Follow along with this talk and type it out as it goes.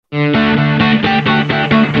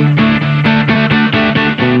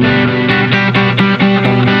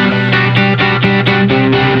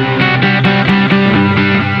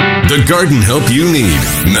garden help you need.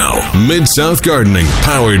 Now, Mid-South Gardening,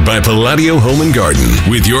 powered by Palladio Home and Garden,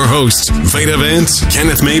 with your hosts, Veda Vance,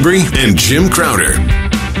 Kenneth Mabry, and Jim Crowder.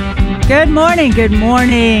 Good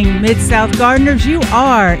morning, Mid-South Gardeners. You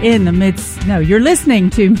are in the you're listening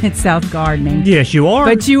to Mid-South Gardening. Yes, you are.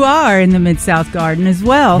 But you are in the Mid-South Garden as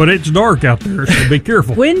well. But it's dark out there, so be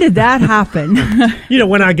careful. When did that happen?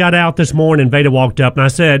 When I got out this morning, Veda walked up and I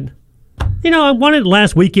said, I wanted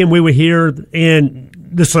last weekend we were here and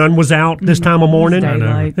the sun was out this time of morning.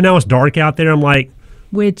 Daylight. And now it's dark out there. I'm like,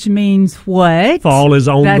 which means what? Fall is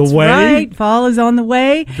on the way. That's right. Fall is on the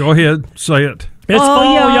way. Go ahead, say it. It's fall,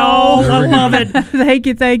 y'all. I love it.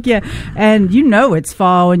 Thank you. And it's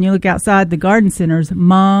fall when you look outside the garden centers.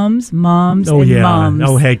 Mums, and mums.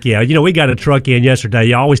 Oh, heck yeah. We got a truck in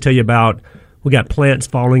yesterday. I always tell you about, we got plants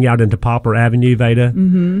falling out into Poplar Avenue, Veda.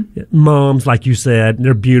 Mm-hmm. Mums, like you said,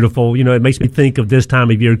 they're beautiful. It makes me think of this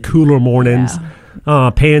time of year, cooler mornings. Yeah.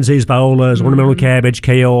 Pansies, violas, ornamental cabbage,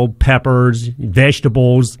 kale, peppers,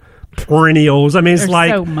 vegetables, perennials. I mean, it's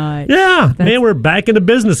there's so much. Yeah, man, we're back into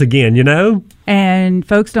business again, And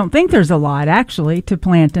folks don't think there's a lot, actually, to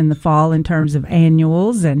plant in the fall in terms of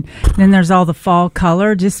annuals. And then there's all the fall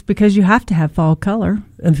color, just because you have to have fall color.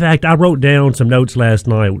 In fact, I wrote down some notes last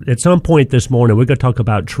night. At some point this morning, we're going to talk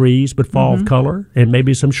about trees with fall color and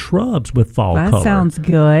maybe some shrubs with fall color. That sounds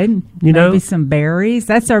good. Maybe some berries.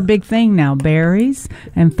 That's our big thing now, berries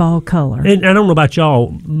and fall color. And I don't know about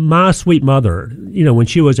y'all. My sweet mother, when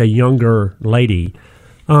she was a younger lady,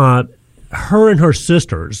 her and her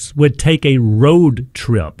sisters would take a road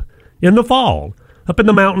trip in the fall up in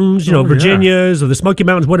the mountains, Virginia's or the Smoky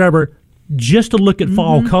Mountains, whatever, just to look at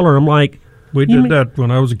fall color. I'm like, we did that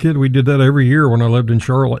when I was a kid. We did that every year when I lived in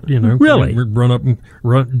Charlotte. Really? We'd run up and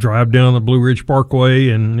drive down the Blue Ridge Parkway,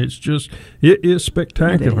 and it is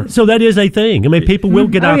spectacular. So that is a thing. I mean, people will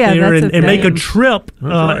get out there and make a trip.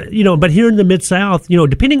 Right. But here in the Mid-South,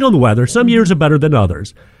 depending on the weather, some years are better than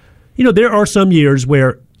others. There are some years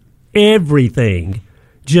where everything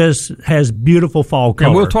just has beautiful fall color.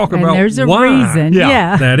 And we'll talk about there's a why. reason.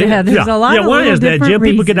 Yeah, that is. Yeah, there's a lot of why is that, Jim? Reasons.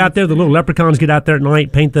 People get out there, the little leprechauns get out there at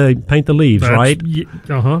night, paint the leaves, right?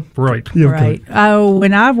 Right. Right. Oh,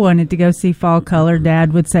 when I wanted to go see fall color,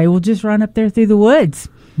 Dad would say, well, just run up there through the woods.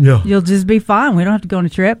 Yeah. You'll just be fine. We don't have to go on a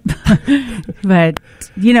trip. But,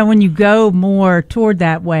 when you go more toward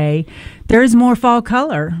that way, there's more fall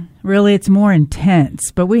color. Really, it's more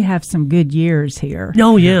intense, but we have some good years here.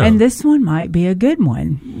 Oh, yeah. And this one might be a good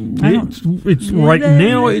one. It's right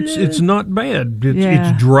now, it's not bad.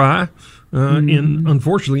 It's dry. And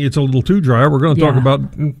unfortunately, it's a little too dry. We're going to talk about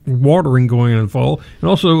watering going in the fall. And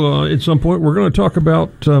also, at some point, we're going to talk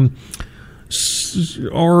about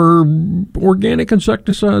are organic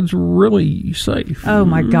insecticides really safe? Oh,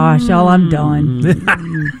 my gosh, y'all, I'm done.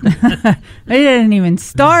 They didn't even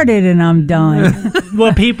start it, and I'm done.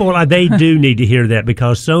 Well, people, they do need to hear that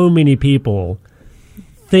because so many people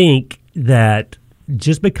think that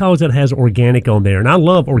just because it has organic on there, and I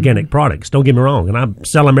love organic products, don't get me wrong, and I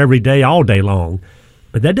sell them every day, all day long.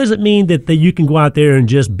 But that doesn't mean that you can go out there and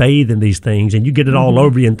just bathe in these things and you get it all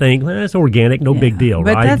over you and think, well, it's organic, no big deal,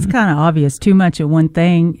 but right? But that's kind of obvious. Too much of one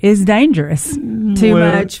thing is dangerous. Too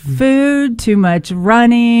much food, too much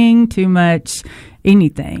running, too much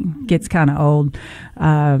anything gets kind of old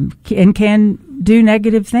and can do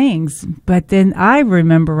negative things. But then I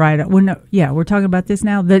remember we're talking about this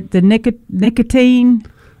now, the nicotine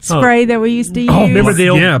spray that we used to use. Oh, remember the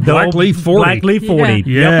old Black Leaf 40. Black Leaf 40.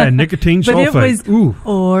 Yeah, nicotine sulfate. But it was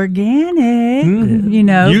organic,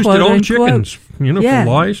 used it on chickens, for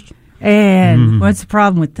lice. And what's the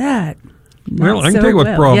problem with that? Well, I can tell you what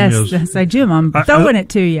the problem is. Yes, say, Jim, I'm throwing it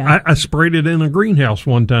to you. I sprayed it in a greenhouse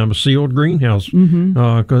one time, a sealed greenhouse,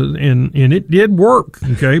 and it did work,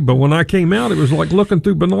 okay? But when I came out, it was like looking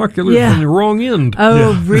through binoculars from the wrong end.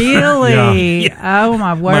 Oh, really? Yeah. Oh,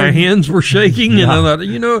 my word. My hands were shaking, and I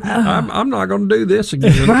thought, I'm not going to do this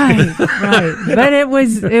again. Right. But it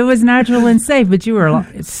was natural and safe, but you were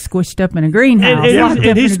squished up in a greenhouse.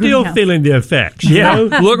 And he's still feeling the effects.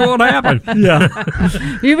 Look what happened.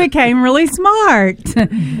 Yeah. You became really smart.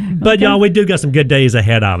 But y'all, we do got some good days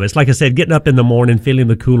ahead of us. Like I said, getting up in the morning, feeling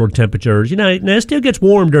the cooler temperatures. It still gets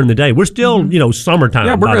warm during the day. We're still, summertime.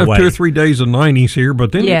 Yeah, we're going to have 2 or 3 days of 90s here,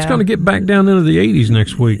 but then it's going to get back down into the 80s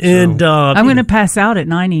next week. And I'm going to pass out at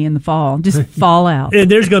 90 in the fall. Just fall out. And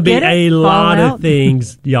there's going to be a lot of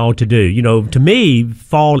things, y'all, to do. To me,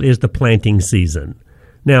 fall is the planting season.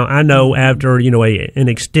 Now, I know after, an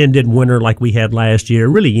extended winter like we had last year,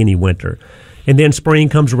 really any winter, and then spring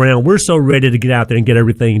comes around, we're so ready to get out there and get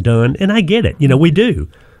everything done, and I get it. We do.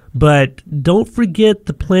 But don't forget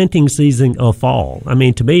the planting season of fall. I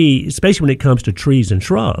mean, to me, especially when it comes to trees and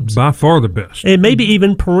shrubs. By far the best. And maybe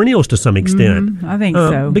even perennials to some extent. I think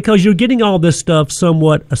so. Because you're getting all this stuff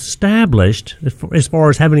somewhat established as far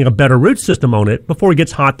as having a better root system on it before it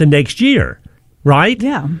gets hot the next year, right?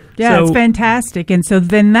 Yeah, it's fantastic. And so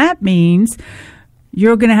then that means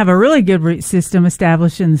you're going to have a really good root system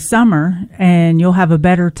established in the summer, and you'll have a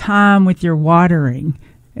better time with your watering.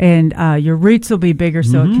 And your roots will be bigger,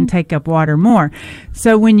 so it can take up water more.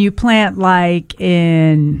 So when you plant like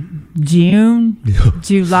in June,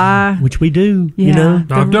 July, which we do,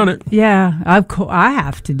 I've done it. Yeah, I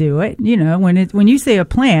have to do it. When you see a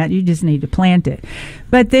plant, you just need to plant it.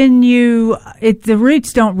 But then the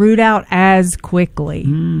roots don't root out as quickly,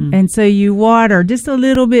 and so you water just a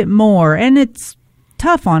little bit more, and it's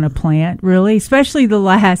tough on a plant, really, especially the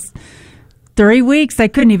last 3 weeks. I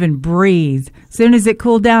couldn't even breathe. As soon as it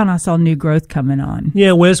cooled down, I saw new growth coming on.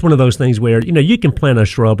 Yeah, well, it's one of those things where, you can plant a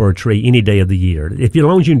shrub or a tree any day of the year, as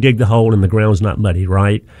long as you can dig the hole and the ground's not muddy,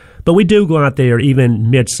 right? But we do go out there even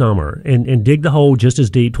midsummer and dig the hole just as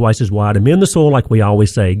deep, twice as wide, amend the soil like we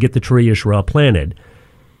always say, get the tree or shrub planted.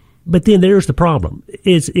 But then there's the problem,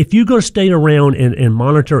 is if you're going to stay around and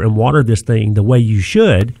monitor and water this thing the way you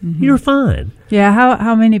should, you're fine. Yeah,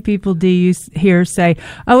 how many people do you hear say,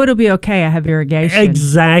 oh, it'll be okay, I have irrigation?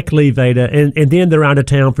 Exactly, Veda. And then they're out of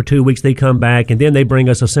town for 2 weeks, they come back, and then they bring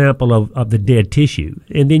us a sample of the dead tissue.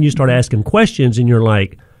 And then you start asking questions, and you're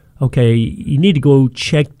like, okay, you need to go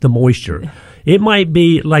check the moisture. It might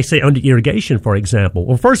be, like, say, under irrigation, for example.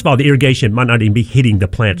 Well, first of all, the irrigation might not even be hitting the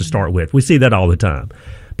plant to start with. We see that all the time.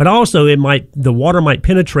 But also, the water might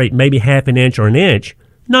penetrate maybe half an inch or an inch,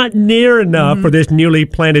 not near enough for this newly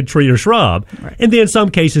planted tree or shrub. Right. And then in some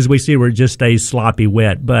cases, we see where it just stays sloppy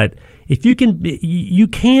wet. But if you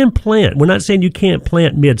can plant. We're not saying you can't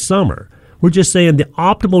plant midsummer. We're just saying the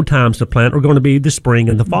optimal times to plant are going to be the spring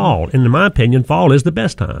and the fall. And in my opinion, fall is the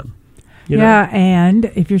best time. And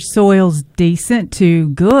if your soil's decent to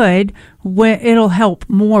good, it'll help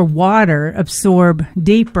more water absorb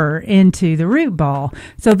deeper into the root ball.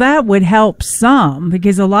 So that would help some,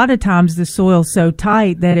 because a lot of times the soil's so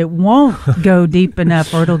tight that it won't go deep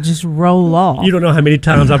enough, or it'll just roll off. You don't know how many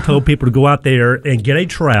times I've told people to go out there and get a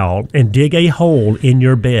trowel and dig a hole in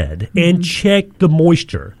your bed and check the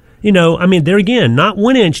moisture. There again, not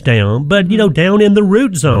 1 inch down, but, down in the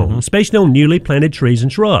root zone, especially on newly planted trees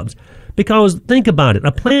and shrubs. Because think about it,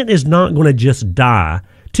 a plant is not going to just die,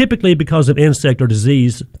 typically because of insect or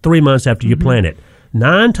disease 3 months after you plant it.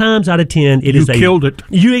 9 times out of 10, it is You killed it.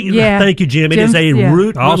 Thank you, Jim. It is a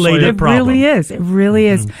root-related problem. It really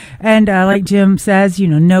is. And like Jim says,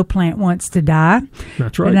 no plant wants to die.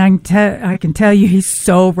 That's right. And I can tell you he's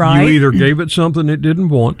so right. You either gave it something it didn't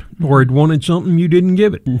want, or it wanted something you didn't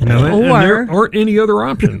give it. And there aren't any other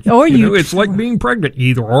options. Or it's like being pregnant.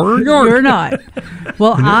 Either or you're not.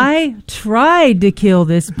 Well, I tried to kill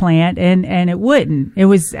this plant, and it wouldn't. It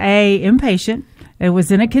was impatient. It was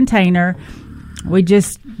in a container. We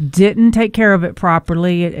just didn't take care of it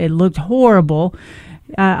properly. It looked horrible.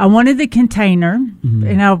 I wanted the container,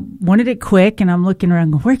 and I wanted it quick, and I'm looking around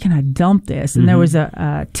going, where can I dump this? And there was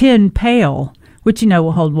a tin pail, which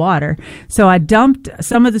will hold water. So I dumped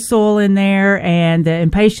some of the soil in there, and the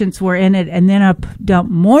impatiens were in it, and then I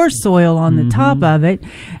dumped more soil on the top of it,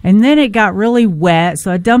 and then it got really wet,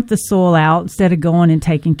 so I dumped the soil out instead of going and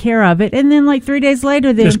taking care of it. And then like 3 days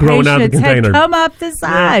later, the impatiens had come up the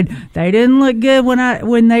side. Yeah. They didn't look good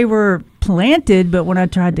when they were planted, but when I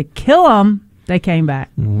tried to kill them, they came back.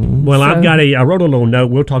 Well, I wrote a little note.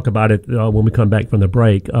 We'll talk about it when we come back from the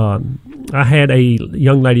break. I had a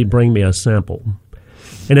young lady bring me a sample.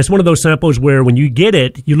 And it's one of those samples where when you get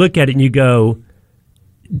it, you look at it and you go,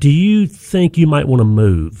 do you think you might want to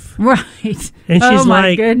move? Right. And she's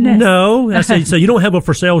like, goodness. No. I said, so you don't have a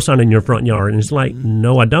for sale sign in your front yard? And it's like,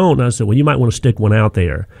 no, I don't. And I said, well, you might want to stick one out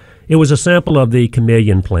there. It was a sample of the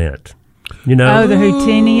chameleon plant. Oh, the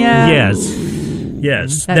Houttenia?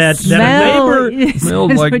 Yes. That neighbor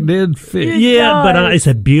smelled like dead fish. Yeah, but it's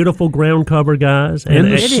a beautiful ground cover, guys.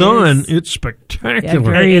 And the sun, it's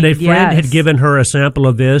spectacular. And a friend had given her a sample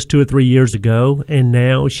of this 2 or 3 years ago, and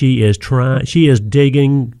now she is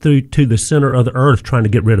digging through to the center of the earth trying to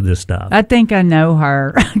get rid of this stuff. I think I know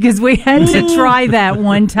her, because we had to try that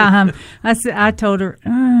one time. I told her,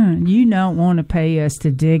 you don't want to pay us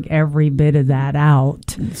to dig every bit of that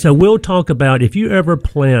out. So we'll talk about, if you ever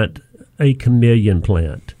plant a chameleon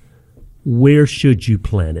plant, where should you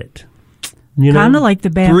plant it? Kind of like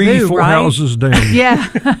the bamboo, 3-4 right? houses down. Yeah.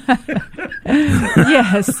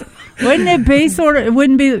 Yes. Wouldn't it be it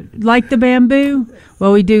wouldn't be like the bamboo?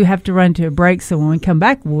 Well, we do have to run to a break, so when we come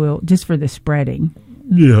back, we'll, just for the spreading.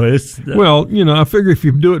 it's well, I figure if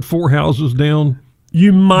you do it 4 houses down,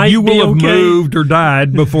 you will have moved or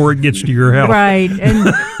died before it gets to your house. Right.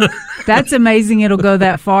 And that's amazing it'll go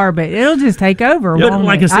that far, but it'll just take over. Yeah,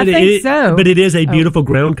 like I said, I think so. But it is a beautiful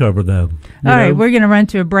ground cover, though. All right, we're going to run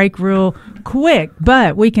to a break real quick,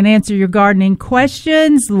 but we can answer your gardening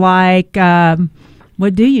questions like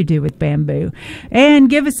what do you do with bamboo? And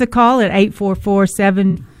give us a call at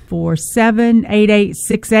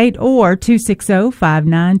 844-747-8868 or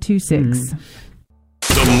 260-5926.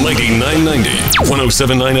 The Mighty 990,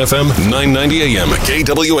 107.9 FM, 990 AM,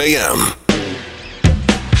 KWAM.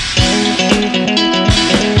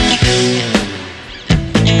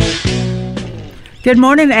 Good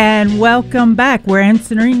morning and welcome back. We're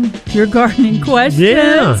answering your gardening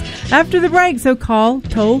questions after the break, so call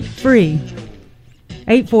toll free.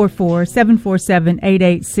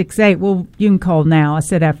 844-747-8868. Well, you can call now. I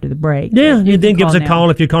said after the break. Yeah, and then give us a call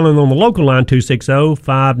if you're calling on the local line,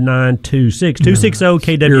 260-5926.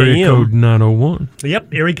 260-KWAM. Area code 901.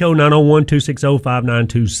 Yep, area code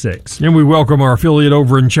 901-260-5926. And we welcome our affiliate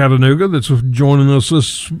over in Chattanooga that's joining us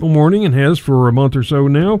this morning and has for a month or so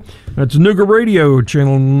now. That's Nooga Radio,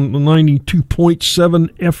 channel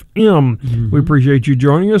 92.7 FM. Mm-hmm. We appreciate you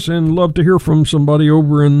joining us and love to hear from somebody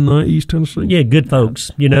over in East Tennessee. Yeah, good folks.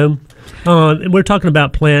 We're talking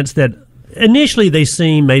about plants that initially they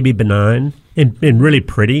seem maybe benign and really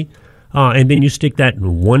pretty, and then you stick that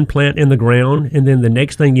one plant in the ground, and then the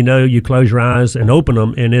next thing you know, you close your eyes and open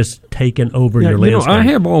them, and it's taken over your landscape. I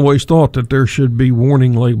have always thought that there should be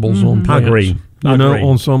warning labels on plants. I agree.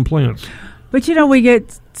 On some plants. But we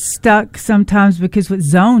get stuck sometimes because what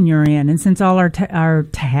zone you're in, and since all our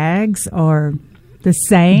tags are the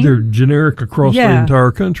same. They're generic across the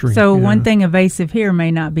entire country. So one thing invasive here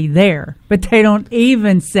may not be there, but they don't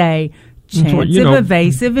even say chance of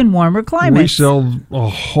invasive in warmer climates. We sell a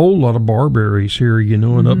whole lot of barberries here,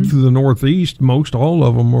 and up through the Northeast, most all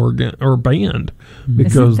of them are banned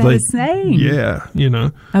because Isn't that insane? Yeah,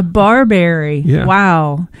 a barberry. Yeah.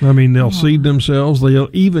 Wow. I mean, they'll seed themselves. They'll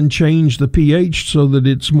even change the pH so that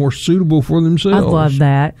it's more suitable for themselves. I love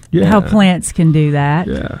that. Yeah. How plants can do that.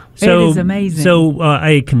 Yeah. It is amazing. So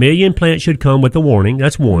a chameleon plant should come with a warning.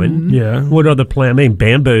 That's one. Yeah. What other plant? I mean,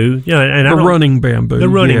 bamboo. And the running bamboo. The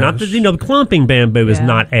running, yes. not the clumping bamboo is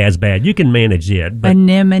not as bad. You can manage it. But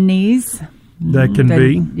anemones. That can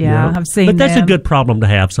be. Yeah, I've seen But that's them. a good problem to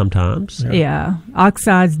have sometimes. Yeah.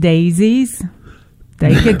 Oxey's daisies.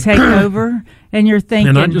 They could take over. And you're thinking,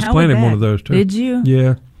 and I just planted one of those too. Did you?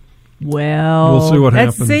 Yeah. Well, we'll see what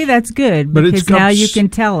happens. See, that's good but because now you can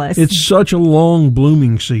tell us. It's such a long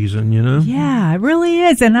blooming season, Yeah, it really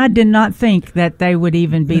is. And I did not think that they would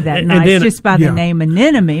even be that nice just by the name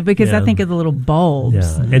anemone because I think of the little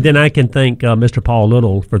bulbs. Yeah. And then I can thank Mr. Paul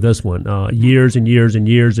Little for this one. Years and years and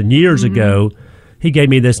years and years ago, he gave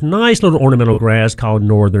me this nice little ornamental grass called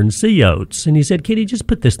northern sea oats. And he said, Kitty, just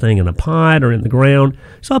put this thing in a pot or in the ground.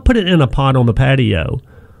 So I put it in a pot on the patio.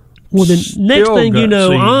 Well, the next thing you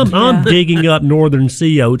know, I'm digging up northern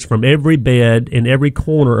sea oats from every bed in every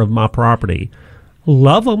corner of my property.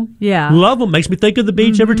 Love them. Yeah. Love them. Makes me think of the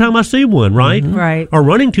beach every time I see one, right? Right. Or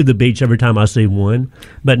running to the beach every time I see one.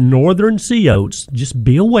 But northern sea oats, just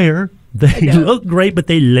be aware. They look great, but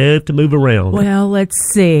they love to move around. Well, let's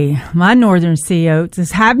see. My northern sea oats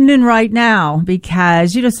is happening right now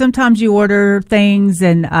because, sometimes you order things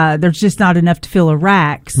and there's just not enough to fill a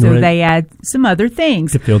rack. So they add some other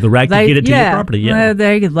things. To fill the rack to get it to your property, Well,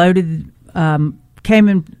 they loaded,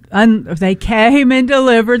 they came and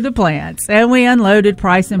delivered the plants, and we unloaded,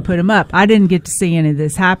 priced, and put them up. I didn't get to see any of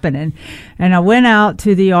this happening, and I went out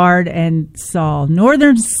to the yard and saw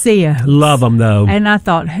northern sea oats. Love them, though. And I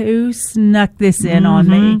thought, who snuck this in on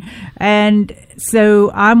me? And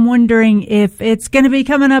so I'm wondering if it's going to be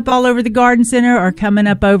coming up all over the garden center or coming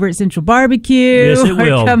up over at Central Barbecue. Yes, it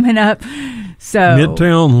will. Coming up. So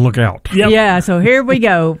Midtown, look out. Yep. Yeah, so here we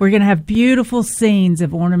go. We're going to have beautiful scenes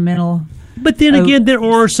of ornamental. But then again, there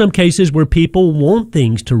are some cases where people want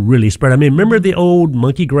things to really spread. I mean, remember the old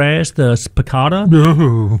monkey grass, the spicata?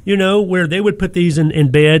 No. Where they would put these in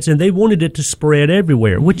beds and they wanted it to spread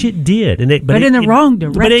everywhere, which it did. But in the wrong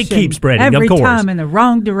direction. But it keeps spreading, every of course. time in the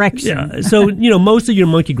wrong direction. Yeah. So, most of your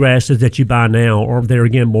monkey grasses that you buy now are, they're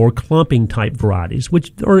again, more clumping type varieties,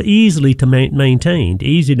 which are easily to maintained,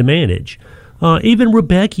 easy to manage. Even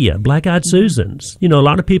Rudbeckia, black-eyed Susans. A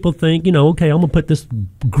lot of people think, okay, I'm going to put this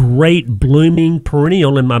great blooming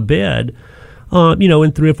perennial in my bed.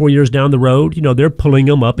 In 3 or 4 years down the road, they're pulling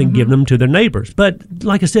them up and giving them to their neighbors. But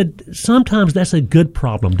like I said, sometimes that's a good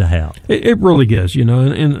problem to have. It really is,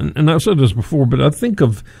 and I've said this before, but I think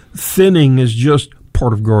of thinning as just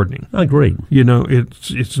part of gardening. Agreed.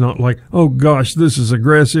 It's not like, oh gosh, this is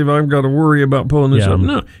aggressive, I've got to worry about pulling this up.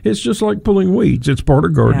 No, it's just like pulling weeds. It's part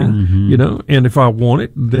of gardening, and if I want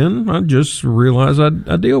it, then I just realize I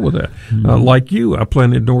deal with that. Like you, I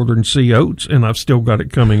planted Northern Sea Oats, and I've still got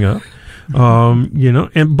it coming up.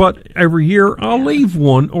 But every year I'll leave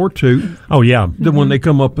one or two. Oh yeah, when they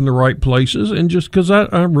come up in the right places, and just because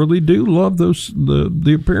I really do love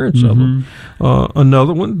the appearance of them.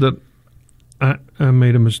 Another one that I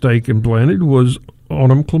made a mistake and planted was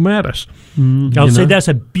Autumn Clematis. See, that's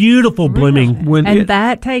a beautiful blooming.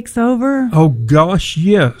 That takes over. Oh gosh,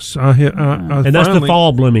 yes. And that's the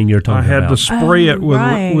fall blooming you're talking about. I had to spray it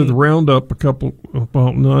with Roundup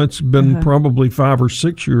it's been probably 5 or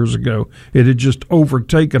 6 years ago. It had just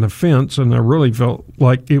overtaken a fence, and I really felt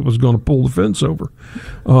like it was going to pull the fence over.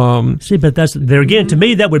 But that's there again. To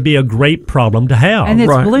me, that would be a great problem to have. And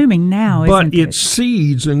it's blooming now, but it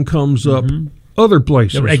seeds and comes up other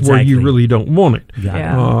places where you really don't want it.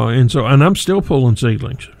 And I'm still pulling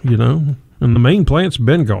seedlings, and the main plant's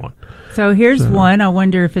been gone. So here's one. I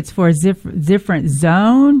wonder if it's for a different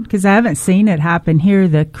zone, because I haven't seen it happen here,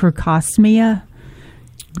 the Crocosmia.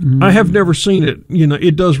 I have never seen it.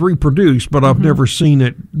 It does reproduce, but I've never seen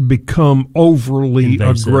it become overly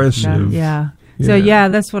aggressive. So,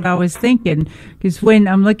 that's what I was thinking, because when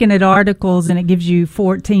I'm looking at articles and it gives you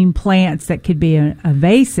 14 plants that could be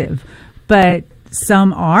invasive, but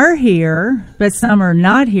some are here, but some are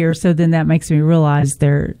not here. So then that makes me realize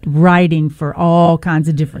they're writing for all kinds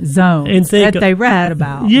of different zones that they read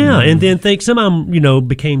about. Yeah, and then some of them,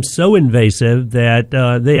 became so invasive that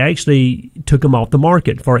they actually took them off the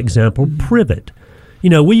market. For example, privet.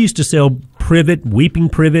 We used to sell privet, weeping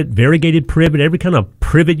privet, variegated privet, every kind of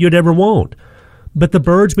privet you'd ever want. But the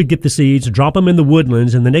birds would get the seeds, drop them in the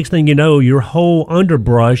woodlands, and the next thing you know, your whole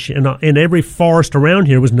underbrush and every forest around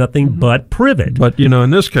here was nothing but privet. But, in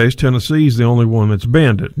this case, Tennessee's the only one that's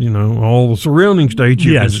banned it. All the surrounding states,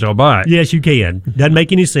 you can still buy it. Yes, you can. Doesn't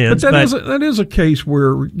make any sense. But that is a case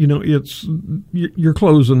where, it's you're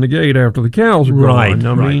closing the gate after the cows are gone.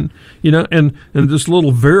 I mean, and this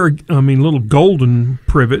little little golden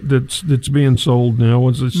privet that's being sold now,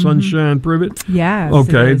 was it Sunshine Privet? Yeah.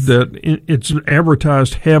 Okay, it's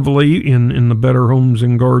advertised heavily in the Better Homes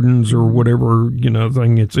and Gardens or whatever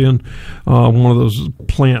thing it's in, one of those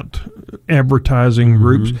plant advertising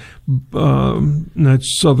groups.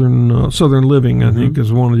 That's Southern Living, I think,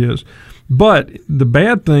 is one it is. But the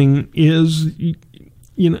bad thing is,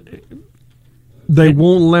 they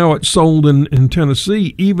won't allow it sold in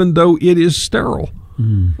Tennessee, even though it is sterile.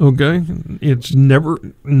 Okay,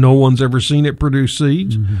 no one's ever seen it produce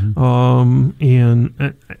seeds.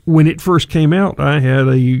 And when it first came out, I had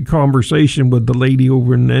a conversation with the lady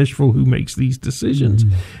over in Nashville who makes these decisions,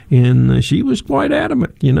 and she was quite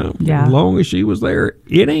adamant. As long as she was there,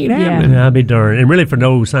 it ain't happening. I'll be darned, and really for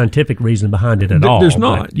no scientific reason behind it at all. There's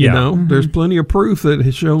not. There's plenty of proof that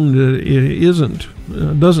has shown that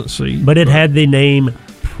it doesn't seed. But it had the name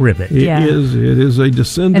privet. It is a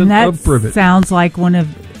descendant of privet. And that sounds like one of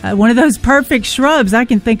those perfect shrubs. I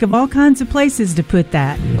can think of all kinds of places to put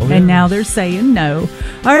that. And now they're saying no.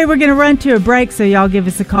 All right, we're going to run to a break, so y'all give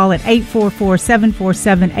us a call at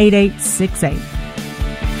 844-747-8868.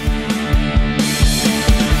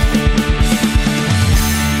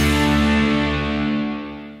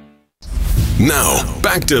 Now,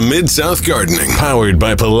 back to Mid-South Gardening, powered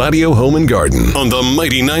by Palladio Home and Garden on the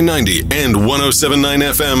Mighty 990 and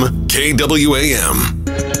 107.9 FM KWAM.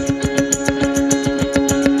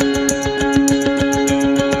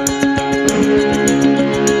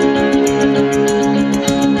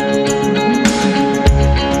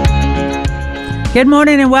 Good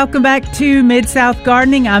morning and welcome back to Mid-South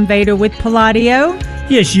Gardening. I'm Veda with Palladio.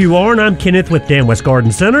 Yes, you are, and I'm Kenneth with Dan West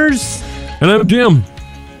Garden Centers. And I'm Jim.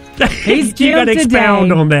 He's Jim. You got to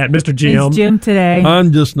expound on that, Mr. Jim. He's Jim today.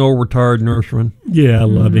 I'm just an old ratared nurseryman. Yeah, I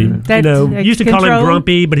love him. Used to call him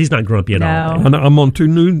grumpy, but he's not grumpy at all. And I'm on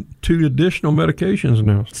two additional medications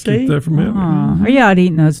now. Keep that from happening. Are you out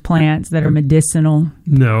eating those plants that are medicinal?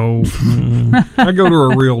 No. I go to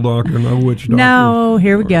a real doctor, no witch doctor. No,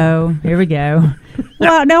 here we go.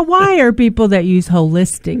 Well, now, why are people that use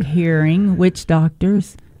holistic hearing witch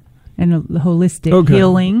doctors and holistic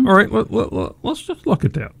healing? All right, let's just look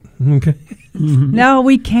at that. Okay. No,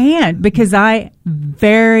 we can't, because I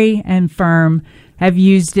very and firm have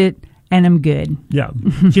used it and I'm good. Yeah.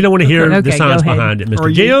 You don't want to hear Okay, the science go ahead. behind it,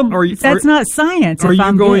 Mr. Jim. That's not science. Are if you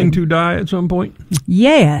I'm going good. to die at some point?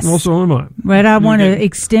 Yes. Well, so am I. But I want to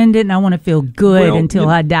extend it, and I want to feel good Well, until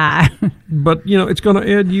I die. But, it's going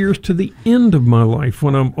to add years to the end of my life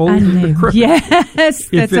when I'm old I and knew. decrepit. Yes,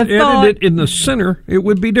 If that's a it thought. added it in the center, it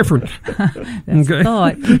would be different. That's a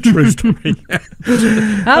thought. True story.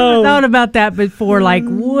 I've thought about that before. Like,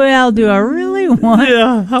 well, do I really want?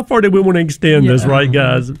 Yeah, how far do we want to extend this, right,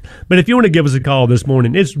 guys? But if you want to give us a call this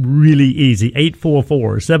morning, it's really easy.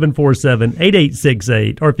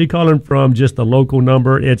 844-747-8868. Or if you're calling from just the local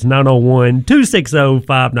number, it's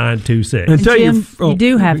 901-260-5926. And tell Jim, you, you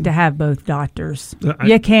do have to have both doctors. I-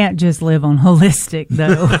 You can't just live on holistic,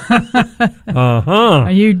 though. Uh-huh.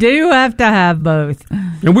 You do have to have both.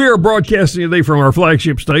 And we are broadcasting today from our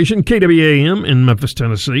flagship station, KWAM in Memphis,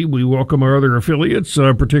 Tennessee. We welcome our other affiliates,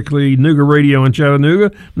 particularly Nooga Radio in Chattanooga,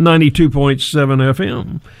 92.7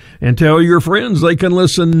 FM. And tell your friends they can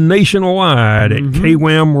listen nationwide at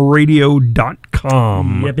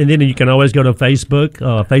kwamradio.com. Yep, and then you can always go to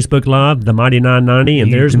Facebook Live, the Mighty 990,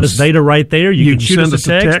 and there's Miss Veda right there. You can shoot send us us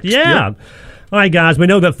a a text. text. Yeah. Yep. All right, guys, we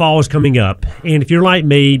know that fall is coming up. And if you're like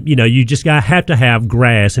me, you just have to have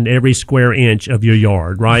grass in every square inch of your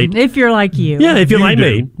yard, right? If you're like you. Yeah, if you're You like do.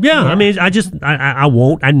 me. Yeah, I mean, I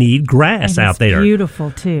need grass And out it's there.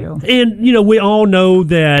 beautiful, too. And, we all know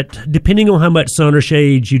that depending on how much sun or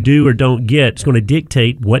shade you do or don't get, it's going to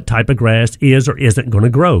dictate what type of grass is or isn't going to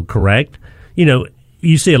grow, correct?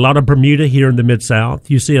 You see a lot of Bermuda here in the Mid-South.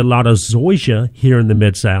 You see a lot of zoysia here in the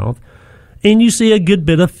Mid-South. And you see a good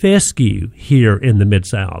bit of fescue here in the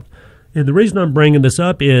Mid-South. And the reason I'm bringing this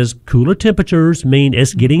up is cooler temperatures mean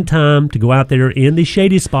it's getting time to go out there in the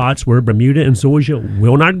shady spots where Bermuda and zoysia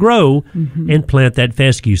will not grow and plant that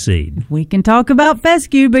fescue seed. We can talk about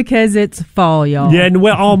fescue because it's fall, y'all. Yeah, and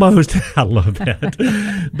well, almost. I love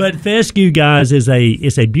that. But fescue, guys, is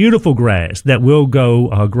a beautiful grass that will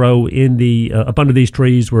grow in the up under these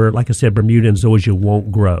trees where, like I said, Bermuda and zoysia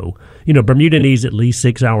won't grow. Bermuda needs at least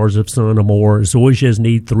 6 hours of sun or more. Zoysias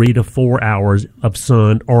need 3 to 4 hours of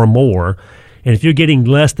sun or more. And if you're getting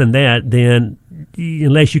less than that, then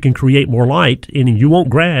unless you can create more light and you want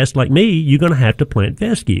grass like me, you're going to have to plant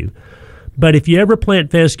fescue. But if you ever plant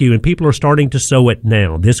fescue, and people are starting to sow it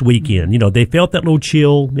now, this weekend, they felt that little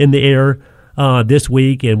chill in the air this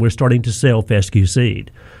week, and we're starting to sell fescue seed.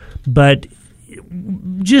 But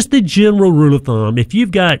just the general rule of thumb, if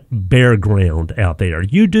you've got bare ground out there,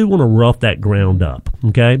 you do want to rough that ground up,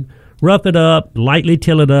 okay? Rough it up, lightly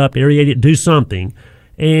till it up, aerate it, do something.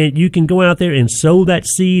 And you can go out there and sow that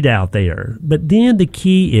seed out there. But then the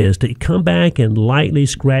key is to come back and lightly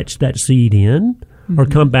scratch that seed in, or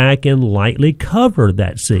come back and lightly cover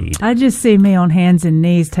that seed. I just see me on hands and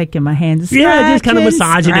knees taking my hands, just kind of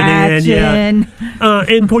massaging it in. Yeah. And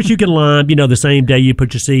of course, you can lime. The same day you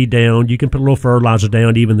put your seed down, you can put a little fertilizer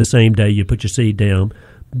down. Even the same day you put your seed down.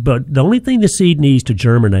 But the only thing the seed needs to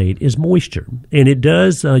germinate is moisture, and it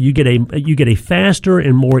does. You get a faster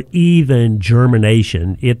and more even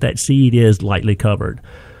germination if that seed is lightly covered.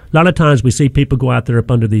 A lot of times we see people go out there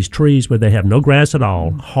up under these trees where they have no grass at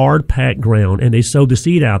all, hard packed ground, and they sow the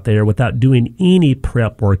seed out there without doing any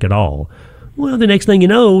prep work at all. Well, the next thing you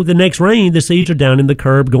know, the next rain, the seeds are down in the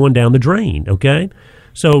curb going down the drain, okay?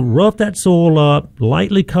 So rough that soil up,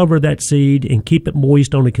 lightly cover that seed, and keep it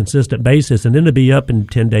moist on a consistent basis, and then it'll be up in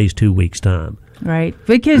 10 days, 2 weeks' time. Right,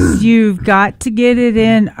 because you've got to get it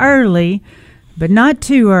in early, but not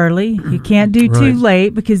too early. You can't do too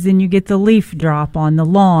late because then you get the leaf drop on the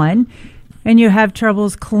lawn, and you have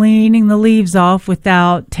troubles cleaning the leaves off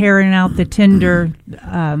without tearing out the tender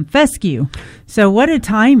fescue. So what a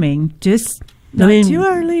timing. Just not too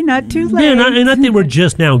early, not too late. Yeah, and I think we're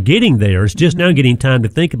just now getting there. It's just now getting time to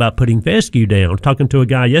think about putting fescue down. I was talking to a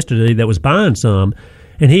guy yesterday that was buying some,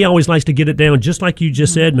 and he always likes to get it down, just like you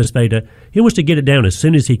just said, Miss Veda. He wants to get it down as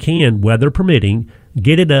soon as he can, weather permitting,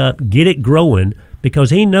 get it up, get it growing,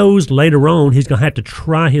 because he knows later on he's going to have to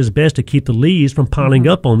try his best to keep the leaves from piling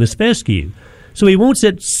up on this fescue. So he wants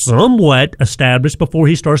it somewhat established before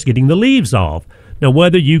he starts getting the leaves off. Now,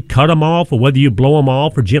 whether you cut them off or whether you blow them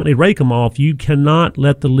off or gently rake them off, you cannot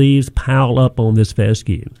let the leaves pile up on this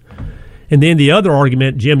fescue. And then the other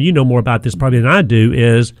argument, Jim, you know more about this probably than I do,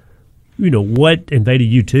 is, what, and Veda,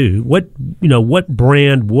 you too, what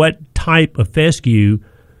brand, what type of fescue,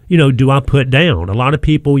 do I put down? A lot of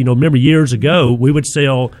people, remember years ago, we would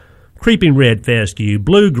sell creeping red fescue,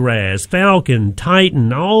 bluegrass, falcon,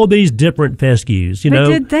 titan, all these different fescues. But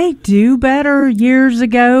did they do better years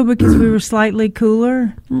ago because we were slightly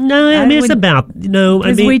cooler? No, I mean it's about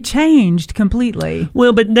because we changed completely.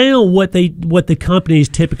 Well, but now what the companies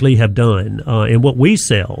typically have done and what we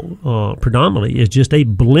sell predominantly is just a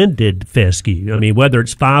blended fescue. I mean, whether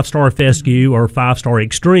it's 5-star fescue or 5-star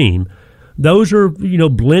extreme. Those are,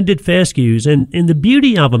 blended fescues, and the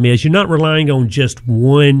beauty of them is you're not relying on just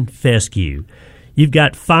one fescue. You've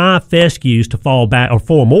got 5 fescues to fall back, or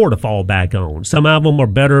 4 more to fall back on. Some of them are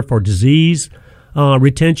better for disease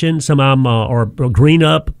retention. Some of them are green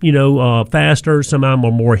up, faster. Some of them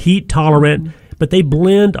are more heat tolerant. But they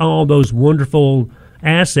blend all those wonderful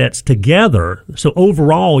assets together. So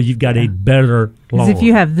overall, you've got a better lawn. Because if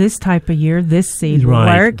you have this type of year, this seed will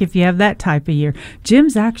work. If you have that type of year.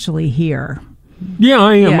 Jim's actually here. Yeah,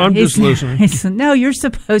 I am. I'm just listening. No, you're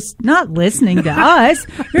not listening to us.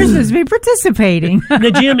 You're supposed to be participating. Now,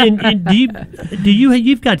 Jim, and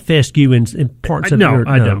you've got fescue in parts of your...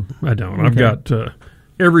 I don't. Okay. I've got...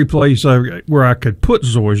 every place where I could put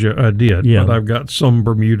zoysia, I did. Yeah. But I've got some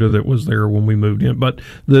Bermuda that was there when we moved in. But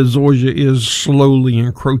the zoysia is slowly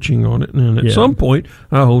encroaching on it. And at some point,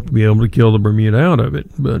 I hope to be able to kill the Bermuda out of it.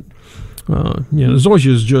 But, the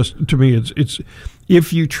zoysia is just, to me, it's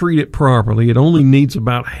if you treat it properly, it only needs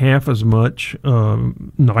about half as much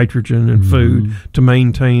nitrogen and food to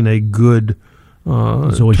maintain a good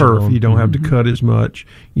turf. You don't have to cut as much.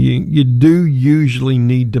 You do usually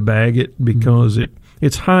need to bag it because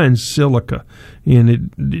it's high in silica, and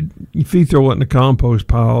if you throw it in the compost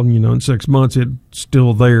pile, in 6 months it's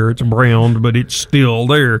still there. It's browned, but it's still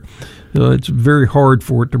there. It's very hard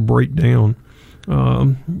for it to break down,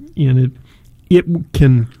 and it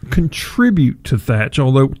can contribute to thatch.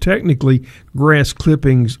 Although technically, grass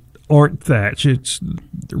clippings aren't thatch. It's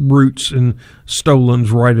roots and stolons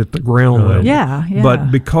right at the ground level. Yeah. But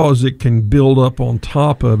because it can build up on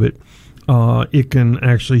top of it, it can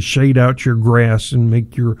actually shade out your grass and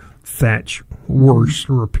make your thatch worse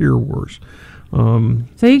or appear worse.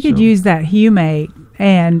 So you could use that humate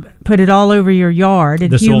and put it all over your yard.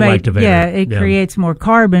 And the soil activator. Yeah, it creates more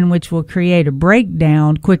carbon, which will create a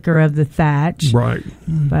breakdown quicker of the thatch. Right.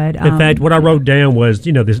 But in fact, what I wrote down was,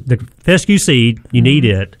 the fescue seed, you need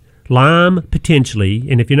it. Lime, potentially,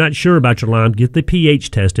 and if you're not sure about your lime, get the pH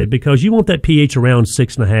tested because you want that pH around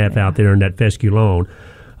 6.5 out there in that fescue lawn.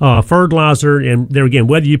 Fertilizer, and there again,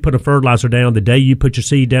 whether you put a fertilizer down the day you put your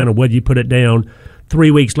seed down or whether you put it down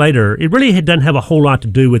 3 weeks later, it really doesn't have a whole lot to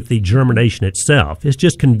do with the germination itself. It's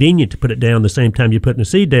just convenient to put it down the same time you're putting the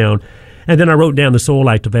seed down. And then I wrote down the soil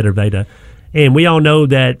activator, Veda. And we all know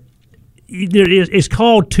that it's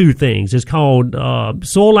called 2 things. It's called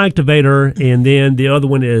soil activator, and then the other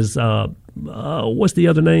one is what's the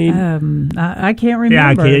other name? I can't remember. Yeah,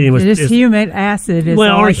 I can't. It's humic acid. Is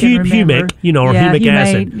all I can remember. Or humic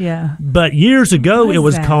acid. Yeah. But years ago, it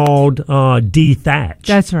was called dethatch.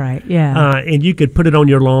 That's right. Yeah. And you could put it on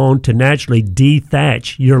your lawn to naturally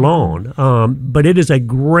dethatch your lawn. But it is a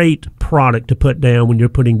great product to put down when you're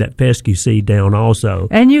putting that fescue seed down, also.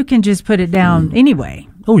 And you can just put it down anyway.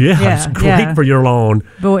 Oh, yeah, it's great for your lawn.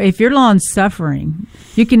 But if your lawn's suffering,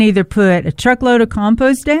 you can either put a truckload of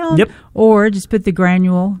compost down or just put the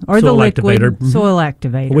granule or soil the liquid activator. Soil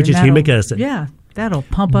activator. Which is humic acid. Yeah, that'll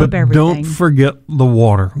pump up everything. Don't forget the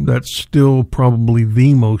water. That's still probably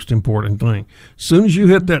the most important thing. As soon as you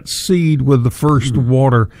hit that seed with the first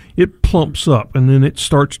water, it plumps up, and then it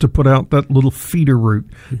starts to put out that little feeder root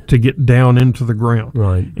to get down into the ground.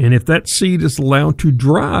 Right. And if that seed is allowed to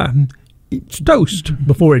dry, it's toast.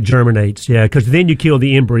 Before it germinates, because then you kill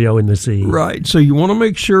the embryo in the seed. Right. So you want to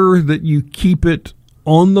make sure that you keep it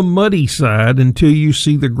on the muddy side until you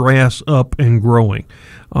see the grass up and growing.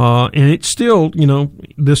 And it's still,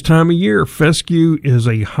 this time of year, fescue is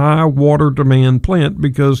a high water demand plant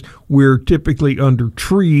because we're typically under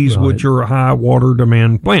trees, which are high water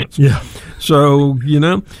demand plants. Yeah. So,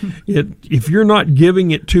 if you're not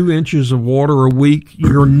giving it 2 inches of water a week,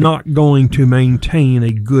 you're not going to maintain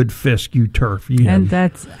a good fescue turf.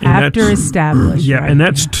 That's established. Yeah, and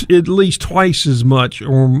that's at least twice as much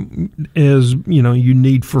as, you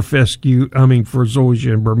need for fescue, for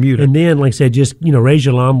zoysia and Bermuda. And then, like I said, just, raise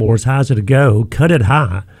your lawnmower as high as it'll go. Cut it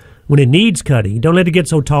high when it needs cutting. Don't let it get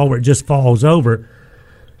so tall where it just falls over.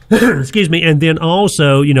 Excuse me. And then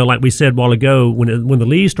also, like we said a while ago, when the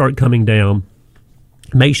leaves start coming down,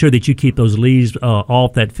 make sure that you keep those leaves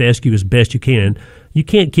off that fescue as best you can. You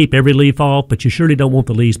can't keep every leaf off, but you surely don't want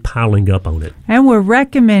the leaves piling up on it. And we're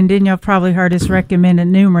recommending, you've probably heard us recommend it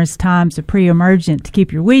numerous times, a pre-emergent to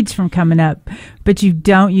keep your weeds from coming up. But you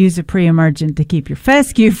don't use a pre-emergent to keep your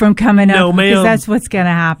fescue from coming up. No, ma'am. Because that's what's going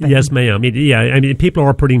to happen. Yes, ma'am. People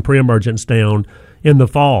are putting pre-emergents down in the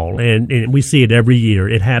fall, and we see it every year.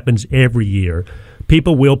 It happens every year.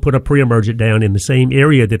 People will put a pre-emergent down in the same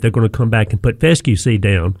area that they're going to come back and put fescue seed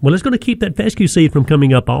down. Well, it's going to keep that fescue seed from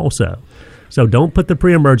coming up also. So don't put the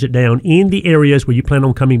pre-emergent down in the areas where you plan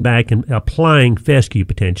on coming back and applying fescue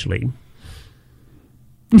potentially.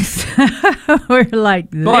 We're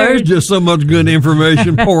like, there's just so much good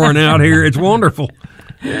information pouring out here. It's wonderful.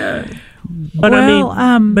 Yeah. But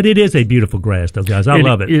but it is a beautiful grass, though, guys. I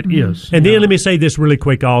love it. It is. And then let me say this really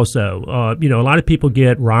quick also. A lot of people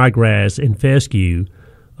get ryegrass and fescue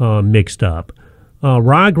mixed up.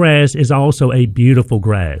 Ryegrass is also a beautiful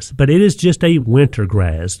grass, but it is just a winter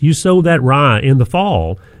grass. You sow that rye in the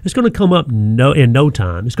fall, it's going to come up in no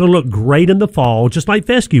time. It's going to look great in the fall, just like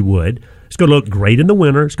fescue would. It's going to look great in the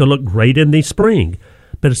winter. It's going to look great in the spring.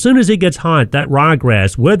 But as soon as it gets hot, that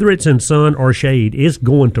ryegrass, whether it's in sun or shade, is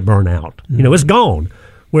going to burn out. Mm-hmm. It's gone.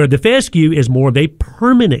 Where the fescue is more of a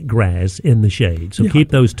permanent grass in the shade. So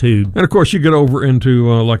keep those two. And, of course, you get over into,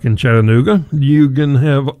 like in Chattanooga, you can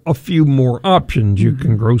have a few more options. You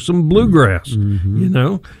can grow some bluegrass,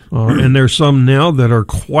 and there's some now that are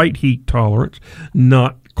quite heat tolerant,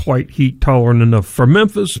 not quite heat tolerant enough for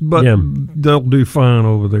Memphis, but they'll do fine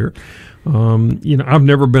over there. I've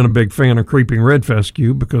never been a big fan of creeping red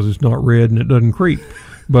fescue because it's not red and it doesn't creep.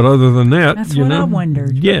 But other than that, that's what I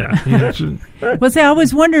wondered. Yeah. Well, see, I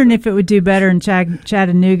was wondering if it would do better in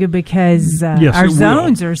Chattanooga because our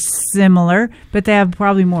zones are similar, but they have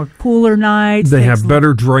probably more cooler nights. They have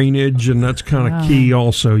better drainage, and that's kind of key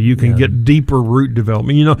also. You can get deeper root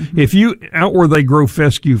development. If you out where they grow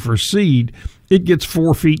fescue for seed, it gets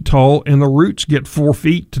 4 feet tall, and the roots get 4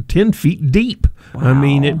 feet to 10 feet deep. Wow. I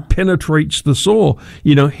mean, it penetrates the soil.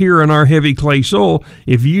 Here in our heavy clay soil,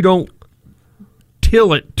 if you don't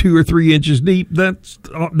till it 2 or 3 inches deep, that's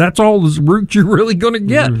all the roots you're really going to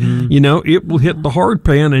get. Mm-hmm. It will hit the hard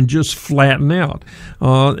pan and just flatten out.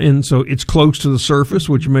 And so it's close to the surface,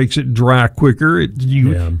 which makes it dry quicker.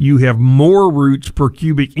 You have more roots per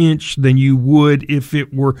cubic inch than you would if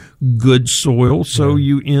it were good soil. So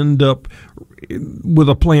you end up with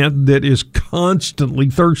a plant that is constantly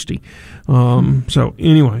thirsty. So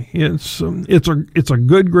anyway, it's a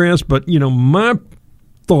good grass, but my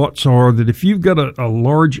thoughts are that if you've got a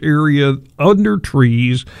large area under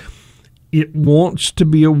trees, it wants to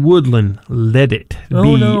be a woodland. Let it be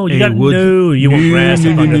you got woodland. You want grass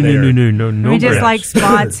up under there. No, we just grass. Like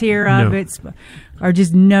spots here of it, or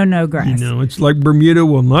just no grass. It's like Bermuda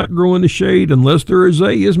will not grow in the shade unless their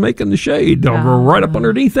azalea is making the shade. They'll grow right up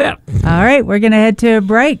underneath that. All right, we're going to head to a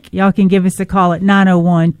break. Y'all can give us a call at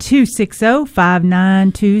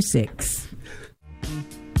 901-260-5926.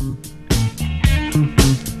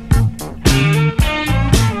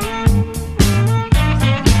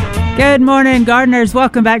 Good morning, gardeners.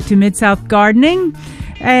 Welcome back to Mid-South Gardening.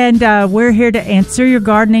 And we're here to answer your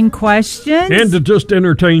gardening questions. And to just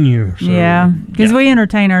entertain you. So. Yeah, because we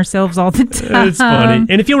entertain ourselves all the time. It's funny.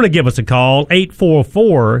 And if you want to give us a call,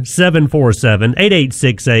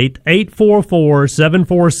 844-747-8868,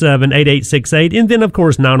 844-747-8868, and then, of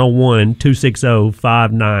course,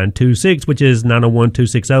 901-260-5926, which is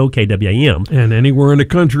 901-260-KWAM. And anywhere in the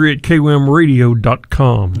country at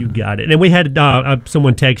KWAMradio.com. You got it. And we had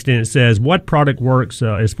someone text in and says, what product works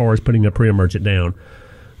as far as putting a pre-emergent down?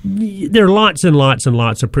 There are lots and lots and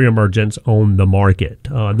lots of pre-emergents on the market.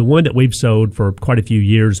 The one that we've sold for quite a few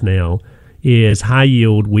years now is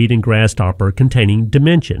high-yield weed and grass topper containing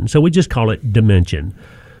Dimension. So we just call it Dimension.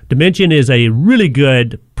 Dimension is a really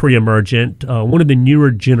good pre-emergent, one of the newer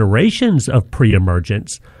generations of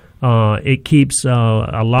pre-emergents. It keeps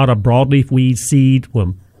a lot of broadleaf weed seed,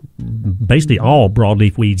 well, basically all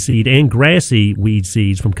broadleaf weed seed and grassy weed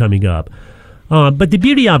seeds from coming up. But the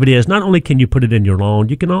beauty of it is not only can you put it in your lawn,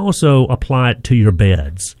 you can also apply it to your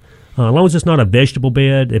beds. As long as it's not a vegetable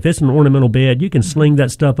bed, if it's an ornamental bed, you can sling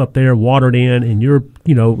that stuff up there, water it in, and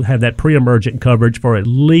have that pre-emergent coverage for at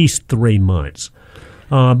least 3 months.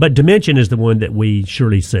 But Dimension is the one that we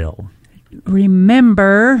surely sell.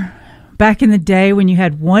 Remember, back in the day when you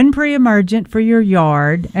had one pre-emergent for your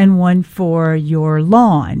yard and one for your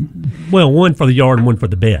lawn. Well, one for the yard and one for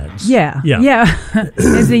the beds. Yeah.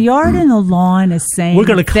 Is the yard and the lawn the same? We're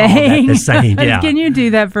going to call that the same. Yeah. Can you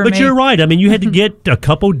do that for me? But you're right. I mean, you had to get a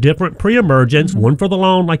couple different pre-emergents, one for the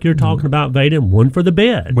lawn, like you're talking about, Veda, and one for the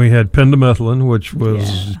bed. We had pendimethalin, which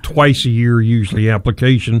was twice a year usually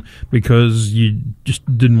application because you just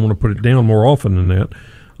didn't want to put it down more often than that.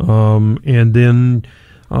 And then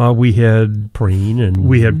we had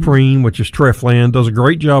Preen, which is Treflan. Does a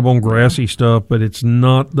great job on grassy stuff, but it's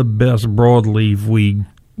not the best broadleaf weed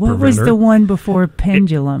What preventer. was the one before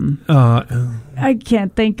Pendulum? I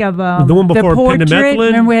can't think of the one before the Portrait. pendimethalin.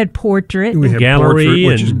 Remember we had Portrait. We had Gallery, Portrait,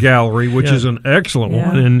 which is and- Gallery, which is an excellent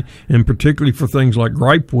one, and particularly for things like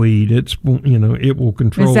gripeweed, it will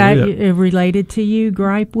control Is that it. related to you,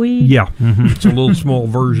 gripeweed? Yeah, it's a little small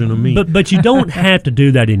version of me. But you don't have to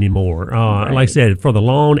do that anymore. Like I said, for the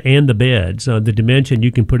lawn and the beds, the Dimension,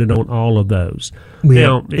 you can put it on all of those. We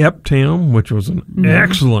Now, had Eptam, which was an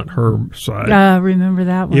excellent herbicide. Remember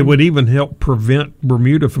that one? It would even help prevent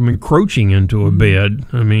Bermuda from encroaching into a bed.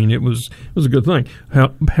 I mean, it was a good thing.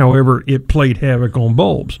 However, it played havoc on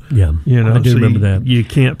bulbs. Yeah, I do remember that. You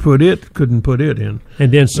couldn't put it in.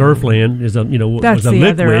 And then Surfland is was a the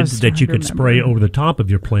other I liquid was that you trying could to spray remember. over the top of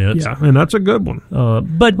your plants. Yeah, and that's a good one.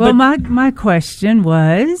 But my question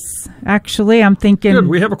was, actually, I'm thinking. Good,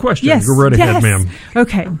 we have a question. Yes, Go right ahead, ma'am.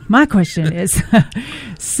 Okay, my question is,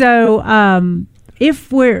 so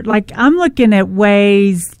if we're I'm looking at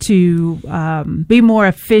ways to be more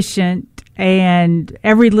efficient, and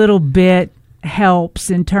every little bit helps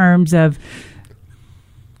in terms of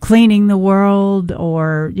cleaning the world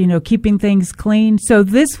or keeping things clean. So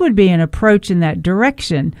this would be an approach in that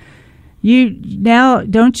direction.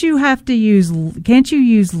 Can't you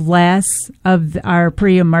use less of our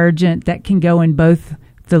pre-emergent that can go in both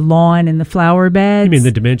the lawn and the flower beds? You mean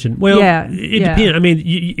the Dimension? Well, it depends. I mean,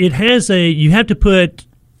 you have to put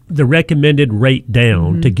the recommended rate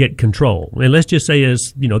down to get control. And let's just say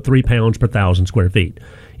it's 3 pounds per 1,000 square feet.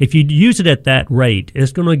 If you use it at that rate,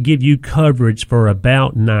 it's going to give you coverage for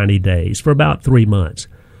about 90 days, for about 3 months.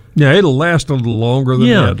 Yeah, it'll last a little longer than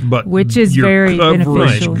that, but which is your very coverage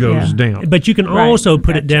beneficial. goes down. But you can also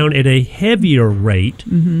put it down at a heavier rate,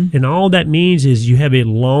 and all that means is you have a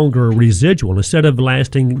longer residual. Instead of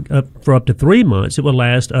lasting up to 3 months, it will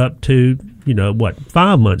last up to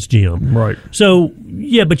 5 months, Jim. Right. So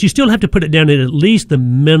but you still have to put it down at least the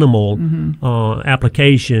minimal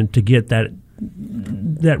application to get that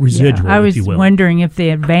residual. I was if you will. wondering if the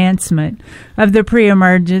advancement of the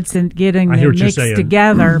pre-emergence and getting them mixed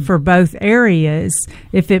together for both areas,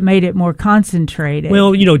 if it made it more concentrated.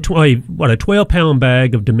 Well, a 12-pound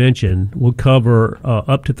bag of Dimension will cover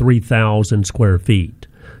up to 3,000 square feet.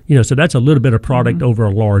 So that's a little bit of product over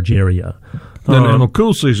a large area. Then on the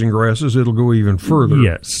cool season grasses, it'll go even further.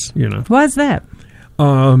 Yes. Why's that?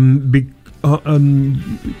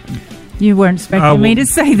 You weren't expecting me to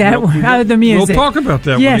say that. The music. We'll talk about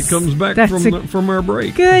that when it comes back from our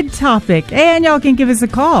break. Good topic. And y'all can give us a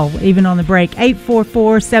call, even on the break,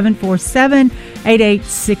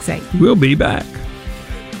 844-747-8868. We'll be back.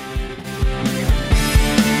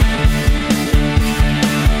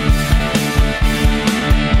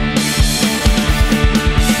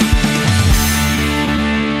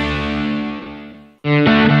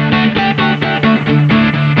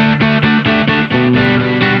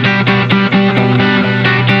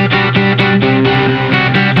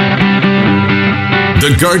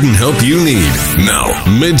 The garden help you need. Now,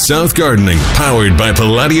 Mid-South Gardening, powered by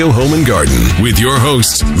Palladio Home and Garden, with your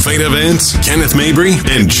hosts, Veda Vance, Kenneth Mabry,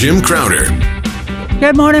 and Jim Crowder.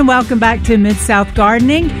 Good morning. Welcome back to Mid-South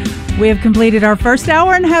Gardening. We have completed our first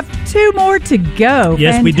hour and have 2 more to go.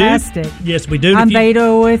 Yes, Fantastic. we do. Yes, we do. I'm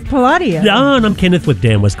Veda with Palladio. Yeah, and I'm Kenneth with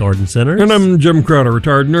Danwest Garden Centers. And I'm Jim Crowder,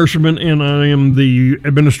 retired nurseryman, and I am the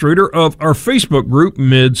administrator of our Facebook group,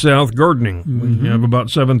 Mid-South Gardening. We have about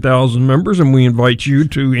 7,000 members, and we invite you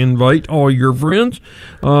to invite all your friends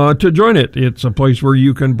to join it. It's a place where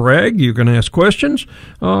you can brag, you can ask questions,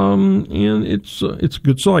 and it's a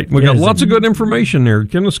good site. We got lots of good information there.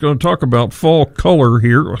 Kenneth's going to talk about fall color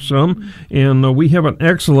here some, and we have an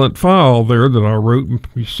excellent file there that I wrote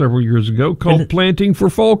several years ago called Planting for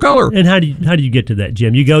Fall Color. And how do you get to that,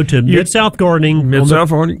 Jim? You go to Mid-South Gardening.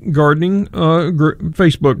 Mid-South Gardening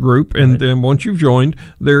Facebook group, and then once you've joined,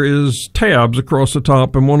 there is tabs across the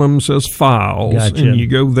top, and one of them says Files. Gotcha. And you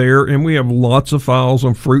go there, and we have lots of files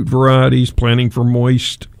on fruit varieties, planting for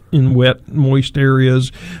moist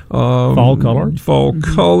areas, fall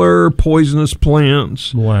color, poisonous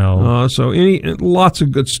plants. Wow! So lots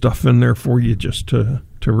of good stuff in there for you just to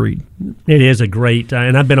to read. It is a great,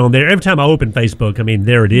 and I've been on there. Every time I open Facebook, I mean,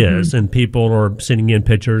 there it is, and people are sending in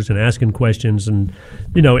pictures and asking questions, and,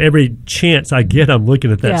 every chance I get, I'm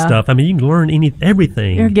looking at that stuff. I mean, you can learn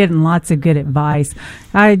everything. You're getting lots of good advice.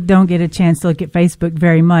 I don't get a chance to look at Facebook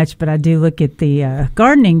very much, but I do look at the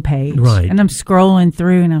gardening page. Right. And I'm scrolling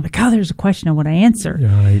through, and I'm like, oh, there's a question I want to answer.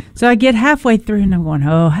 Right. So I get halfway through, and I'm going,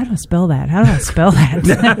 oh, how do I spell that? How do I spell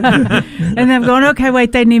that? And then I'm going, okay,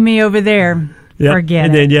 wait, they need me over there. Yep. Forget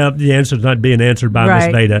and it. then, the answer's not being answered by Miss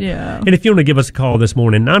Veda. Yeah. And if you want to give us a call this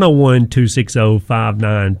morning,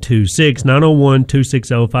 901-260-5926,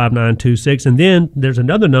 901-260-5926. And then there's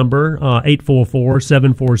another number,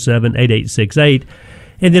 844-747-8868.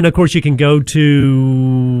 And then, of course, you can go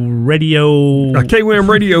to radio...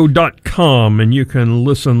 KWAMradio.com, and you can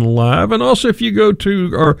listen live. And also, if you go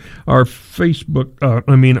to our Facebook, our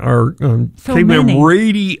KWAM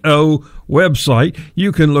Radio website,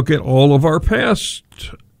 you can look at all of our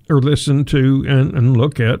past, or listen to and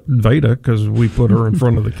look at Veda, because we put her in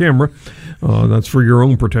front of the camera. That's for your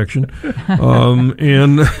own protection. But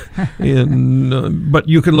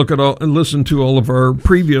you can look at all and listen to all of our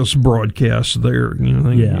previous broadcasts there.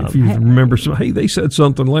 If you remember, they said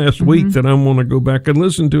something last week that I want to go back and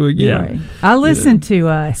listen to again. Yeah. Right. I listen to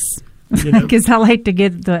us. Because I like to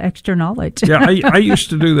get the extra knowledge. I used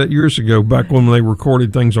to do that years ago, back when they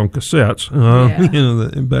recorded things on cassettes.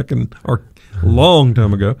 Back in our long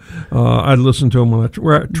time ago, I'd listen to them when I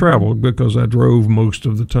traveled, because I drove most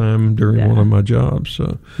of the time during one of my jobs.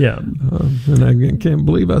 So and I can't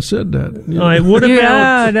believe I said that. All right, what about?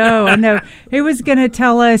 Yeah, no, I know. He was going to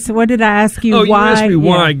tell us. What did I ask you? Oh, why? You asked me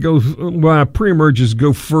why pre-emerges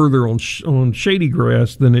go further on shady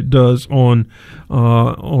grass than it does on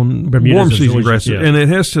warm season grass, and it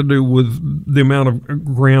has to do with the amount of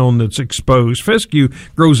ground that's exposed. Fescue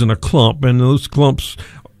grows in a clump, and those clumps,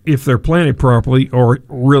 if they're planted properly, are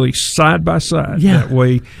really side by side. Yeah. That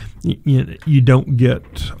way, you don't get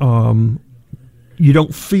you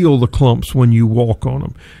don't feel the clumps when you walk on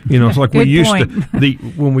them. It's like when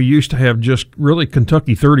we used to have just really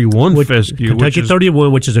Kentucky 31 fescue. Kentucky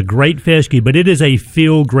 31, which is a great fescue, but it is a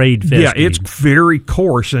field grade fescue. Yeah, it's very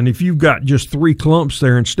coarse, and if you've got just 3 clumps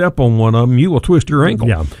there and step on one of them, you will twist your ankle.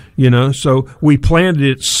 Yeah. So we planted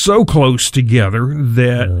it so close together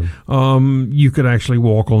that you could actually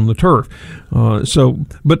walk on the turf.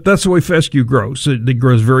 But that's the way fescue grows. It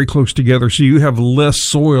grows very close together, so you have less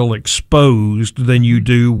soil exposed than you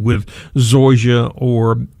do with zoysia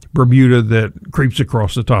or Bermuda that creeps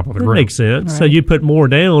across the top of the ground. That makes sense. Right. So you put more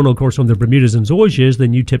down, of course, on the Bermudas and zoysias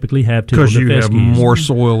than you typically have to on the fescues. Because you have more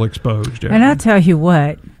soil exposed. Yeah. And I'll tell you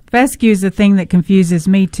what, fescue is the thing that confuses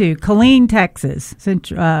me too. Killeen, Texas,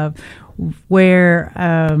 where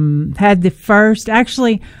had the first,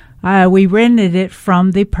 actually, we rented it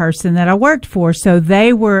from the person that I worked for. So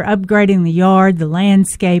they were upgrading the yard, the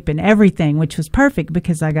landscape, and everything, which was perfect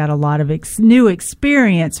because I got a lot of new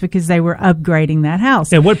experience because they were upgrading that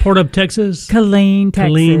house. And what part of Texas? Killeen,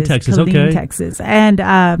 Texas. Killeen, Texas, okay. Texas.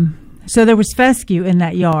 And so there was fescue in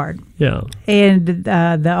that yard. Yeah. And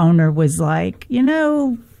the owner was like,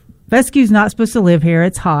 fescue's not supposed to live here.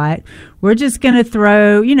 It's hot. We're just going to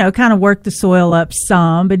throw, kind of work the soil up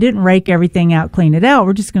some, but didn't rake everything out, clean it out.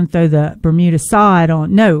 We're just going to throw the Bermuda sod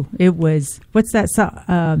on. No, it was, what's that?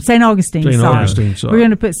 St. Augustine sod. St. Augustine sod. We're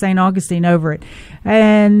going to put St. Augustine over it.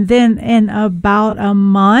 And then in about a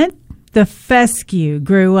month, the fescue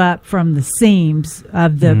grew up from the seams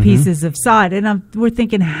of the pieces of sod. And we're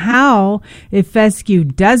thinking, how, if fescue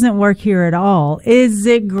doesn't work here at all, is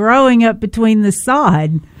it growing up between the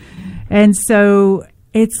sod? And so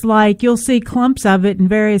it's like you'll see clumps of it in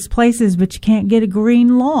various places, but you can't get a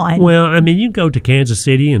green lawn. Well, I mean, you go to Kansas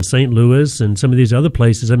City and St. Louis and some of these other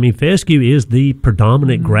places. I mean, fescue is the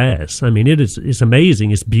predominant grass. I mean, it's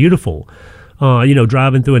amazing. It's beautiful.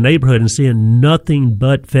 Driving through a neighborhood and seeing nothing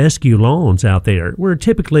but fescue lawns out there. Where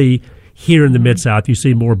typically here in the Mid-South, you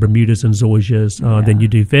see more Bermudas and zoysias than you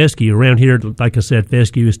do fescue. Around here, like I said,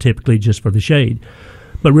 fescue is typically just for the shade.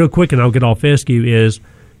 But real quick, and I'll get off fescue, is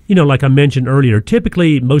like I mentioned earlier,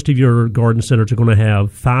 typically most of your garden centers are going to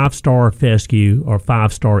have 5-star fescue or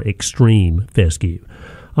 5-star extreme fescue.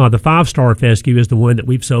 The 5-star fescue is the one that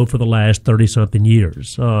we've sold for the last 30-something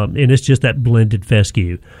years, and it's just that blended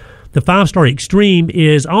fescue. The 5-star extreme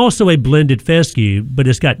is also a blended fescue, but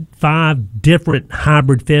it's got 5 different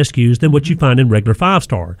hybrid fescues than what you find in regular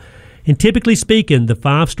 5-star. And typically speaking, the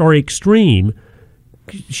 5-star extreme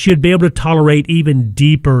should be able to tolerate even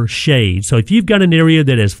deeper shade. So if you've got an area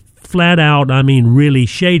that is flat out, really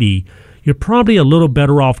shady, you're probably a little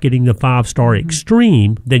better off getting the 5-star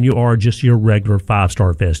extreme than you are just your regular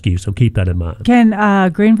 5-star fescue. So keep that in mind.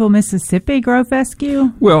 Can Greenville, Mississippi grow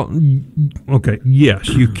fescue? Well, okay, yes,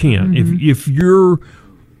 you can. If you're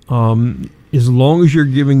as long as you're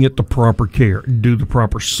giving it the proper care, do the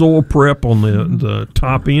proper soil prep on the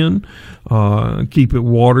top end, keep it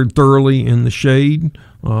watered thoroughly in the shade.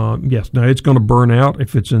 Yes, now it's going to burn out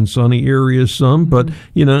if it's in sunny areas some, but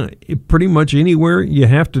pretty much anywhere you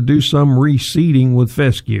have to do some reseeding with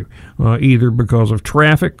fescue, either because of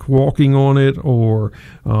traffic walking on it or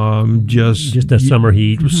just the summer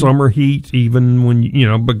heat. Summer heat, even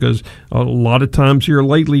when because a lot of times here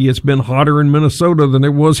lately it's been hotter in Minnesota than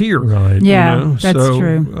it was here. Right. Yeah, that's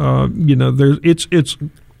true.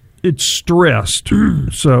 It's stressed,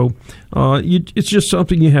 so it's just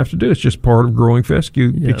something you have to do. It's just part of growing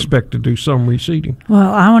fescue. Yeah. Expect to do some reseeding.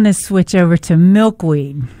 Well, I want to switch over to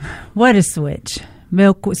milkweed. What a switch!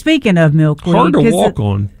 Speaking of milkweed, hard to walk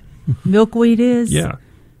on. Milkweed is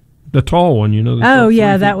the tall one. Oh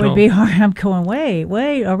yeah, that would be hard. I'm going.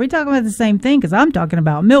 Wait. Are we talking about the same thing? Because I'm talking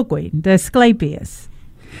about milkweed, the Asclepias.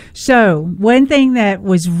 So one thing that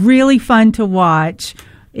was really fun to watch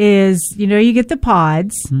is, you get the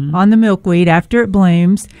pods on the milkweed after it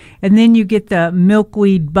blooms, and then you get the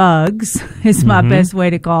milkweed bugs, is my best way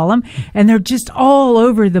to call them, and they're just all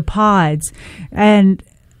over the pods. And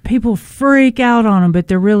people freak out on them, but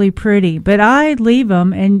they're really pretty. But I leave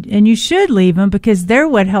them, and you should leave them, because they're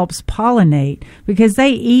what helps pollinate, because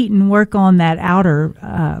they eat and work on that outer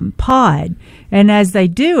pod. And as they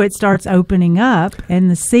do, it starts opening up, and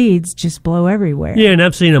the seeds just blow everywhere. Yeah, and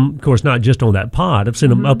I've seen them, of course, not just on that pod. I've seen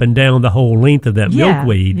them up and down the whole length of that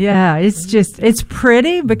milkweed. Yeah, it's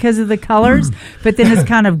pretty because of the colors, but then it's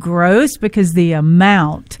kind of gross because the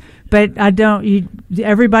amount. But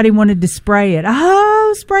everybody wanted to spray it.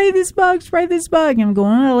 Oh, spray this bug. And I'm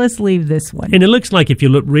going, let's leave this one. And it looks like, if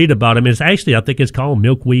you read about them, I think it's called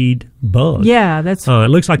milkweed bug. Yeah, that's it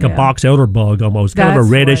looks like a box elder bug almost, kind of a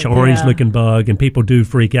reddish orange looking bug, and people do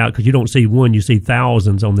freak out because you don't see one, you see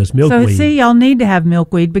thousands on this milkweed. So y'all need to have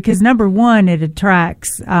milkweed because, number one, it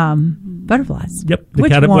attracts butterflies. Yep, the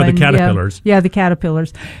caterpillars. Yeah, the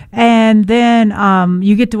caterpillars. And then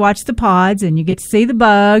you get to watch the pods, and you get to see the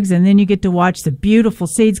bugs, and then you get to watch the beautiful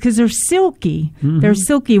seeds because they're silky. They're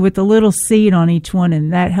silky with a little seed on each one,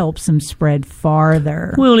 and that helps them spread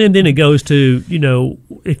farther. Well, and then it goes to,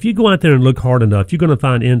 if you go out there and look hard enough, you're going to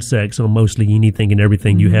find insects on mostly anything and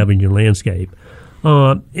everything you have in your landscape.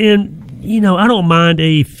 And I don't mind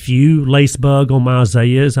a few lace bug on my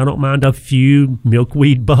azaleas. I don't mind a few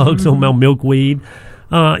milkweed bugs on my milkweed.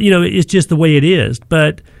 It's just the way it is.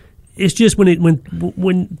 But it's just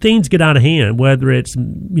when things get out of hand, whether it's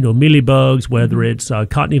mealybugs, whether it's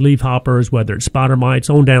cottony leaf hoppers, whether it's spider mites,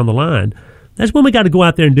 on down the line, that's when we got to go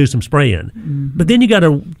out there and do some spraying. But then you got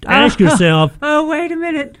to ask yourself, oh, wait a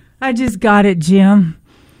minute, I just got it, Jim.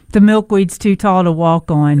 The milkweed's too tall to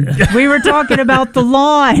walk on. We were talking about the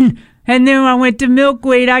lawn. And then I went to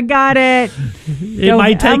milkweed. I got it. It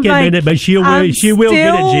might take a minute, but she will get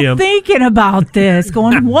it, Jim. I'm thinking about this,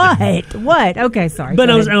 going, what? Okay, sorry. But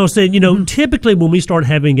I was saying, typically when we start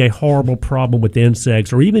having a horrible problem with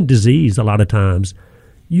insects or even disease, a lot of times,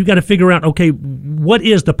 you got to figure out, okay, what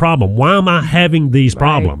is the problem? Why am I having these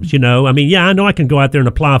problems? I know I can go out there and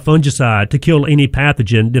apply fungicide to kill any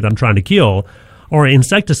pathogen that I'm trying to kill, or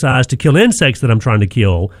insecticides to kill insects that I'm trying to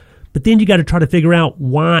kill. But then you got to try to figure out,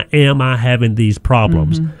 why am I having these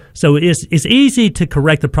problems? So it's easy to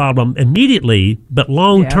correct the problem immediately, but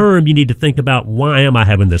long term you need to think about, why am I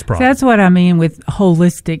having this problem? So that's what I mean with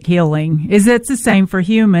holistic healing. Is it's the same for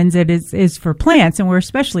humans it is for plants, and we're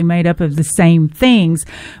especially made up of the same things.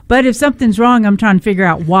 But if something's wrong, I'm trying to figure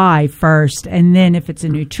out why first, and then if it's a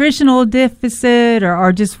nutritional deficit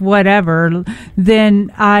or just whatever,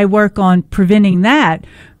 then I work on preventing that.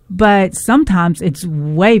 But sometimes it's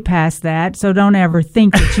way past that, so don't ever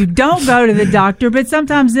think that you don't go to the doctor. But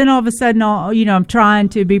sometimes then all of a sudden, I'm trying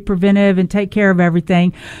to be preventive and take care of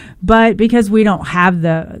everything. But because we don't have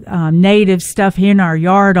the native stuff here in our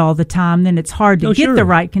yard all the time, then it's hard to get the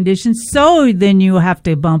right conditions. So then you have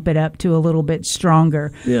to bump it up to a little bit stronger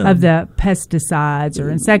of the pesticides or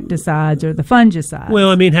insecticides or the fungicides. Well,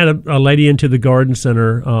 had a lady into the garden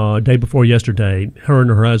center day before yesterday, her and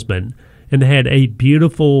her husband, and they had a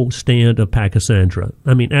beautiful stand of Pachysandra.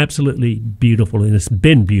 Absolutely beautiful, and it's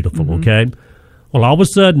been beautiful, okay? Well, all of a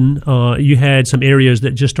sudden, you had some areas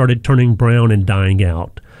that just started turning brown and dying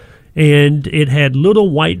out. And it had little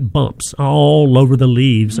white bumps all over the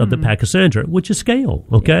leaves of the Pachysandra, which is scale,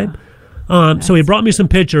 okay? So he brought me some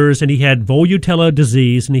pictures, and he had Volutella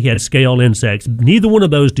disease, and he had scale insects. Neither one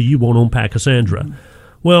of those do you want on Pachysandra.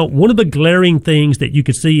 Well, one of the glaring things that you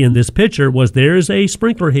could see in this picture was there's a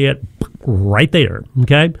sprinkler head right there,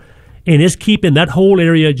 okay? And it's keeping that whole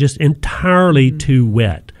area just entirely too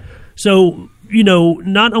wet. So,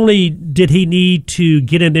 not only did he need to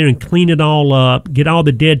get in there and clean it all up, get all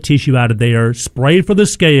the dead tissue out of there, spray for the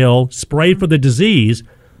scale, spray for the disease,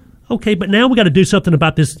 okay, but now we got to do something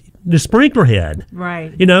about the sprinkler head.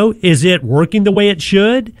 Right. Is it working the way it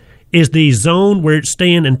should? Is the zone where it's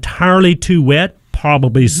staying entirely too wet?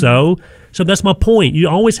 Probably so. So that's my point. You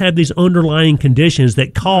always have these underlying conditions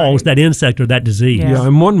that cause that insect or that disease. Yeah,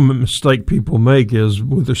 and one mistake people make is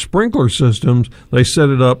with the sprinkler systems, they set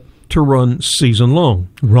it up to run season long.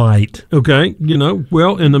 Right. Okay,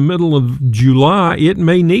 well, in the middle of July, it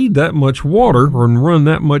may need that much water or run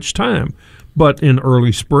that much time. But in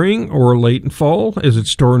early spring or late in fall, as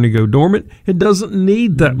it's starting to go dormant, it doesn't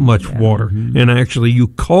need that much water. And actually, you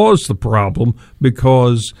cause the problem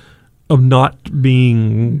because of not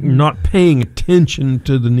paying attention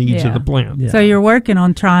to the needs of the plant. Yeah. So you're working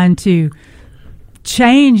on trying to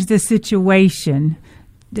change the situation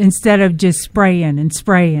instead of just spraying and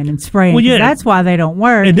spraying and spraying. Well, yeah, that's why they don't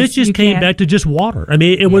work. And this just came back to just water. I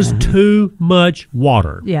mean, it was too much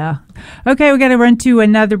water. Yeah. Okay, we got to run to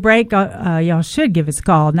another break. Y'all should give us a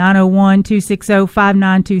call,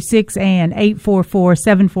 901-260-5926 and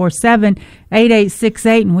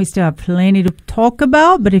 844-747-8868. And we still have plenty to talk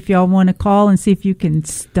about, but if y'all want to call and see if you can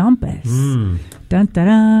stump us,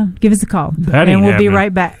 dun-da-dun, give us a call. And we'll be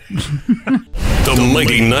right back. The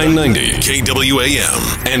Mighty 990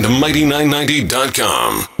 KWAM and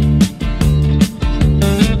Mighty990.com.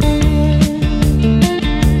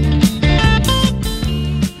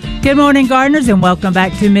 Good morning, gardeners, and welcome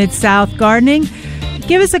back to Mid-South Gardening.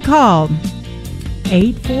 Give us a call,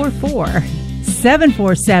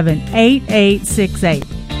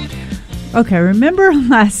 844-747-8868. Okay, remember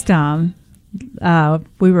last time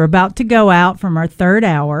we were about to go out from our third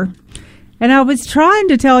hour, and I was trying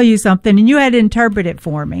to tell you something, and you had to interpret it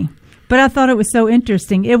for me. But I thought it was so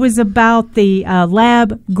interesting. It was about the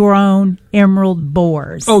lab-grown emerald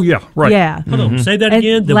borers. Oh, yeah, right. Yeah. Hold on, say that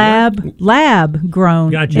again.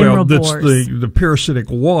 Lab-grown emerald borers. Well, that's the parasitic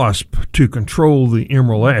wasp to control the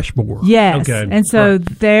emerald ash borer. Yes. Okay. And so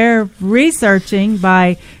they're researching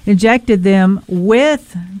by injected them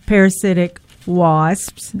with parasitic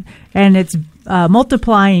wasps, and it's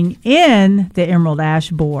multiplying in the emerald ash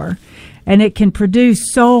borer. And it can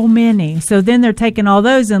produce so many. So then they're taking all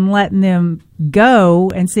those and letting them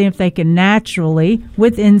go and see if they can naturally,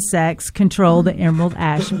 with insects, control the emerald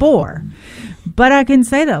ash borer. But I couldn't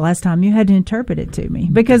say that last time. You had to interpret it to me.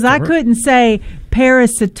 Because I couldn't say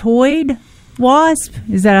parasitoid wasp.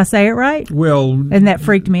 Is that I say it right? Well. And that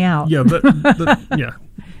freaked me out. Yeah. Yeah.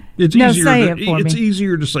 It's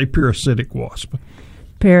easier to say parasitic wasp.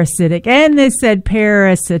 Parasitic, and they said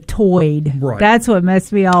parasitoid. Right. That's what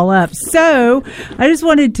messed me all up. So I just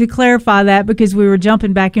wanted to clarify that because we were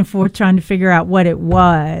jumping back and forth trying to figure out what it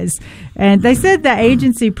was. And they said the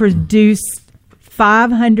agency produced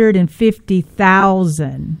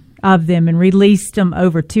 550,000 of them and released them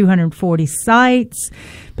over 240 sites.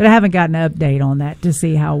 But I haven't gotten an update on that to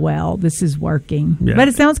see how well this is working. Yeah. But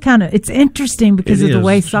it sounds it's interesting because of the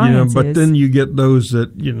way science is. But then you get those that,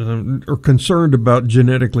 are concerned about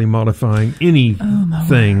genetically modifying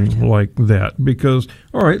anything like that. Because,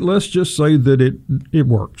 all right, let's just say that it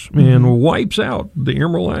works and wipes out the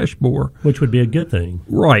emerald ash borer. Which would be a good thing.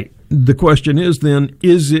 Right. The question is then,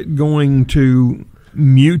 is it going to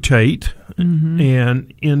mutate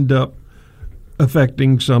and end up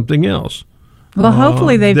affecting something else? Well,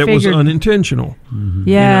 hopefully they that figured was unintentional.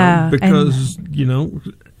 Yeah, because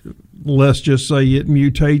let's just say it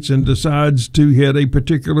mutates and decides to hit a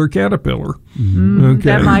particular caterpillar. Okay.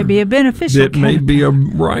 That might be a beneficial. That may be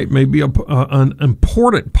an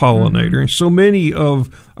important pollinator. And so many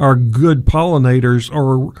of our good pollinators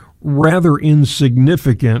are rather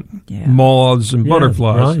insignificant moths and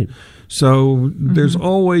butterflies. Right. So there's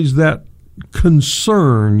always that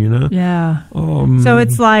concern, Yeah. So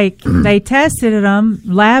it's like they tested them,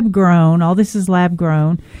 lab grown. All this is lab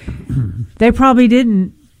grown. They probably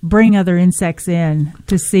didn't bring other insects in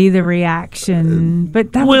to see the reaction,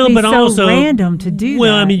 but that would be so random to do.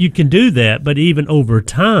 Well, I mean, you can do that, but even over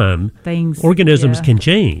time, organisms can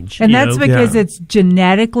change, and that's because it's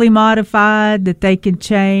genetically modified that they can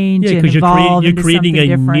change and evolve. You're creating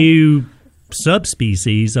a new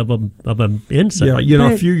subspecies of an insect.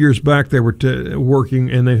 Yeah, a few years back they were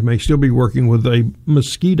working, and they may still be working with a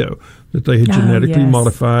mosquito that they had genetically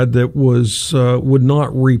modified that was would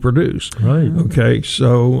not reproduce. Right. Okay.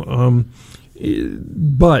 So,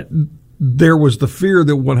 but there was the fear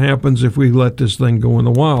that what happens if we let this thing go in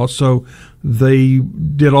the wild. So they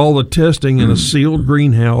did all the testing in a sealed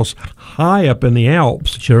greenhouse high up in the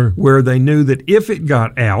Alps, where they knew that if it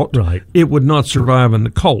got out, it would not survive in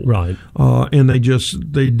the cold. And they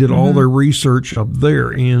did all their research up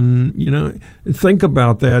there. And, think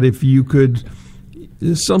about that. If you could,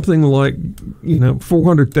 something like,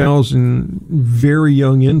 400,000 very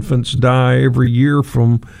young infants die every year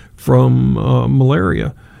from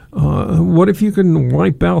malaria. What if you can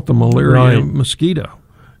wipe out the malaria mosquito?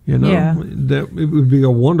 That it would be a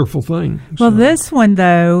wonderful thing. Well, this one,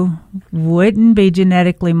 though, wouldn't be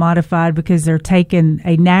genetically modified because they're taking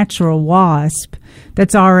a natural wasp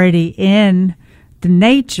that's already in the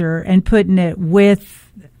nature and putting it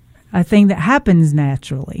with a thing that happens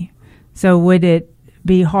naturally. So would it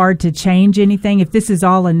be hard to change anything if this is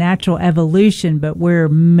all a natural evolution, but we're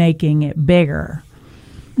making it bigger?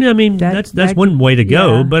 Yeah, I mean, that's one way to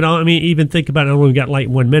go. Yeah. But, even think about it. We've got like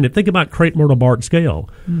 1 minute. Think about crepe myrtle bark scale.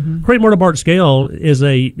 Crepe myrtle bark scale is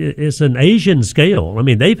an Asian scale. I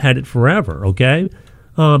mean, they've had it forever, okay?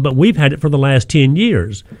 But we've had it for the last 10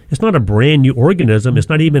 years. It's not a brand new organism. It's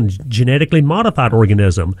not even a genetically modified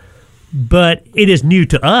organism. But it is new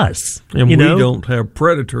to us. And we don't have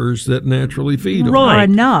predators that naturally feed them. Or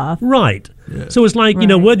enough. Right. Yeah. So it's like,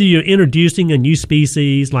 whether you're introducing a new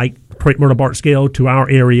species like crepe myrtle bark scale to our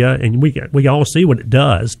area, and we all see what it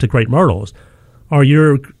does to crepe myrtles, or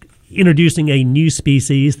you're introducing a new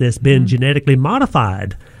species that's been genetically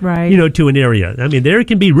modified, to an area. I mean, there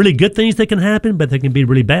can be really good things that can happen, but there can be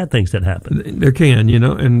really bad things that happen. There can,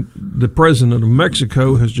 and the president of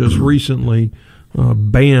Mexico has just recently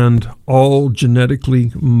banned all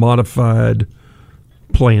genetically modified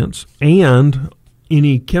plants and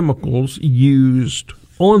any chemicals used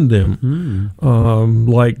on them.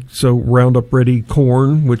 Roundup Ready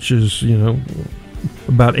corn, which is,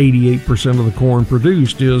 about 88% of the corn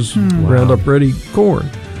produced is Roundup Ready corn.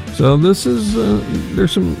 So this is,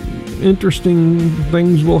 there's some interesting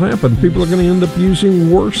things will happen. People are going to end up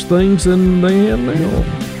using worse things than they have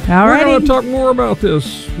now. All right. We're going to talk more about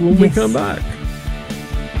this when we come back.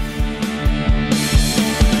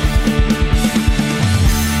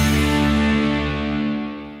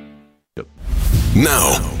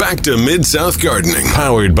 Now, back to Mid-South Gardening,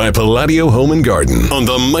 powered by Palladio Home and Garden on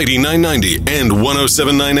the Mighty 990 and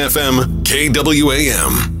 107.9 FM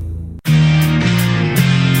KWAM.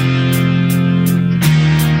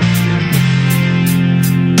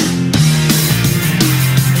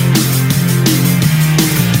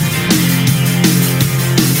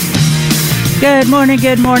 Good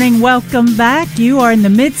morning. Welcome back. You are in the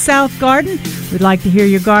Mid-South Garden. We'd like to hear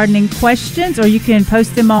your gardening questions, or you can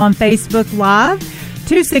post them on Facebook Live,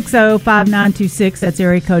 260-5926. That's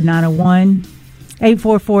area code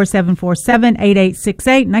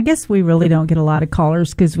 901-844-747-8868. And I guess we really don't get a lot of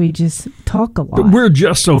callers because we just talk a lot. But we're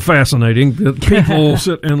just so fascinating that people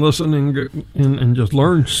sit and listen and just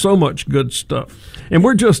learn so much good stuff. And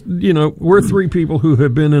we're just, we're three people who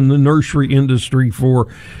have been in the nursery industry for,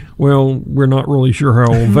 we're not really sure how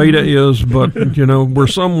old Veda is, but, we're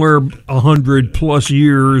somewhere 100+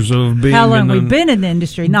 years of being how long we've been in the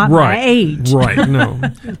industry, not my age. Right, no.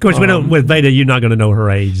 Of course, with Veda, you're not going to know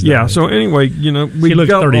her age. Yeah, so anyway, we've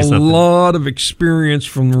got a lot of experience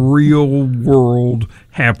from real world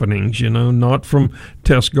happenings, not from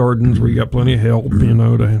test gardens where you got plenty of help,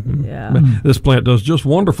 this plant does just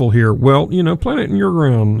wonderful here. Well, plant it in your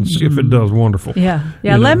ground and see if it does wonderful. Yeah.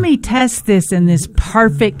 Let me test this in this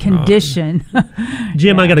perfect condition.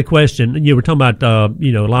 Jim, I got a question. You were talking about, a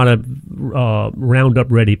lot of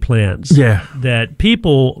Roundup Ready plants. Yeah. That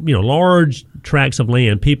people, large tracts of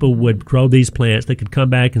land, people would grow these plants. They could come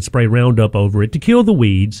back and spray Roundup over it to kill the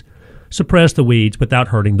weeds, suppress the weeds without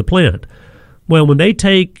hurting the plant. Well, when they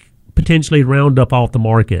take potentially Roundup off the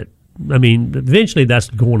market, eventually that's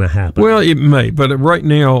going to happen. Well, it may, but right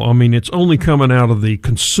now, it's only coming out of the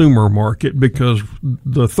consumer market because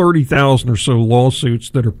the 30,000 or so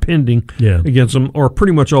lawsuits that are pending against them are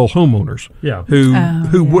pretty much all homeowners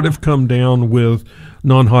who would have come down with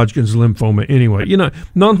non-Hodgkin's lymphoma anyway.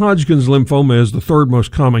 Non-Hodgkin's lymphoma is the third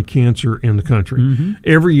most common cancer in the country. Mm-hmm.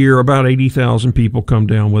 Every year, about 80,000 people come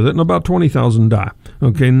down with it, and about 20,000 die.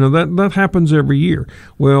 Okay, now that happens every year.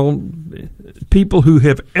 Well, people who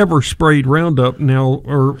have ever sprayed Roundup now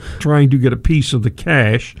are trying to get a piece of the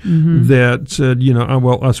cash that said,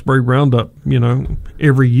 I spray Roundup,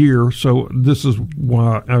 every year, so this is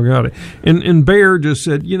why I got it. And Bayer just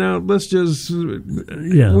said, let's just, we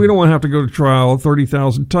don't want to have to go to trial. 30,000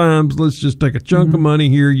 20,000 times. Let's just take a chunk of money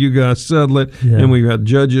here. You guys settle it. Yeah. And we've got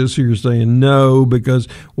judges who are saying no because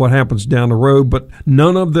what happens down the road. But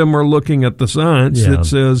none of them are looking at the science that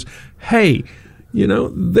says, hey,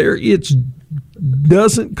 it's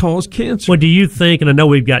doesn't cause cancer. Well, do you think, and I know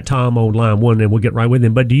we've got Tom on line one and we'll get right with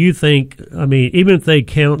him, but do you think, even if they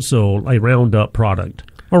counsel a Roundup product,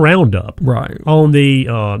 or Roundup, right, on the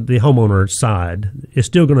homeowner side, it's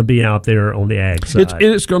still going to be out there on the ag side.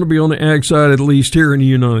 It's going to be on the ag side, at least here in the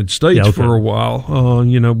United States for a while.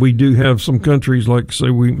 We do have some countries like,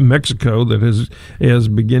 say, Mexico that is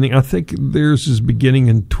beginning. I think theirs is beginning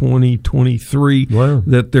in 2023. Wow.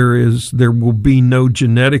 That there will be no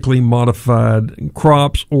genetically modified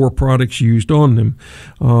crops or products used on them,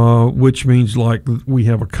 which means like we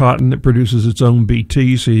have a cotton that produces its own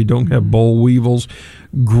BT, so you don't have boll weevils.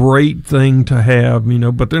 Great thing to have,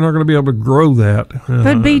 but they're not going to be able to grow that.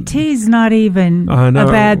 But BT's not even a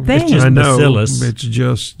bad thing. It's just bacillus. It's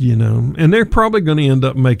just, and they're probably going to end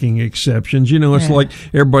up making exceptions. It's like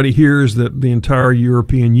everybody hears that the entire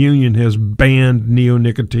European Union has banned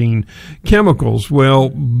neonicotine chemicals.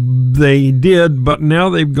 Well, they did, but now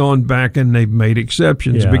they've gone back and they've made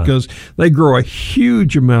exceptions because they grow a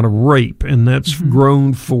huge amount of rape, and that's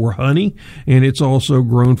grown for honey, and it's also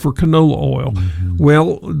grown for canola oil. Well,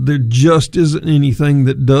 there just isn't anything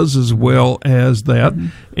that does as well as that.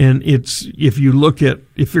 And if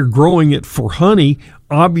you're growing it for honey,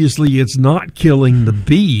 obviously it's not killing the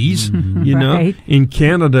bees. Right. In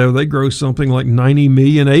Canada, they grow something like 90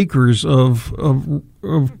 million acres of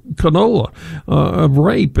canola, of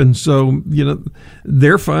rape. And so,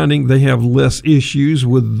 they're finding they have less issues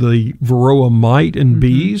with the varroa mite in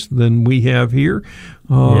bees than we have here.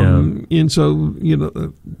 And so,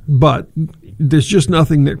 but there's just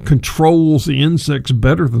nothing that controls the insects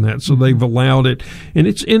better than that. So they've allowed it, and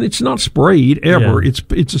it's not sprayed ever. Yeah.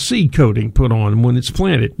 It's a seed coating put on when it's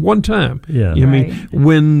planted one time. Yeah, I mean,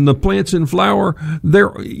 when the plant's in flower,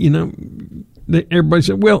 everybody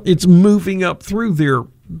said, well, it's moving up through there.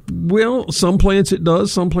 Well, some plants it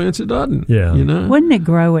does, some plants it doesn't. Yeah, wouldn't it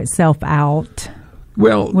grow itself out?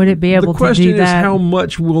 Well, would it be able to do that? The question is, how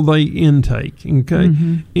much will they intake? Okay,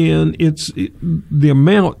 and the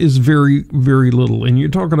amount is very, very little, and you're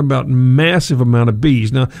talking about massive amount of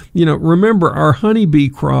bees. Now, remember our honeybee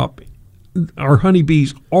crop. Our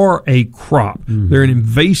honeybees are a crop. They're an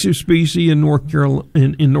invasive species in North Carolina,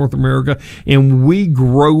 in North America, and we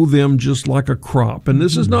grow them just like a crop. And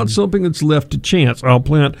this is not something that's left to chance. I'll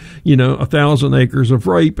plant, 1,000 acres of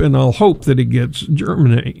rape, and I'll hope that it gets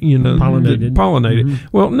pollinated.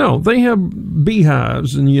 Well, no, they have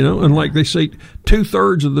beehives, and like they say,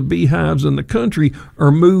 2/3 of the beehives in the country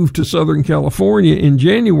are moved to Southern California in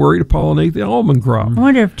January to pollinate the almond crop. I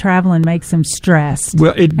wonder if traveling makes them stressed.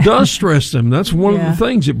 Well, it does stress them. That's one of the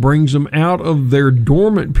things. It brings them out of their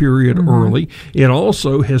dormant period early. It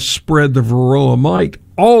also has spread the varroa mite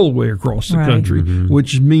all the way across the country,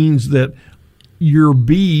 which means that your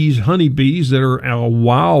bees, honeybees that are a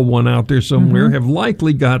wild one out there somewhere, have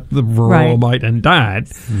likely got the varroa mite and died.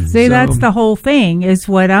 See, that's the whole thing, is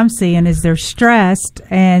what I'm seeing is they're stressed,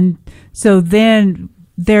 and so then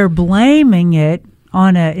they're blaming it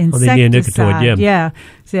on an insecticide. Yeah.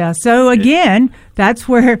 So again, that's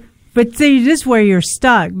where... But see, this is where you're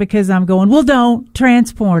stuck, because I'm going, well, don't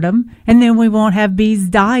transport them, and then we won't have bees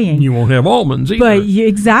dying. You won't have almonds either. But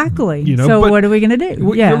exactly. So what are we going to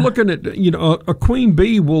do? You're looking at, a queen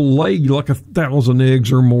bee will lay like 1,000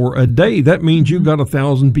 eggs or more a day. That means you've got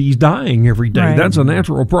 1,000 bees dying every day. Right. That's a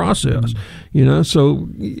natural process. So...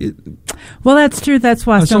 well, that's true. That's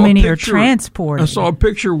why so many are transported. I saw a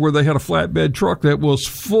picture where they had a flatbed truck that was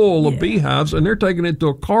full of beehives, and they're taking it to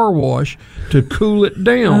a car wash to cool it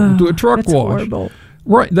down, to a truck wash. Horrible.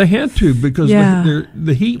 Right, they had to, because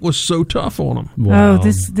the heat was so tough on them. Wow. Oh,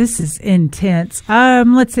 this is intense.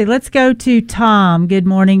 Let's see. Let's go to Tom. Good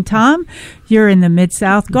morning, Tom. You're in the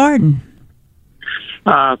Mid-South Garden.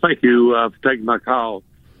 Thank you for taking my call.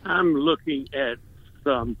 I'm looking at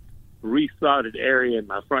some resodded area in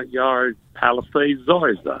my front yard, Palisades,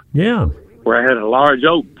 Zoysia. Yeah. Where I had a large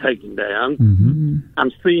oak taken down.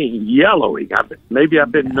 I'm seeing yellowing. Maybe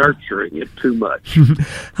I've been nurturing it too much.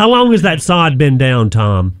 How long has that sod been down,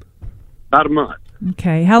 Tom? About a month.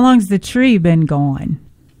 Okay. How long's the tree been gone?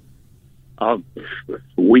 A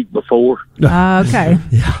week before. Okay.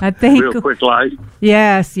 I think real quick light.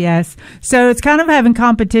 Yes. So it's kind of having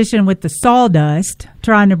competition with the sawdust,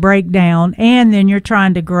 trying to break down, and then you're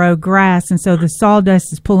trying to grow grass, and so the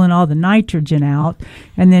sawdust is pulling all the nitrogen out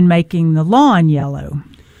and then making the lawn yellow.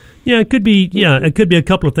 Yeah, it could be. Yeah, it could be a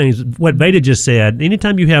couple of things. What Veda just said.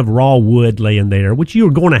 Anytime you have raw wood laying there, which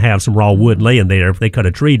you're going to have some raw wood laying there if they cut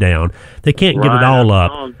a tree down, they can't get it all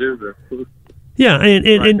up. Yeah,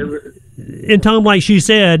 and Tom, like she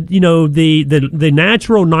said, the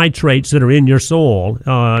natural nitrates that are in your soil,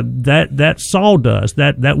 that sawdust,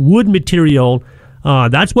 that wood material.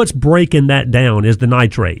 That's what's breaking that down is the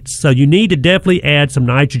nitrates. So you need to definitely add some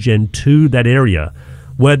nitrogen to that area,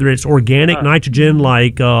 whether it's organic nitrogen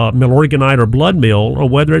like milorganite or blood meal, or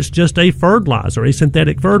whether it's just a fertilizer, a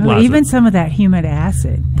synthetic fertilizer. Even some of that humic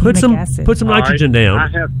acid. Put some nitrogen down.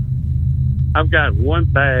 I've got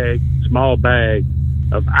one small bag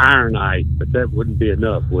of ironite, but that wouldn't be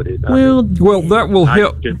enough, would it? Well, that will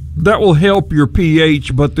help. That will help your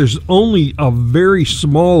pH, but there's only a very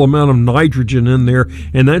small amount of nitrogen in there,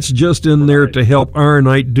 and that's just in there to help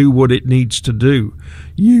ironite do what it needs to do.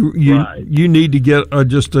 You need to get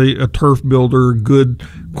just a turf builder, good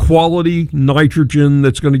quality nitrogen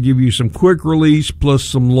that's going to give you some quick release plus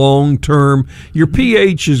some long term. Your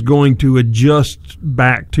pH is going to adjust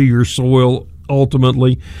back to your soil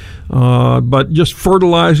ultimately, but just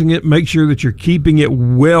fertilizing it, make sure that you're keeping it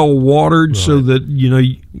well watered, so that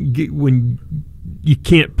when you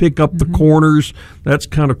can't pick up the corners. That's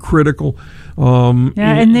kind of critical.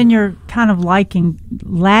 And then you're kind of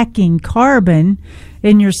lacking carbon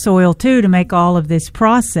in your soil too to make all of this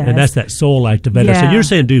process. And that's that soil activator. Yeah. So you're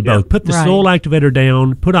saying do both. Put the soil activator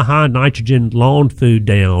down, put a high nitrogen lawn food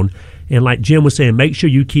down, and like Jim was saying, make sure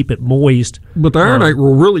you keep it moist. But the ironite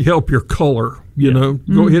will really help your color. Go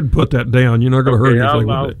ahead and put that down. You're not going to hurt anything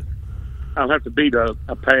with it. I'll have to beat a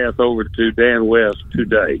path over to Dan West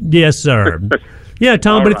today. Yes, sir. Yeah,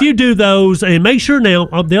 Tom, All but right. if you do those, and make sure now,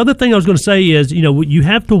 the other thing I was going to say is, you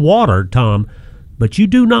have to water, Tom, but you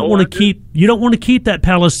do not want to keep that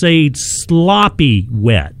Palisade sloppy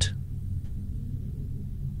wet.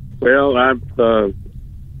 Well,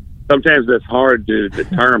 sometimes that's hard to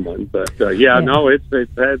determine, but no, it's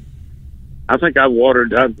had. I think I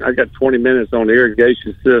watered. I got 20 minutes on the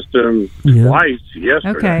irrigation system twice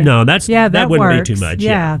yesterday. Okay. No, that wouldn't works. be too much.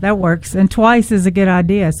 Yeah, that works. And twice is a good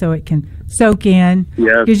idea, so it can soak in.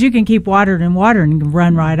 Yeah. Because you can keep watering and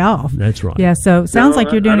run right off. That's right. Yeah, so sounds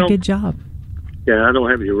like you're doing a good job. Yeah, I don't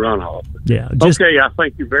have any runoff. Yeah. Okay, I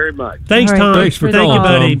thank you very much. Thanks, All right, Tom. thanks for Thank you,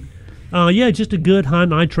 calling, buddy. Just a good high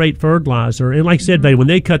nitrate fertilizer. And like I said, when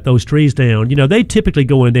they cut those trees down, they typically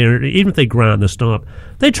go in there, even if they grind the stump,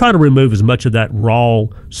 they try to remove as much of that raw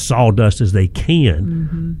sawdust as they can.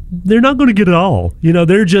 Mm-hmm. They're not going to get it all.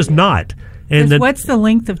 They're just not. And then, what's the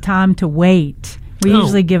length of time to wait? We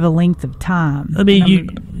usually give a length of time. The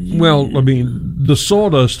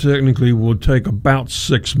sawdust technically would take about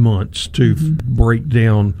 6 months to break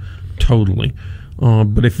down totally.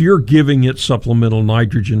 But if you're giving it supplemental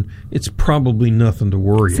nitrogen, it's probably nothing to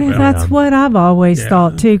worry about. That's what I've always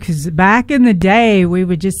thought, too, because back in the day, we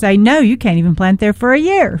would just say, no, you can't even plant there for a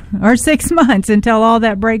year or 6 months until all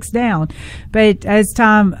that breaks down. But as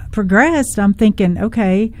time progressed, I'm thinking,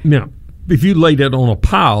 okay. Now, if you laid it on a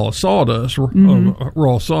pile of sawdust,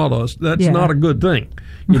 raw sawdust, that's not a good thing.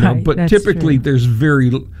 But typically there's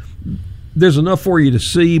enough for you to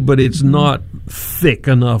see, but it's not thick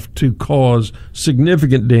enough to cause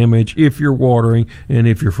significant damage if you're watering and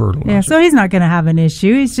if you're fertilizing. Yeah, so he's not going to have an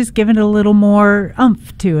issue. He's just giving it a little more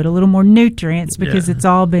oomph to it, a little more nutrients, because it's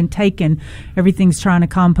all been taken. Everything's trying to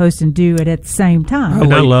compost and do it at the same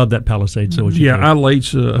time. I love that Palisade sewage. I laid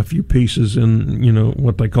a few pieces in,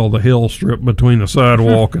 what they call the hill strip between the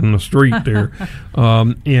sidewalk and the street there.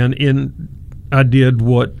 And I did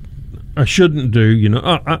what I shouldn't do,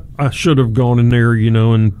 I should have gone in there,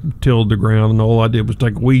 and tilled the ground, and all I did was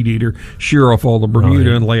take a weed eater, shear off all the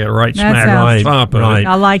Bermuda, and lay it smack on top of it.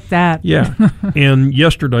 I like that. Yeah. And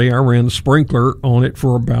yesterday I ran the sprinkler on it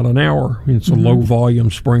for about an hour. It's a low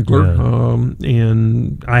volume sprinkler,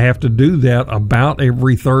 and I have to do that about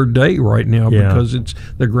every third day right now because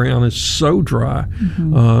the ground is so dry,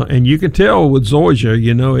 and you can tell with zoysia,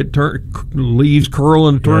 it leaves curl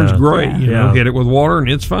and it turns gray. Hit it with water and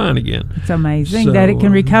it's fine again. It's amazing that it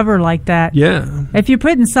can recover like that. Yeah. If you're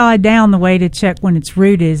putting sod down, the way to check when its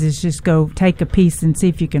root is just go take a piece and see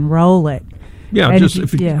if you can roll it. Yeah, and if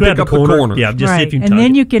you pick up the corner. Yeah, just see if you can and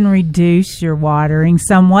then you can reduce your watering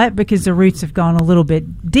somewhat because the roots have gone a little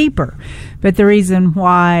bit deeper. But the reason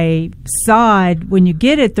why sod, when you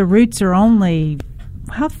get it, the roots are only...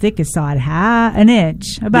 How thick is sod? An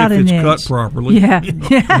inch, about an inch. If it's cut properly. Yeah.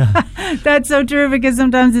 That's so true because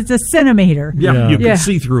sometimes it's a centimeter. Yeah. You can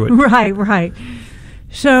see through it. Right.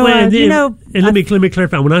 So, and let me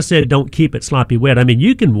clarify. When I said don't keep it sloppy wet, I mean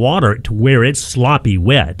you can water it to where it's sloppy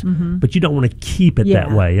wet, but you don't want to keep it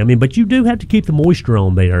that way. I mean, but you do have to keep the moisture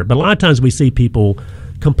on there. But a lot of times we see people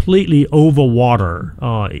completely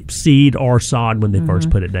overwater seed or sod when they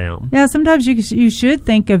first put it down. Yeah, sometimes you should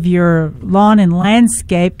think of your lawn and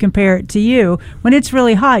landscape, compare it to you. When it's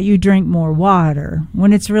really hot, you drink more water.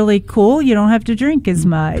 When it's really cool, you don't have to drink as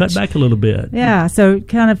much. Cut back a little bit. Yeah, so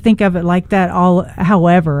kind of think of it like that.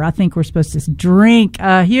 However, I think we're supposed to drink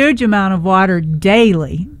a huge amount of water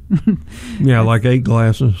daily. Yeah, like 8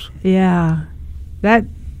 glasses. Yeah,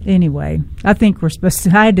 anyway, I think we're supposed to.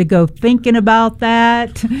 I had to go thinking about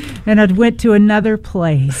that, and I went to another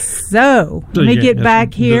place. So let me get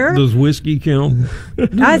back here. Does whiskey count?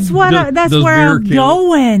 That's where I'm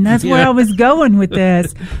going. That's where I was going with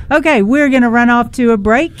this. Okay, we're going to run off to a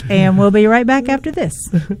break, and we'll be right back after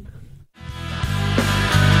this.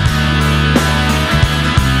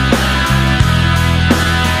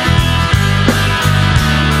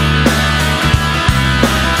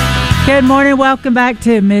 Good morning. Welcome back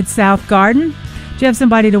to Mid-South Garden. Do you have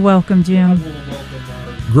somebody to welcome, Jim?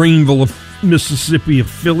 Greenville, Mississippi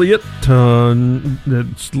affiliate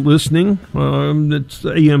that's listening. It's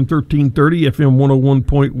AM 1330, FM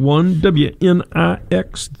 101.1,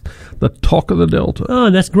 WNIX, the talk of the Delta. Oh,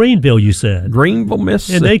 and that's Greenville, you said. Greenville,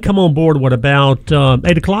 Mississippi. And they come on board, about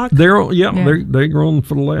 8 o'clock? They're on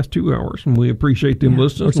for the last 2 hours, and we appreciate them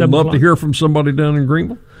listening. We'd love to hear from somebody down in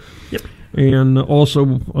Greenville. Yep. And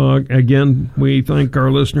also, again, we thank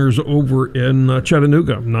our listeners over in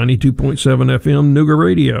Chattanooga, 92.7 FM, Nooga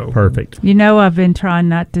Radio. Perfect. You know, I've been trying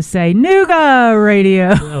not to say Nooga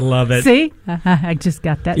Radio. I love it. See? I just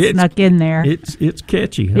got that snuck in there. It's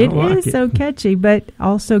catchy. It is so catchy, but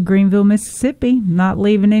also Greenville, Mississippi, not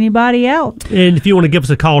leaving anybody out. And if you want to give us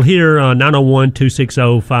a call here,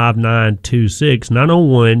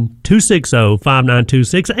 901-260-5926,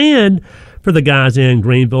 901-260-5926, and for the guys in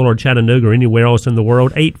Greenville or Chattanooga or anywhere else in the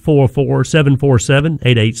world,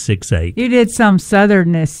 844-747-8868. You did some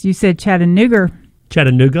southernness. You said Chattanooga.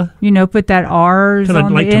 Chattanooga. You know, put that R's kind of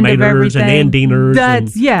on like the end of everything. And Andiners. I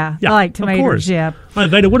like tomatoes, of course. yeah. All right,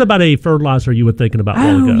 Veda, what about a fertilizer you were thinking about a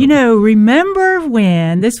while ago? You know, remember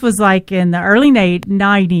when this was like in the early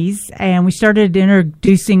 90s and we started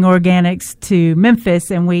introducing organics to Memphis,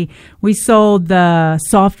 and we sold the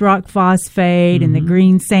soft rock phosphate and the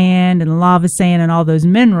green sand and the lava sand and all those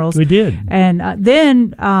minerals. We did. And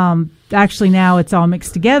then actually now it's all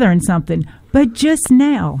mixed together in something. But just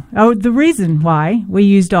now, the reason why we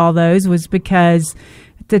used all those was because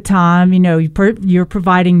at the time, you know, you're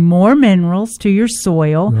providing more minerals to your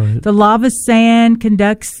soil. Right. The lava sand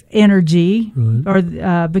conducts energy, or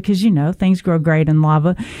because, you know, things grow great in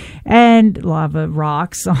lava, and lava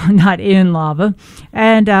rocks, not in lava.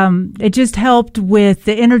 And it just helped with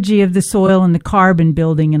the energy of the soil and the carbon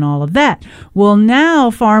building and all of that. Well,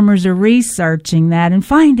 now farmers are researching that and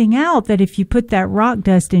finding out that if you put that rock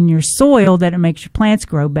dust in your soil, that it makes your plants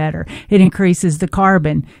grow better. It increases the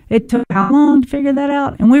carbon. It took how long to figure that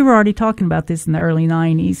out? And we were already talking about this in the early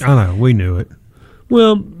 90s. I know, we knew it.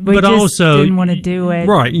 Well, we but just also didn't want to do it.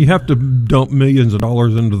 Right, you have to dump millions of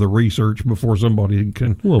dollars into the research before somebody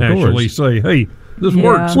can actually say, hey, this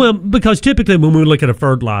works. Well, because typically when we look at a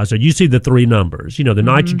fertilizer, you see the 3 numbers, you know, the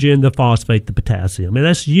nitrogen, the phosphate, the potassium. And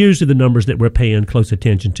that's usually the numbers that we're paying close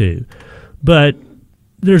attention to. But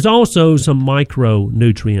there's also some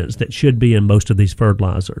micronutrients that should be in most of these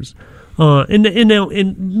fertilizers. And now,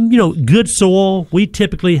 you know, good soil, we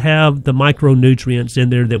typically have the micronutrients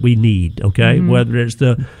in there that we need, okay? Whether it's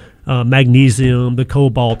the magnesium, the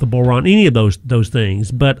cobalt, the boron, any of those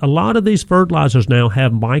things. But a lot of these fertilizers now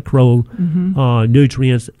have micro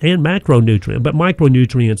nutrients and macronutrients, but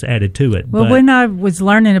micronutrients added to it. Well, when I was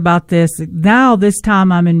learning about this, now this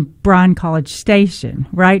time I'm in Bryan College Station,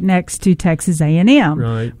 right next to Texas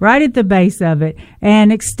A&M, right at the base of it.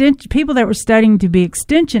 And people that were studying to be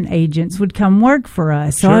extension agents would come work for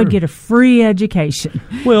us, so I would get a free education.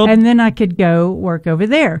 Well, and then I could go work over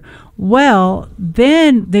there. Well,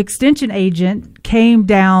 then the extension agent came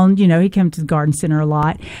down, you know, he came to the garden center a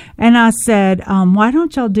lot. And I said, why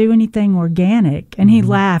don't y'all do anything organic? And he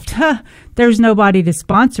laughed, there's nobody to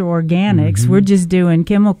sponsor organics. We're just doing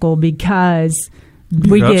chemical because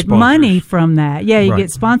we get money from that. Yeah, you get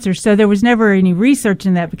sponsors. So there was never any research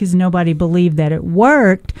in that because nobody believed that it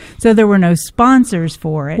worked. So there were no sponsors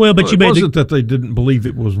for it. Well, but it wasn't that they didn't believe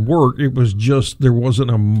it was work. It was just there wasn't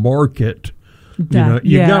a market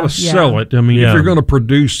You got to sell it. I mean, if you're going to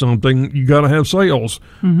produce something, you got to have sales.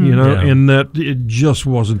 And that it just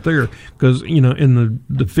wasn't there because in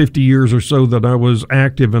the 50 years or so that I was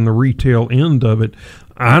active in the retail end of it,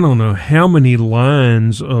 I don't know how many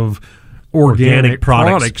lines of organic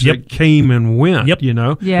products that came and went,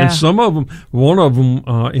 and some of them, one of them,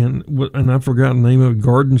 and I forgot the name of it,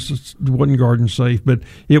 wasn't Garden Safe, but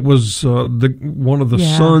it was one of the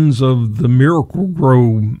sons of the Miracle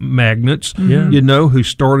Grow magnates, who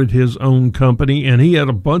started his own company, and he had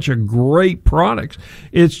a bunch of great products.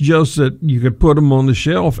 It's just that you could put them on the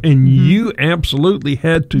shelf, and you absolutely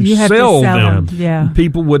had to sell them. Yeah.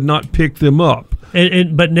 People would not pick them up.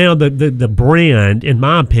 But now the brand, in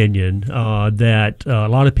my opinion, that a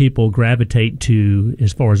lot of people gravitate to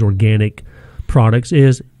as far as organic products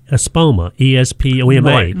is Espoma,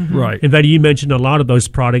 E-S-P-O-M-A. Right. In fact, you mentioned a lot of those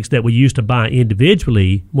products that we used to buy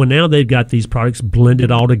individually. Well, now they've got these products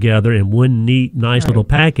blended all together in one neat, nice little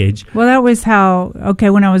package. Well, that was how,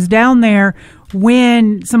 when I was down there,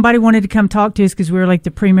 when somebody wanted to come talk to us because we were like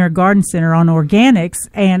the premier garden center on organics,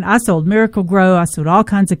 and I sold Miracle Grow, I sold all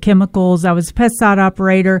kinds of chemicals, I was a pesticide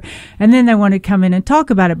operator, and then they wanted to come in and talk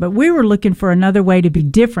about it. But we were looking for another way to be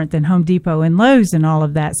different than Home Depot and Lowe's and all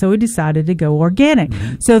of that, so we decided to go organic.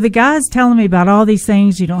 So the guy's telling me about all these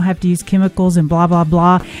things, you don't have to use chemicals and blah, blah,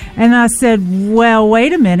 blah. And I said, well,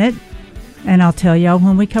 wait a minute. And I'll tell y'all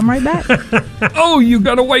when we come right back. Oh, you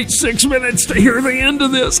got to wait 6 minutes to hear the end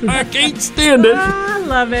of this. I can't stand it. I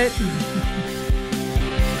love it.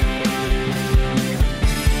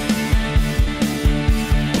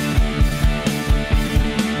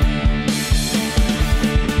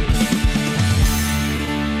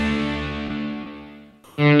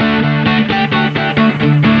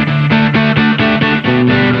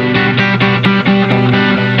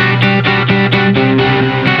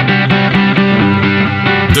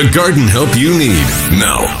 The garden help you need.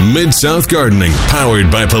 Now, Mid-South Gardening, powered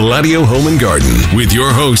by Palladio Home and Garden, with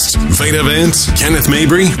your hosts, Veda Vance, Kenneth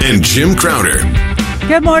Mabry, and Jim Crowder.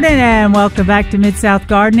 Good morning and welcome back to Mid-South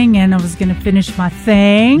Gardening, and I was going to finish my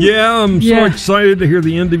thing. Yeah, I'm so excited to hear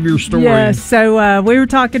the end of your story. Yeah, so we were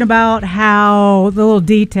talking about how, the little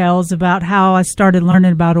details about how I started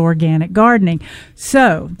learning about organic gardening.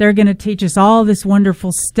 So they're going to teach us all this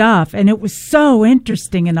wonderful stuff, and it was so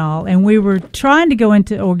interesting and all, and we were trying to go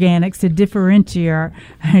into organics to differentiate,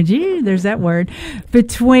 there's that word,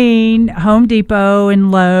 between Home Depot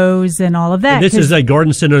and Lowe's and all of that. And this is a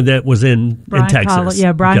garden center that was in Texas.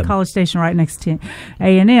 Bryan College Station right next to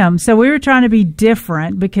A&M. So we were trying to be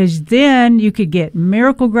different because then you could get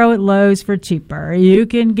Miracle Grow at Lowe's for cheaper. You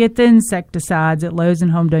can get the insecticides at Lowe's and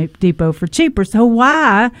Home Depot for cheaper. So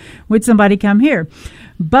why would somebody come here?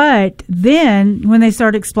 But then when they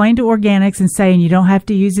start explaining to organics and saying you don't have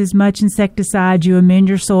to use as much insecticide, you amend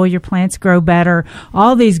your soil, your plants grow better,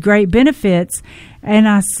 all these great benefits. And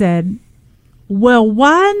I said, well,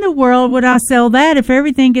 why in the world would I sell that if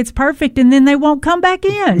everything gets perfect and then they won't come back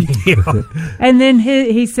in? And then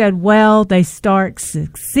he said, well, they start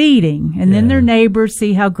succeeding and then their neighbors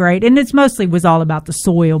see how great. And it's mostly was all about the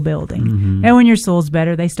soil building. Mm-hmm. And when your soil's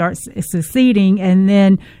better, they start succeeding and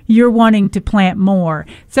then you're wanting to plant more.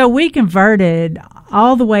 So we converted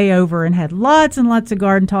all the way over and had lots and lots of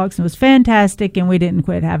garden talks, and it was fantastic, and we didn't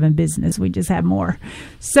quit having business. We just had more.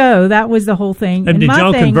 So that was the whole thing. And did my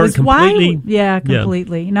y'all thing convert was completely?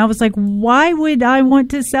 Completely. And I was like, why would I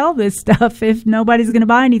want to sell this stuff if nobody's going to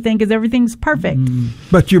buy anything because everything's perfect?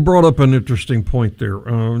 But you brought up an interesting point there.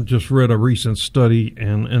 Just read a recent study,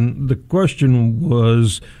 and the question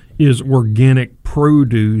was, is organic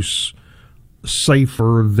produce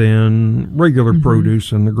safer than regular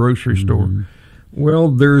produce in the grocery store?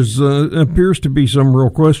 Well, there's appears to be some real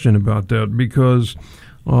question about that because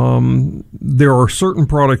there are certain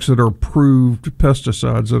products that are approved,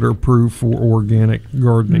 pesticides that are approved for organic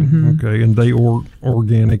gardening, okay, and they are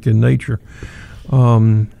organic in nature.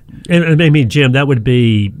 And I mean, Jim, that would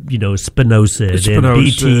be, spinosad and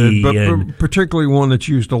BT. But particularly one that's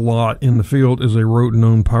used a lot in the field is a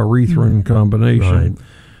rotenone pyrethrin combination. Right.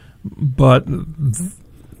 But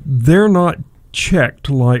they're not checked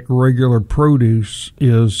like regular produce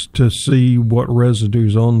is to see what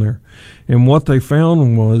residue's on there. And what they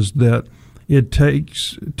found was that it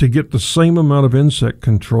takes, to get the same amount of insect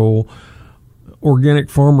control, organic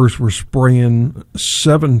farmers were spraying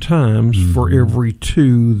 7 times for every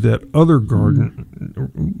 2 that other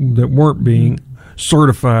garden that weren't being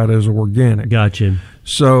certified as organic. Gotcha.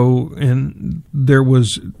 So, and there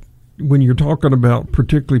was, when you're talking about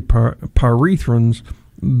particularly pyrethrins,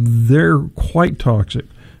 they're quite toxic.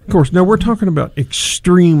 Of course, now we're talking about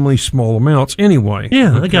extremely small amounts anyway.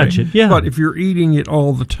 Yeah, I got you. Yeah. But if you're eating it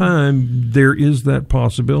all the time, there is that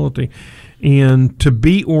possibility. And to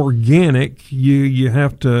be organic, you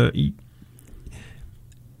have to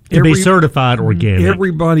be certified organic.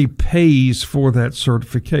 Everybody pays for that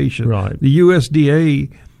certification. Right. The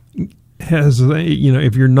USDA has,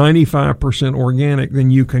 if you're 95% organic,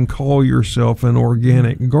 then you can call yourself an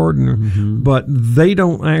organic gardener. Mm-hmm. But they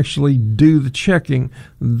don't actually do the checking.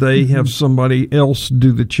 They have somebody else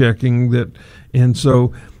do the checking and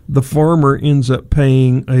so the farmer ends up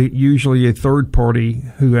paying usually a third party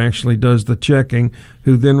who actually does the checking,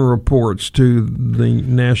 who then reports to the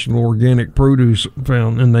National Organic Produce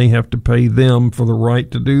Fund, and they have to pay them for the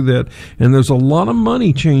right to do that. And there's a lot of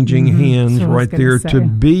money changing hands right there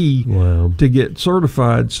to get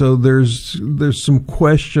certified. So there's some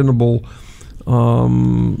questionable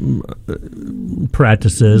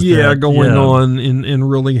practices going on in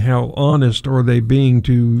really how honest are they being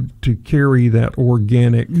to carry that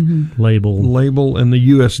organic label and the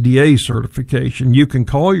USDA certification. You can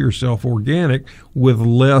call yourself organic with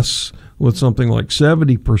something like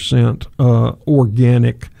 70%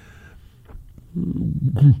 organic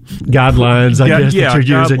guidelines, I guess, that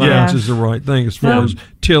you're using. Guidelines is the right thing as far as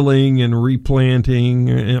tilling and replanting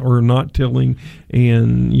or not tilling,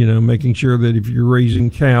 and making sure that if you're raising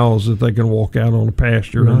cows that they can walk out on a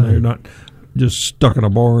pasture and they're not just stuck in a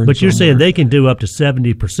barn. But you're saying they can do up to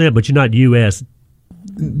 70%, but you're not USDA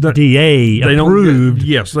approved.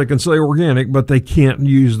 Yes, they can say organic, but they can't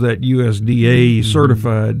use that USDA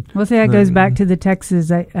certified. Well, see, that goes back to the Texas,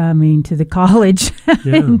 to the college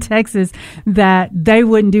in Texas, that they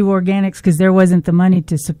wouldn't do organics because there wasn't the money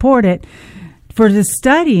to support it for the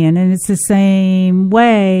studying. And it's the same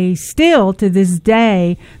way still to this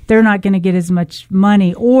day. They're not going to get as much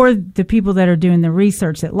money, or the people that are doing the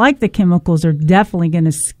research that like the chemicals are definitely going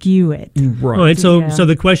to skew it. Right. All right. So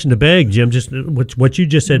the question to beg, Jim, just what you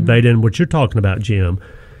just said, Veda, and what you're talking about, Jim,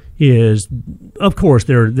 is, of course,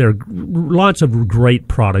 there are lots of great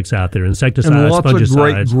products out there, insecticides, and lots fungicides. of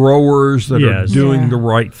great growers that are doing the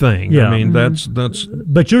right thing. Yeah. I mean, that's.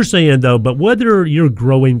 But you're saying, though, but whether you're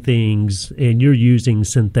growing things and you're using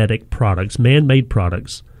synthetic products, man-made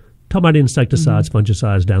products, talk about insecticides,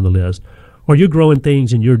 fungicides down the list, or you're growing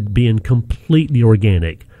things and you're being completely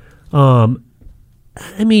organic.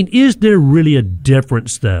 Is there really a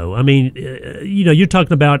difference, though? You're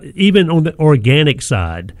talking about even on the organic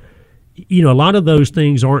side, a lot of those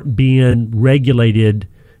things aren't being regulated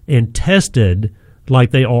and tested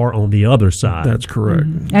like they are on the other side. That's correct.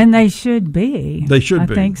 And they should be. They should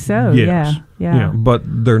be. I think so, yes. Yeah. But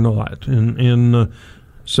they're not. And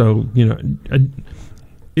so,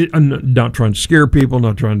 I'm not trying to scare people,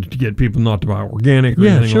 not trying to get people not to buy organic or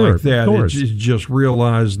anything like that. It's just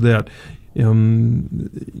realize that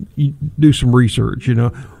you do some research,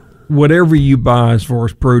 whatever you buy as far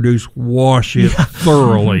as produce, wash it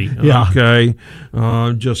thoroughly, okay?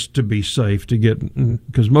 Just to be safe,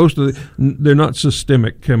 because most of they're not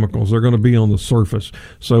systemic chemicals. They're going to be on the surface.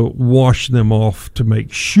 So wash them off to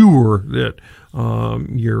make sure that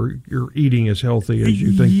you're eating as healthy as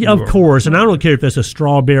you think you are. Of course, and I don't care if it's a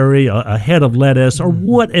strawberry, a head of lettuce, or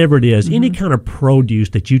whatever it is, any kind of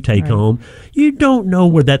produce that you take home, you don't know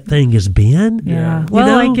where that thing has been. Yeah.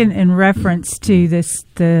 Well, like in reference to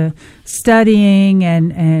the studying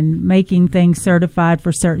and making things certified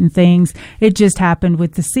for certain things, it just happened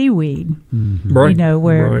with the seaweed. Right.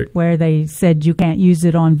 Where they said you can't use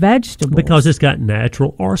it on vegetables because it's got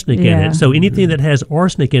natural arsenic in it. So anything that has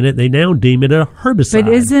arsenic in it, they now deem it a herbicide.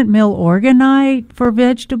 But isn't milorganite for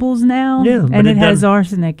vegetables now? Yeah, and it has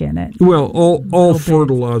arsenic in it. Well, all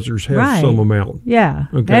fertilizers have some amount. Yeah.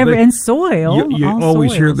 Okay. And soil. You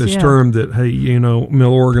always hear this term that, hey,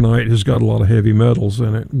 milorganite has got a lot of heavy metals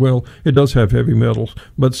in it. Well, it does have heavy metals,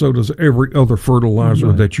 but so does every other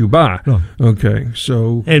fertilizer that you buy. Right. Okay,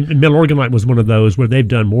 so... And milorganite was one of those where they've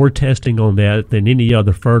done more testing on that than any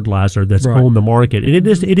other fertilizer that's on the market. And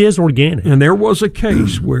it is organic. And there was a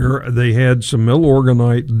case where they had some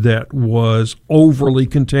milorganite that was overly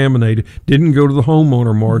contaminated, didn't go to the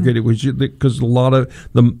homeowner market. It was because a lot of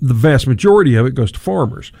the vast majority of it goes to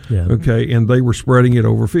farmers. Yeah. Okay, and they were spreading it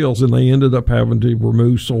over fields, and they ended up having to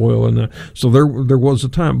remove soil, and so there was a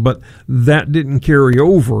time, but that didn't carry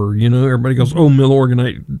over. Everybody goes, "Oh,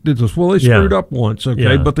 milorganite did this." Well, they screwed up once,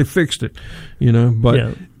 but they fixed it.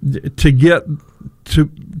 But to get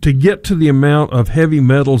to the amount of heavy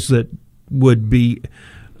metals that would be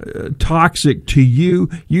toxic to you,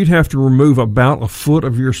 you'd have to remove about a foot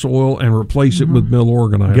of your soil and replace it with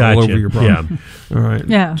milorganite all over your property. Yeah. All right.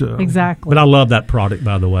 Yeah, exactly. But I love that product,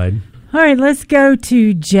 by the way. All right, let's go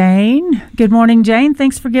to Jane. Good morning, Jane.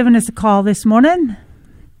 Thanks for giving us a call this morning.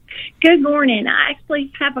 Good morning. I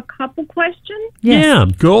actually have a couple questions. Yes. Yeah.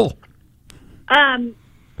 Cool.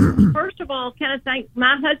 First of all, can I thank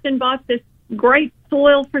my husband bought this great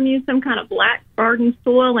soil from you, some kind of black garden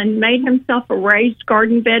soil, and made himself a raised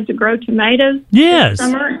garden bed to grow tomatoes Yes. this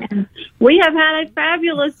summer. And we have had a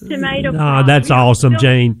fabulous tomato crop. That's We are awesome, still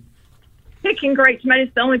Jane. picking great tomatoes.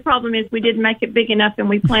 The only problem is we didn't make it big enough and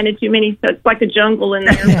we planted too many, so it's like a jungle in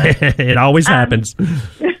there. It always happens.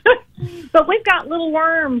 But we've got little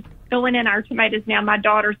worms going in our tomatoes now. My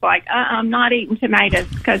daughter's like, I'm not eating tomatoes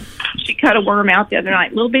because she cut a worm out the other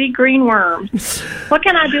night, little bitty green worms. What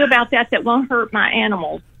can I do about that won't hurt my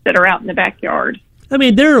animals that are out in the backyard? I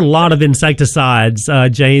mean, there are a lot of insecticides,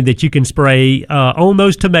 Jane, that you can spray on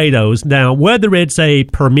those tomatoes. Now, whether it's a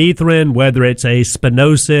permethrin, whether it's a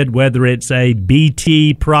spinosad, whether it's a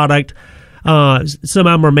BT product, some of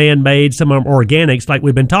them are man-made, some of them are organics, like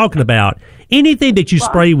we've been talking about. Anything that you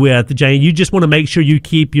spray with, Jane, you just want to make sure you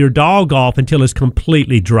keep your dog off until it's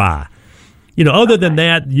completely dry. Other than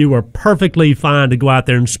that, you are perfectly fine to go out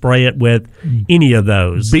there and spray it with any of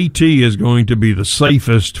those. BT is going to be the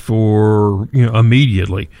safest for,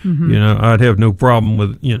 immediately. Mm-hmm. I'd have no problem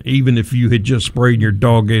with, even if you had just sprayed your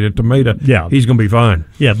dog ate a tomato, he's going to be fine.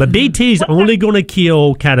 Yeah, but BT's only going to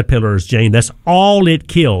kill caterpillars, Jane. That's all it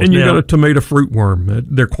kills. And you got a tomato fruit worm.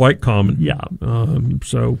 They're quite common. Yeah.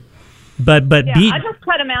 But I just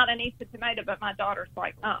cut them out and eat the tomato, but my daughter's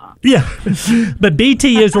like, Yeah, but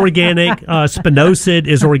BT is organic. Spinosad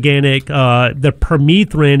is organic. The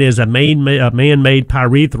permethrin is a man-made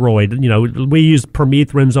pyrethroid. We use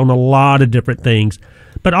permethrins on a lot of different things,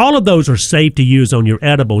 but all of those are safe to use on your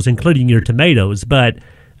edibles, including your tomatoes. But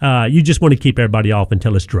you just want to keep everybody off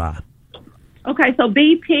until it's dry. okay, so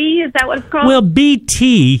BP, is that what it's called? Well,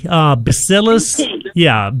 BT, Bacillus,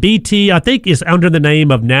 BT. BT, I think is under the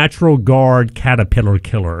name of Natural Guard Caterpillar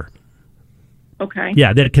Killer. Okay.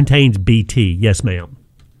 Yeah, that contains BT. Yes, ma'am.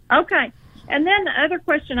 Okay. And then the other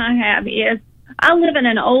question I have is, I live in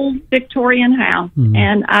an old Victorian house,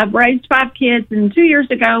 and I've raised 5 kids, and 2 years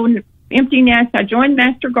ago, empty nest, I joined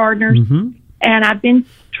Master Gardeners, and I've been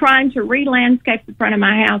trying to re-landscape the front of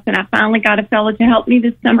my house, and I finally got a fellow to help me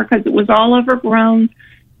this summer because it was all overgrown,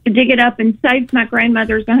 to dig it up and save my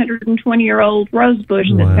grandmother's 120-year-old rose bush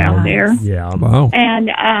that's out there. Yeah. wow.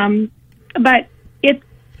 And, but it's,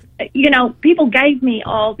 people gave me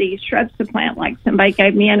all these shrubs to plant. Like somebody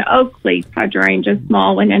gave me an oak leaf hydrangea,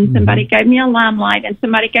 small one, and somebody gave me a limelight, and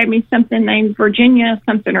somebody gave me something named Virginia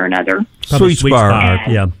something or another. Probably Sweet Spire.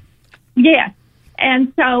 Yeah. Yes.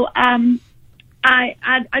 And so I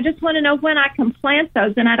just want to know when I can plant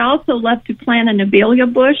those. And I'd also love to plant a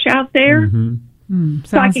Nebelia bush out there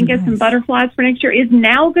so I can get some butterflies for next year. Is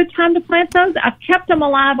now a good time to plant those? I've kept them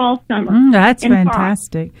alive all summer. That's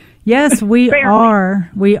fantastic. Yes, we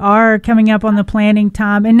are. We are coming up on the planting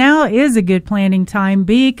time. And now is a good planting time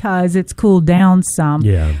because it's cooled down some.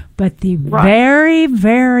 Yeah. But the very,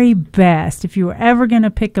 very best, if you were ever going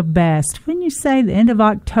to pick a best, wouldn't you say the end of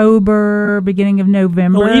October, beginning of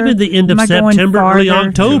November? Or even the end of September, early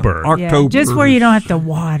October. Yeah, just where you don't have to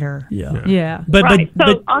water. Yeah. But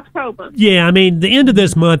But October. yeah, I mean, the end of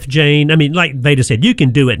this month, Jane, I mean, like Veda said, you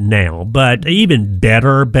can do it now, but even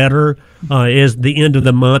better is the end of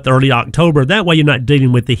the month, early October. That way you're not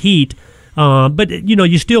dealing with the heat. But,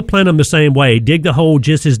 you still plant them the same way. Dig the hole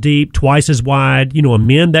just as deep, twice as wide,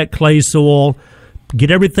 amend that clay soil,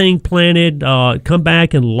 get everything planted, come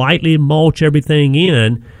back and lightly mulch everything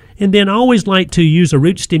in. And then I always like to use a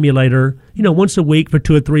root stimulator, once a week for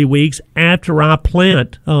 2 or 3 weeks after I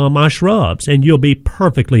plant my shrubs, and you'll be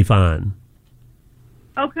perfectly fine.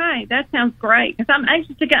 Okay, that sounds great. Because I'm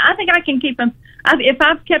anxious to get. I think I can keep them. If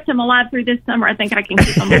I've kept them alive through this summer, I think I can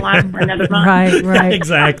keep them alive for another month. Right.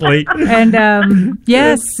 Exactly. And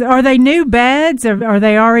yes, are they new beds? Or are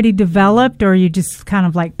they already developed, or are you just kind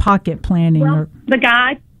of like pocket planting? Well, the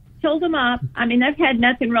guy tilled them up. I mean, they've had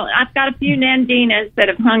nothing really. I've got a few Nandinas that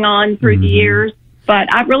have hung on through the years,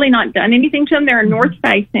 but I've really not done anything to them. They're north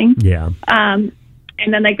facing. Yeah. And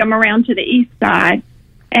then they come around to the east side.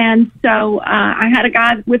 And so I had a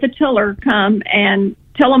guy with a tiller come and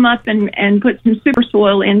till them up and put some super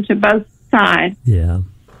soil into both sides. Yeah.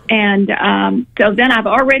 And so then I've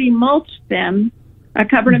already mulched them. I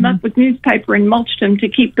covered them up with newspaper and mulched them to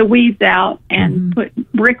keep the weeds out and put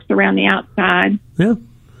bricks around the outside. Yeah.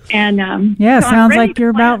 And yeah, so sounds like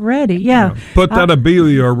you're about ready. Yeah. Put that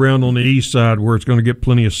abelia around on the east side where it's going to get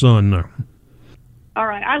plenty of sun now. All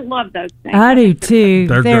right, I love those things. I do too.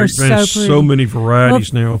 They're There's so pretty. so many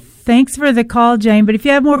varieties now. Thanks for the call, Jane. But if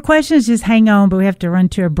you have more questions, just hang on. But we have to run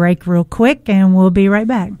to a break real quick, and we'll be right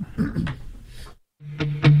back.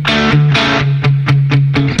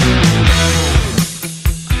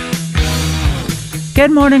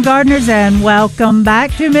 Good morning, gardeners, and welcome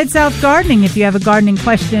back to Mid-South Gardening. If you have a gardening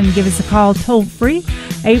question, give us a call toll-free,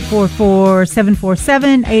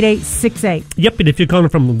 844-747-8868. Yep, and if you're calling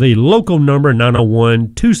from the local number,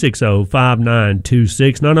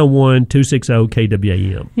 901-260-5926,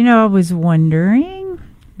 901-260-KWAM. You know, I was wondering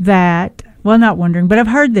that, well, not wondering, but I've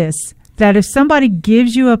heard this, that if somebody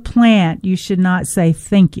gives you a plant, you should not say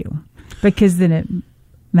thank you, because then it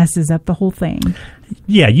messes up the whole thing.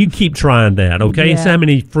 Yeah, you keep trying that, okay? Yeah. So how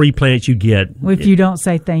many free plants you get. If you don't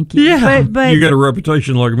say thank you. Yeah. But You got a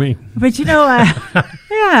reputation like me. But you know,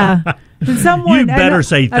 yeah. But someone, You better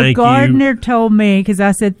say thank you. A gardener told me, because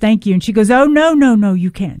I said thank you, and she goes, "Oh, no,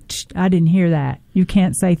 you can't." I didn't hear that. You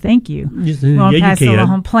can't say thank you. Yeah, you pass can.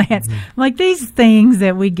 along plants. I'm like, these things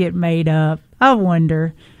that we get made up, I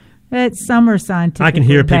wonder. That some are scientific. I can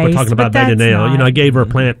hear people talking about that now. Not. You know, I gave her a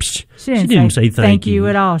plant. Psh, she didn't say thank you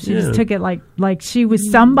at all. She just took it like she was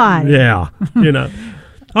somebody. Yeah, you know.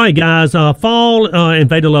 All right, guys. Fall, and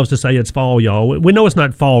Veda loves to say it's fall, y'all. We know it's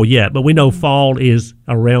not fall yet, but we know fall is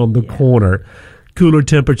around the corner. Cooler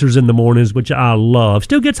temperatures in the mornings, which I love.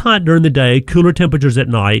 Still gets hot during the day, cooler temperatures at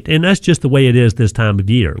night, and that's just the way it is this time of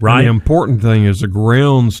year, right? The important thing is the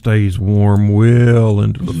ground stays warm well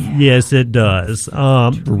into the Yes, it does.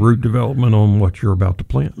 for root development on what you're about to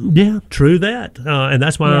plant. Yeah, true that. And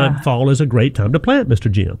that's why fall is a great time to plant,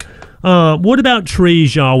 Mr. Jim. What about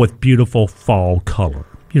trees, y'all, with beautiful fall color?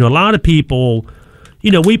 You know, a lot of people... You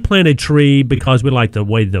know, we plant a tree because we like the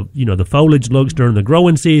way the foliage looks during the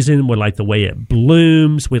growing season. We like the way it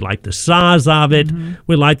blooms. We like the size of it. Mm-hmm.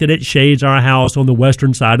 We like that it shades our house on the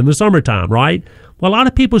western side in the summertime, right? Well, a lot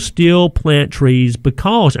of people still plant trees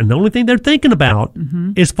because, and the only thing they're thinking about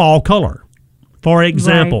is fall color. For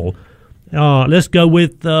example, let's go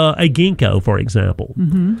with a ginkgo, for example.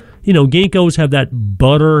 Mm-hmm. You know, ginkgos have that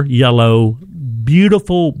butter yellow,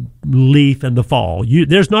 beautiful leaf in the fall.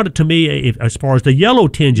 There's not, to me, as far as the yellow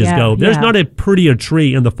tinges go, there's not a prettier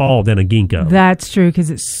tree in the fall than a ginkgo. That's true,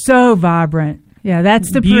 because it's so vibrant. Yeah,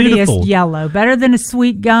 that's the Beautiful. Prettiest yellow. Better than a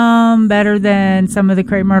sweet gum, better than some of the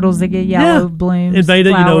crepe myrtles that get yellow blooms, and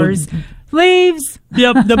Veda, flowers, leaves.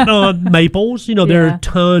 Yep, the maples. You know, there are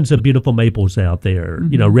tons of beautiful maples out there.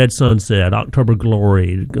 Mm-hmm. You know, Red Sunset, October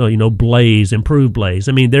Glory, Blaze, Improved Blaze.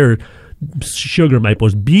 I mean, they're sugar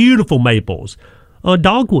maples, beautiful maples.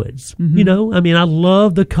 Dogwoods, you know, I mean, I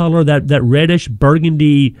love the color, that reddish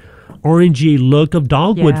burgundy orangey look of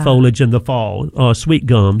dogwood foliage in the fall. Sweet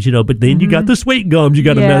gums, you know, but then you got the sweet gums you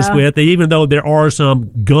got to mess with, even though there are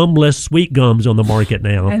some gumless sweet gums on the market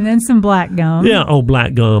now. And then some black gum. Yeah,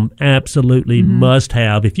 black gum, absolutely must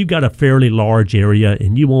have. If you've got a fairly large area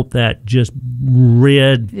and you want that just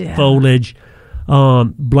red foliage,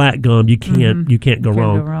 black gum, you can't go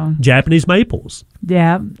wrong. Japanese maples.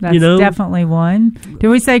 Yeah, that's definitely one. Did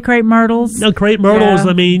we say crepe myrtles? No, crepe myrtles,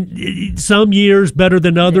 I mean, some years better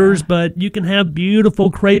than others, but you can have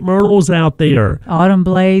beautiful crepe myrtles out there. Autumn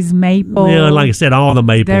Blaze, maple. Yeah, like I said, all the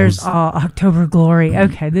maples. There's October Glory.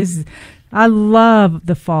 Okay, I love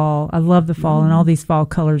the fall. And all these fall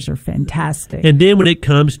colors are fantastic. And then when it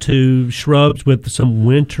comes to shrubs with some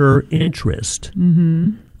winter interest,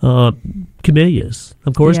 camellias.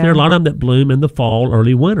 Of course, there are a lot of them that bloom in the fall,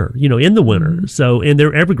 early winter, in the winter. So, and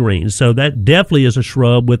they're evergreens. So that definitely is a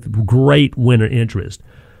shrub with great winter interest.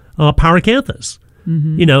 Pyracanthus.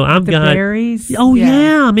 I've got berries. Oh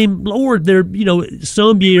yeah. I mean, Lord, they're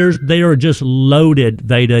some years they are just loaded,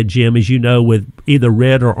 Veda, Jim, as you know, with either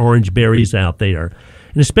red or orange berries out there,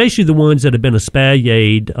 and especially the ones that have been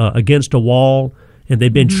espaliered against a wall. And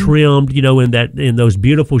they've been trimmed, in those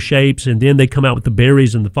beautiful shapes, and then they come out with the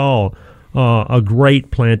berries in the fall. A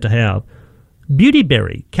great plant to have.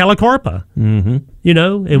 Beautyberry, Calicarpa. And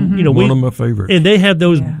one of my favorites. And they have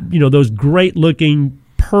those, those great looking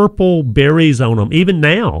purple berries on them, even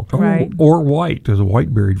now. Right. Or white. There's a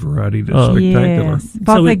white-berried variety that's spectacular. Yes.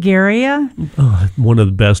 Bulgaria. One of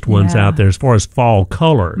the best ones out there as far as fall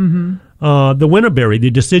color. The winterberry,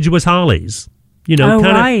 the deciduous hollies. Kind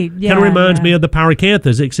of reminds me of the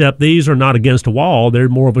pyracanthus, except these are not against a wall. They're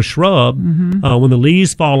more of a shrub. When the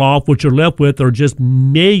leaves fall off, what you're left with are just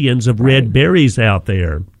millions of red berries out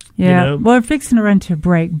there. Yeah, well, we're fixing to run to a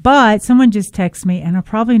break, but someone just texted me, and I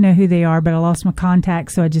probably know who they are, but I lost my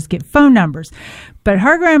contact, so I just get phone numbers. But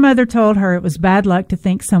her grandmother told her it was bad luck to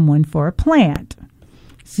thank someone for a plant.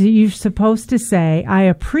 So you're supposed to say, "I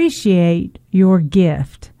appreciate your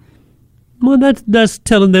gift." Well, that's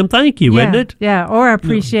telling them thank you, isn't it? Yeah, or I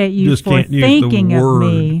appreciate you just for can't use the thinking of word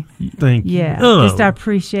me. Thank you. Yeah, Oh. just I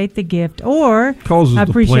appreciate the gift, or Causes I the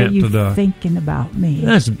appreciate plant you to die. thinking about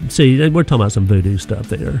me. See, we're talking about some voodoo stuff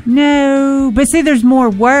there. No, but see, there's more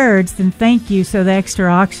words than thank you, so the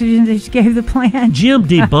extra oxygen that you gave the plant. Jim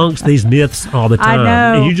debunks these myths all the I time.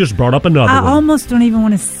 know. And you just brought up another I one. almost don't even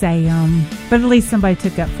want to say them, but at least somebody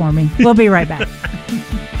took up for me. We'll be right back.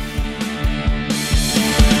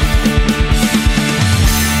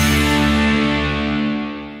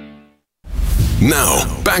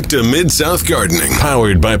 Now, back to Mid-South Gardening,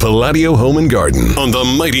 powered by Palladio Home and Garden on the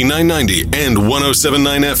Mighty 990 and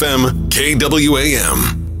 107.9 FM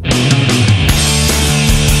KWAM.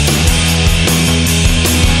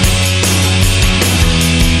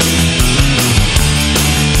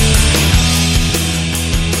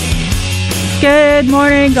 Good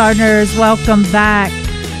morning, gardeners. Welcome back.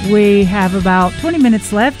 We have about 20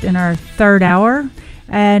 minutes left in our third hour,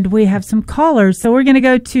 and we have some callers. So we're going to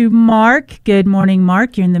go to Mark. Good morning,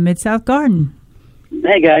 Mark. You're in the Mid-South Garden.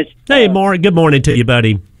 Hey, guys. Hey, Mark. Good morning to you,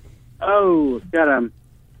 buddy. Got a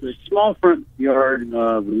small front yard with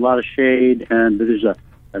a lot of shade, and there's a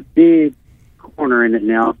big corner in it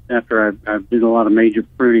now after I've did a lot of major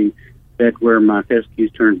pruning that where my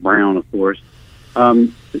fescues turned brown, of course.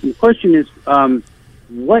 The question is, I'm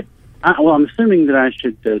assuming that I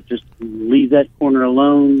should just leave that corner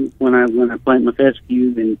alone when I plant my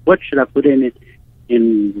fescue, and what should I put in it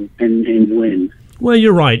and when? Well,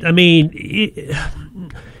 you're right. I mean,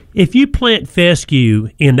 if you plant fescue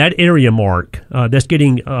in that area, Mark, that's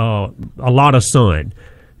getting a lot of sun,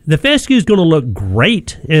 the fescue is going to look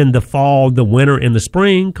great in the fall, the winter, and the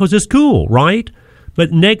spring because it's cool, right?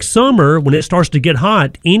 But next summer, when it starts to get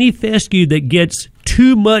hot, any fescue that gets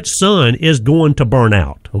too much sun is going to burn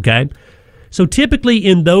out, okay? So typically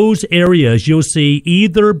in those areas, you'll see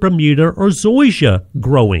either Bermuda or zoysia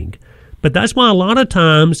growing. But that's why a lot of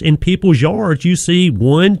times in people's yards, you see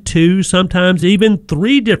 1, 2, sometimes even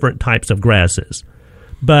 3 different types of grasses.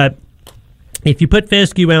 But if you put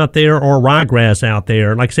fescue out there or ryegrass out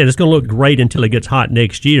there, like I said, it's going to look great until it gets hot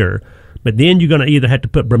next year. But then you're going to either have to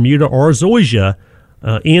put Bermuda or zoysia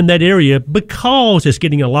in that area because it's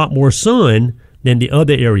getting a lot more sun than the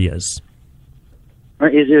other areas.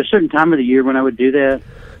 Is there a certain time of the year when I would do that?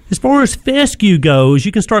 As far as fescue goes,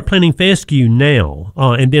 you can start planting fescue now,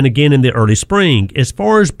 and then again in the early spring. As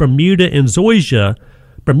far as Bermuda and zoysia,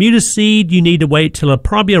 Bermuda seed you need to wait till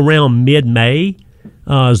probably around mid-May.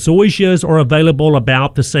 Zoysias are available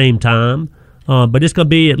about the same time, but it's going to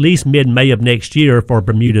be at least mid-May of next year for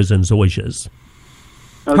Bermudas and zoysias.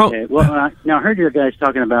 Okay. Well, now I heard you guys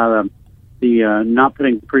talking about the not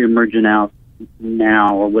putting pre-emergent out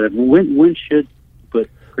now or whatever. When should put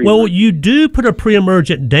pre-emergent? Well, you do put a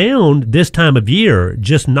pre-emergent down this time of year,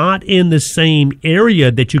 just not in the same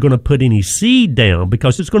area that you're going to put any seed down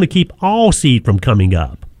because it's going to keep all seed from coming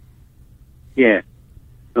up. Yeah.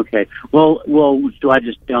 Okay. Well, so I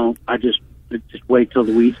just don't. I just wait till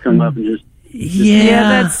the weeds come up and just.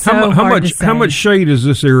 Yeah, that's so hard to say. How much shade is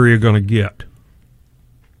this area going to get?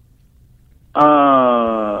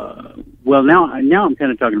 Well, now I'm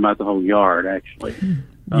kind of talking about the whole yard, actually.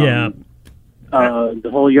 Yeah. The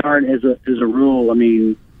whole yard as a rule. I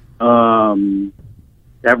mean,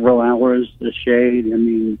 several hours of shade. I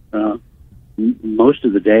mean, most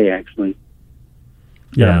of the day actually.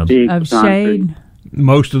 Yeah. Big Of concrete. shade.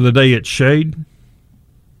 Most of the day it's shade?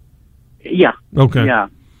 Yeah. Okay. Yeah.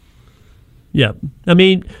 Yeah, I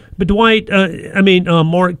mean, but Dwight,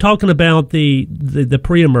 Mark, talking about the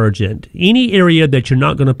pre-emergent, any area that you're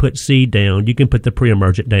not going to put seed down, you can put the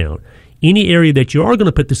pre-emergent down. Any area that you are going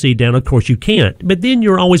to put the seed down, of course you can't. But then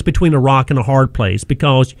you're always between a rock and a hard place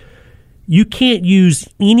because you can't use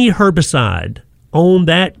any herbicide on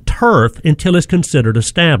that turf until it's considered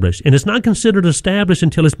established. And it's not considered established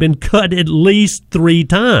until it's been cut at least 3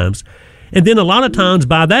 times. And then a lot of times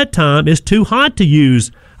by that time, it's too hot to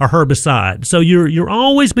use a herbicide. So you're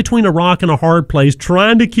always between a rock and a hard place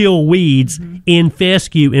trying to kill weeds in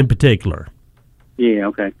fescue in particular. Yeah.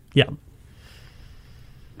 Okay. Yeah.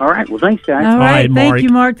 All right. Well, thanks, guys. All right. right, Thank Mark. you,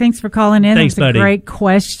 Mark. Thanks for calling in. Thanks, That's a buddy. great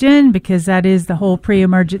question because that is the whole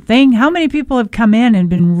pre-emergent thing. How many people have come in and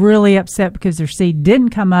been really upset because their seed didn't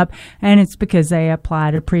come up, and it's because they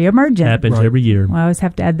applied a pre-emergent? Happens every year. We always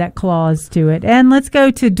have to add that clause to it. And let's go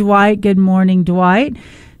to Dwight. Good morning, Dwight.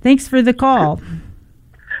 Thanks for the call.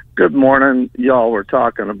 Good morning. Y'all were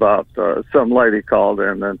talking about some lady called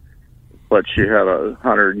in and but she had a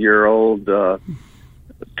 100-year-old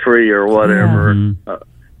tree or whatever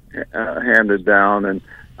handed down, and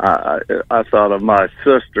I thought of my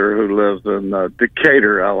sister who lives in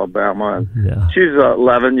Decatur, Alabama, and she's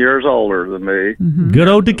 11 years older than me. Mm-hmm. Good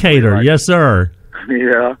old Decatur, yes, sir.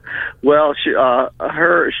 Yeah, well, she has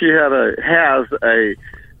a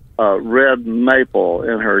red maple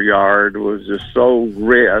in her yard. It was just so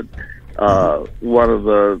red. One of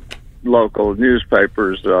the local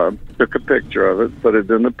newspapers took a picture of it, put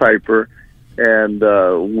it in the paper, and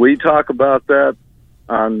we talk about that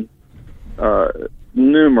on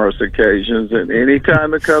numerous occasions, and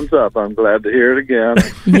anytime it comes up, I'm glad to hear it again.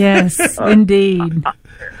 Yes, indeed.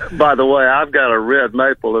 By the way, I've got a red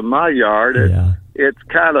maple in my yard. It's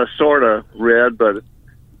kind of sort of red, but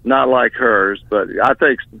not like hers. But I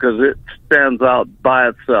think because it stands out by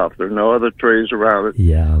itself. There are no other trees around it.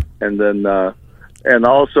 Yeah. And then, and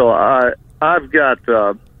also I've got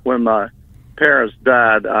when my parents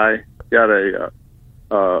died, I got a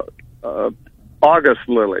August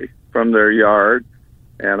lily from their yard,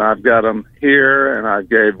 and I've got them here, and I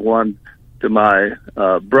gave one to my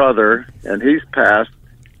brother, and he's passed.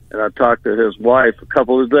 And I talked to his wife a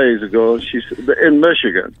couple of days ago. She's in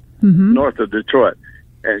Michigan, north of Detroit,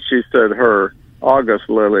 and she said her August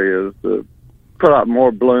lily is put out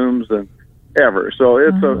more blooms than ever. So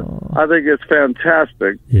it's I think it's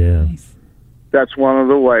fantastic. Yeah, that's one of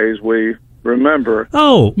the ways we remember.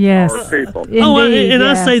 Our people. Indeed,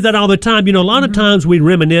 I say that all the time. You know, a lot of times we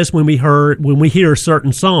reminisce when we hear a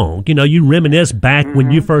certain song. You know, you reminisce back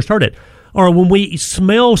when you first heard it, or when we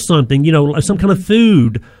smell something. You know, some kind of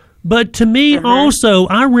food. But to me, also,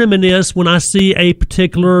 I reminisce when I see a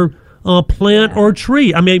particular plant or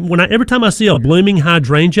tree. I mean, every time I see a blooming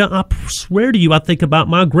hydrangea, I swear to you, I think about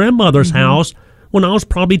my grandmother's house when I was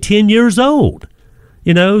probably 10 years old.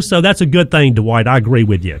 You know, so that's a good thing, Dwight. I agree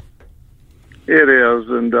with you. It is,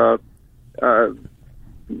 and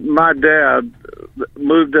my dad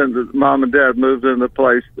mom and dad moved into a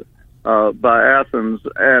place by Athens,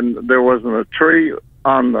 and there wasn't a tree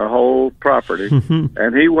on the whole property.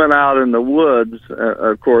 And he went out in the woods,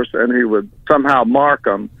 of course, and he would somehow mark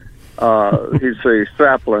them. He'd see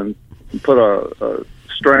saplings and put a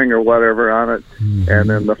string or whatever on it, and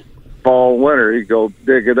in the fall, winter, he'd go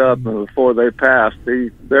dig it up, and before they passed,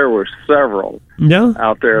 there were several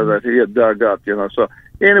out there that he had dug up, you know. So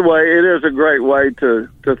anyway, it is a great way to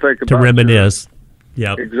think about. To reminisce.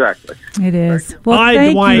 Yeah, exactly. It is. Well, all right,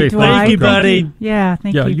 thank Dwight. you, Dwight. Thank you, buddy. Yeah,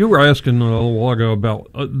 thank you. Yeah, you were asking a little while ago about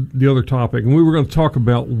the other topic, and we were going to talk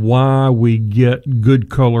about why we get good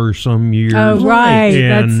color some years, right? And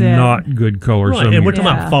that's it. not good color some years. And we're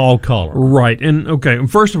talking about fall color, right? And okay,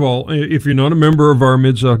 first of all, if you're not a member of our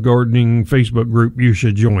Mid-South Gardening Facebook group, you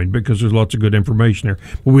should join because there's lots of good information there.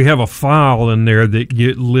 But we have a file in there that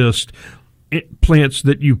lists plants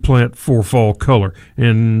that you plant for fall color,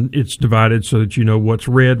 and it's divided so that you know what's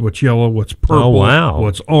red, what's yellow, what's purple,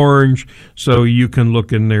 what's orange, so you can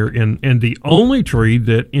look in there. And the only tree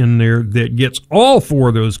that in there that gets all four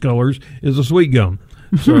of those colors is a sweet gum.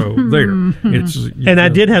 So there, it's. And I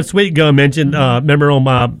did have sweet gum mentioned. Remember on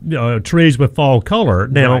my trees with fall color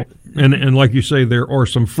now, right. and like you say, there are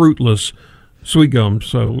some fruitless sweet gum,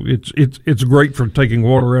 so it's great for taking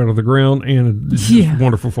water out of the ground, and it's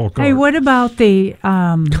wonderful fall color. Hey, what about the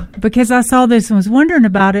because I saw this and was wondering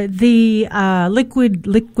about it, the liquid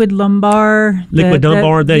lumbar,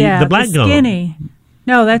 the black gum. Skinny.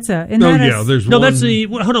 No, that's there's no, one. That's the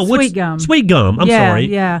hold on, sweet gum. Sweet gum. I'm sorry.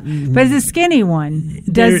 Yeah, but it's a skinny one.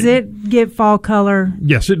 Does it get fall color?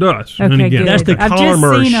 Yes, it does. Okay, good. That's the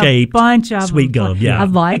calmer shaped bunch of sweet gum. Yeah, I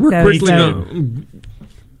like those.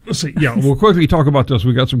 Let's see. Yeah, we'll quickly talk about this.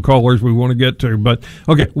 We got some callers we want to get to, but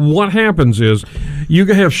okay. What happens is you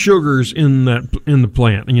can have sugars in the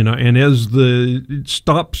plant, you know, and as it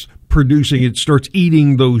stops producing, it starts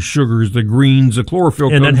eating those sugars, the greens, the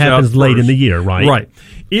chlorophyll, and that happens late in the year, right? Right.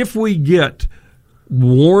 If we get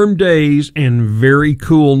warm days and very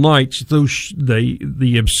cool nights,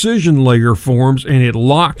 the abscission layer forms and it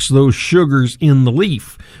locks those sugars in the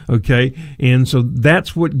leaf. Okay, and so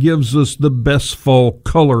that's what gives us the best fall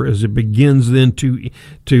color as it begins then to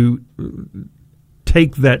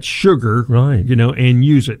take that sugar, right, you know, and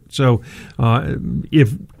use it. So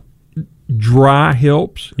if dry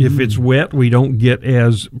helps, if it's wet, we don't get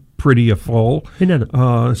as pretty a fall.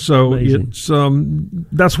 So amazing. It's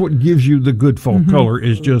that's what gives you the good fall color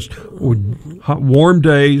is just warm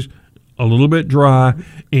days, a little bit dry,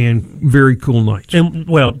 and very cool nights. And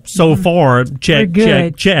so far, check.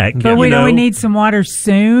 But we need some water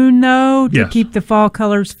soon, though, to keep the fall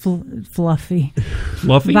colors fluffy,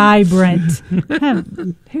 vibrant.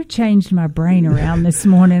 Who changed my brain around this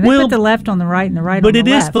morning? They put the left on the right and the right on the left. But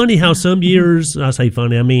it is funny how some years, I say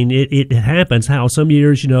funny, I mean, it happens how some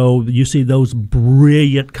years, you see those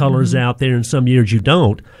brilliant colors out there, and some years you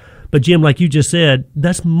don't. But, Jim, like you just said,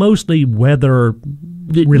 that's mostly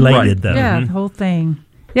weather-related, though. Yeah, the whole thing.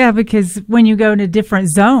 Yeah, because when you go into different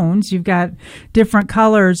zones, you've got different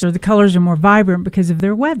colors, or the colors are more vibrant because of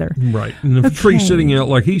their weather. Right. And if a tree's sitting out,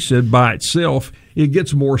 like he said, by itself, it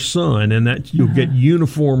gets more sun, and that you'll get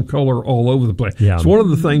uniform color all over the place. Yeah. It's one of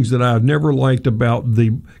the things that I've never liked about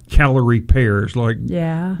the calorie pears, like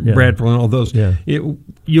Bradford and all those. Yeah.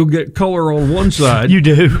 You'll get color on one side. You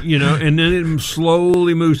do. And then it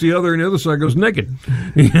slowly moves the other, and the other side goes naked.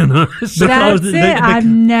 So that's it. I've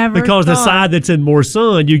never Because the side that's in more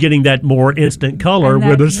sun, you're getting that more instant color.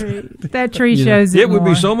 That tree shows it would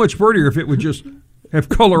be so much prettier if it would just have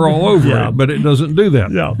color all over it, but it doesn't do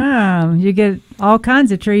that. Yeah. You get all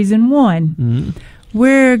kinds of trees in one. Mm-hmm.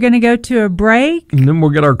 We're going to go to a break. And then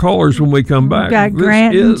we'll get our callers when we come back. We've got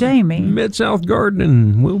Grant and Jamie. Mid-South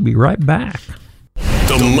Gardening. We'll be right back.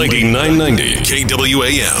 The Mighty 990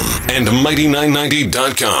 KWAM and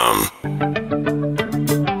Mighty990.com.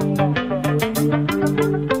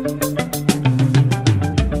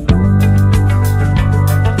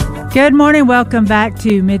 Good morning. Welcome back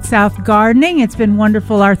to Mid-South Gardening. It's been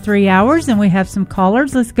wonderful, our 3 hours, and we have some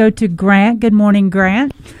callers. Let's go to Grant. Good morning,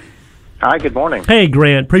 Grant. Hi, good morning. Hey,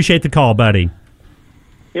 Grant. Appreciate the call, buddy.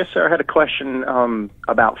 Yes, sir. I had a question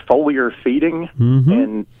about foliar feeding. Mm-hmm.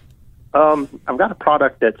 And I've got a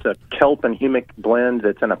product that's a kelp and humic blend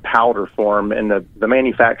that's in a powder form, and the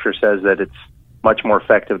manufacturer says that it's much more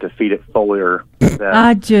effective to feed it foliar.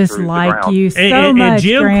 I just like you so much, and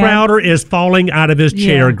Jim Grant. Crowder is falling out of his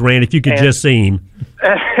chair, Grant, if you could just see him.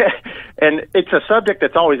 And it's a subject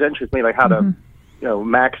that's always interested me, like how to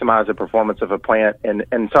maximize the performance of a plant. And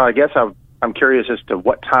so I guess I'm curious as to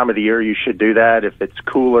what time of the year you should do that. If it's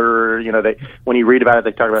cooler, when you read about it,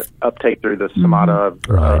 they talk about uptake through the stomata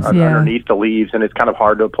underneath the leaves, and it's kind of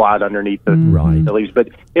hard to apply it underneath the leaves. But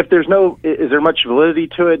if there's is there much validity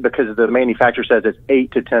to it? Because the manufacturer says it's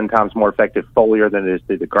 8 to 10 times more effective foliar than it is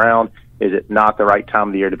through the ground. Is it not the right time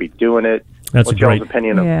of the year to be doing it? What's y'all's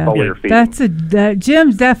opinion of foliar feeding?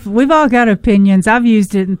 Jim's we've all got opinions. I've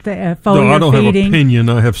used it in foliar feeding. No, I don't have an opinion.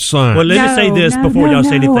 I have science. Well, let me say this before y'all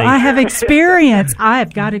say anything. I have experience.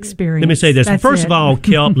 I've got experience. Let me say this. First of all,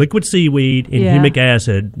 kelp, liquid seaweed, and humic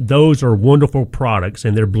acid, those are wonderful products,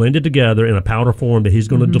 and they're blended together in a powder form that he's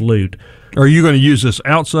going to dilute. Are you going to use this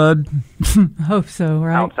outside? Hope so,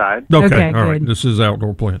 right? Outside. Okay, all right. This is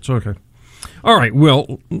outdoor plants. Okay. All right.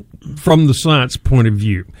 Well, from the science point of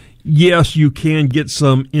view, yes, you can get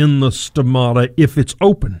some in the stomata if it's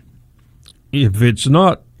open. If it's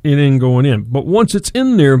not, it ain't going in. But once it's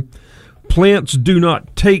in there, plants do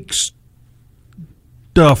not take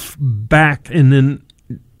stuff back and then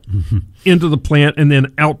into the plant and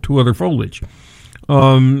then out to other foliage.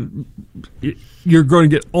 You're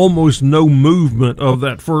going to get almost no movement of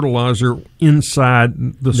that fertilizer inside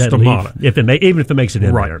the stomata. Even if it makes it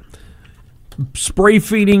in there. Spray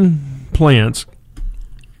feeding plants,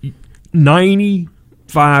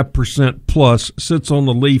 95% plus sits on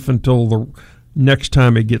the leaf until the next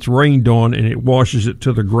time it gets rained on, and it washes it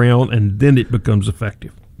to the ground, and then it becomes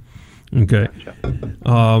effective. Okay.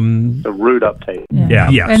 The root uptake.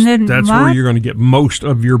 Yes. And then that's where you're going to get most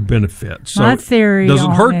of your benefit. So my theory it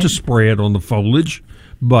doesn't hurt to spray it on the foliage,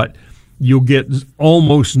 but you'll get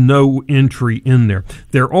almost no entry in there.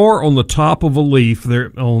 There are on the top of a leaf,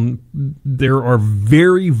 there are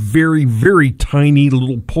very, very, very tiny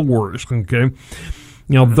little pores, okay?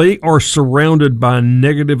 Now, they are surrounded by a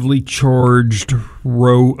negatively charged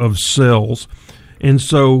row of cells. And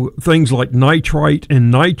so things like nitrite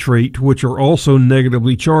and nitrate, which are also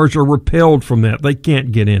negatively charged, are repelled from that. They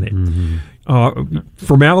can't get in it.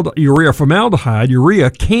 Formaldehyde,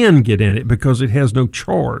 urea can get in it because it has no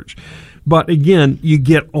charge. But again, you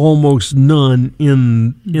get almost none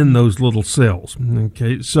in those little cells.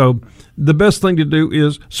 Okay, so the best thing to do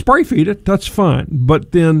is spray feed it. That's fine,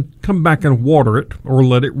 but then come back and water it, or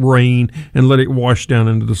let it rain and let it wash down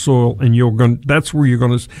into the soil, and that's where you're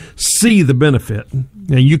going to see the benefit.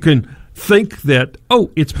 And you can think that,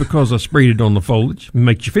 it's because I sprayed it on the foliage. It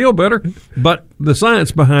makes you feel better, but the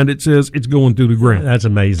science behind it says it's going through the ground. That's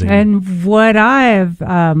amazing. And what I have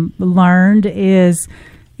learned is,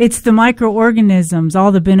 It's the microorganisms,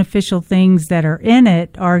 all the beneficial things that are in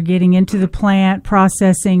it are getting into the plant,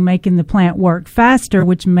 processing, making the plant work faster,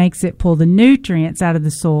 which makes it pull the nutrients out of the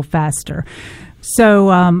soil faster. So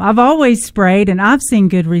I've always sprayed, and I've seen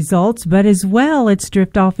good results, but as well, it's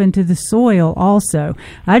dripped off into the soil also.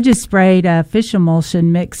 I just sprayed a fish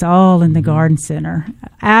emulsion mix all in the garden center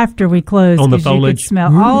after we closed. On the foliage. You could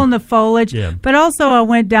smell all in the foliage. Yeah. But also I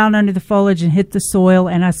went down under the foliage and hit the soil,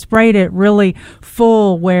 and I sprayed it really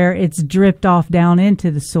full where it's dripped off down into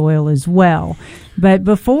the soil as well. But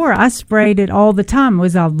before, I sprayed it all the time.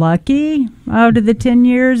 Was I lucky out of the 10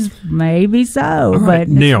 years? Maybe so, Right. but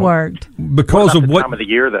Now, it's worked. Because What of about the what time of the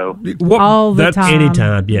year, though? All the that's time.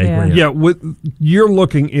 Anytime, yeah. Yeah, you're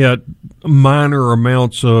looking at minor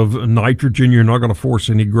amounts of nitrogen. You're not going to force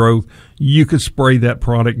any growth. You could spray that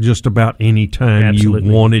product just about any time Absolutely.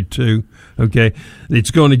 you wanted to. Okay,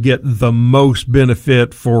 it's going to get the most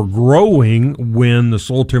benefit for growing when the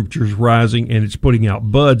soil temperature is rising and it's putting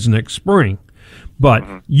out buds next spring. But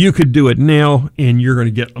you could do it now, and you're going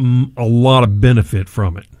to get a lot of benefit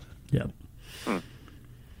from it. Yeah.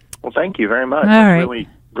 Well, thank you very much. All That's right. really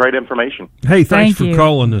great information. Hey, thanks Thank for you.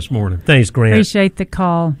 calling this morning. Thanks, Grant. Appreciate the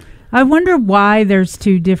call. I wonder why there's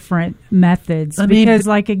two different methods. I mean, because,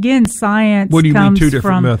 like, again, science What do you mean comes two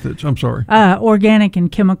different from methods? I'm sorry. Organic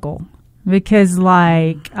and chemical. Because,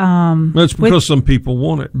 like, That's because some people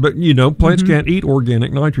want it. But, plants can't eat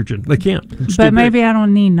organic nitrogen. They can't. It's too but big. maybe I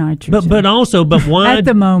don't need nitrogen. But why At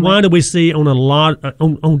the moment. why do we see on a lot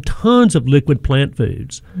on tons of liquid plant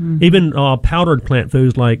foods, even powdered plant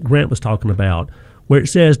foods like Grant was talking about, where it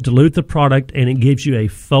says dilute the product and it gives you a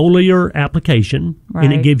foliar application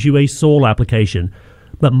and it Right. gives you a soil application,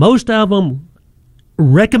 but most of them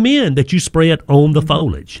recommend that you spray it on the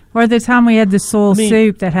foliage. Or the time we had the soil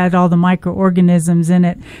soup that had all the microorganisms in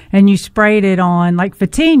it, and you sprayed it on, like,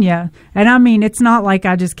 Phaetonnia. And I mean, it's not like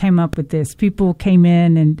I just came up with this. People came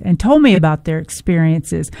in and told me about their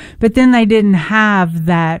experiences. But then they didn't have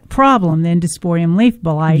that problem, the Endosporium leaf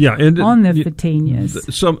blight, on the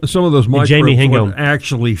Phaetonnias. Some of those Jamie, hang microbes would on.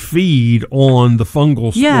 actually feed on the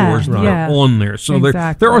fungal spores that are on there. So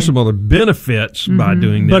there are some other benefits by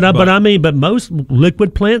doing that. But most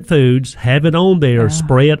liquid plant foods have it on there,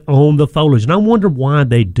 spray it on the foliage. And I wonder why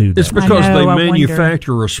they do that. It's because they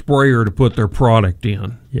manufacture a sprayer to put their product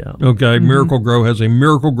in. Yeah. Okay. Miracle Grow has a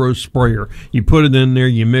Miracle Grow sprayer. You put it in there,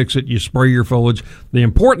 you mix it, you spray your foliage. The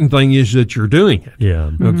important thing is that you're doing it.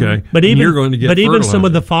 Yeah. Okay. But And even you're going to get but even some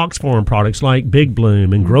of fertilizer. the Fox Farm products like Big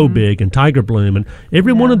Bloom and Grow Big and Tiger Bloom and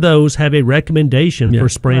every one of those have a recommendation for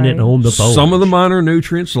spraying it on the foliage. Some of the minor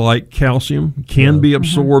nutrients like calcium can be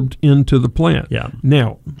absorbed into the plant. Yeah.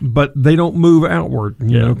 Now, but they don't move outward.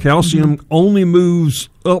 You know, calcium only moves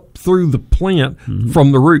up through the plant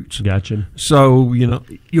from the roots. Gotcha. So,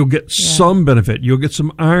 you'll get some benefit. You'll get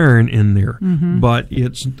some iron in there, but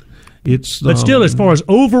it's But still, as far as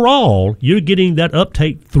overall, you're getting that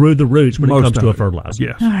uptake through the roots when it Most comes to of a it. fertilizer.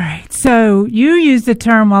 Yes. All right. So you used the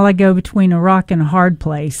term while I go between a rock and a hard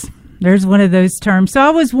place. There's one of those terms. So I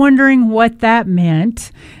was wondering what that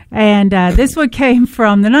meant. And this one came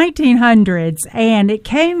from the 1900s, and it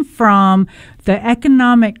came from the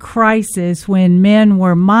economic crisis when men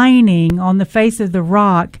were mining on the face of the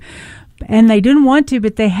rock. And they didn't want to,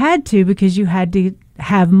 but they had to because you had to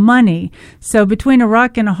have money. So between a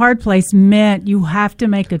rock and a hard place meant you have to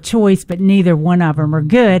make a choice, but neither one of them are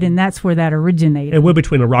good, and that's where that originated. And we're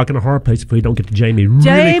between a rock and a hard place if we don't get to Jamie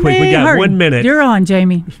really quick. We got hurry. 1 minute. You're on,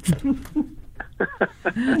 Jamie.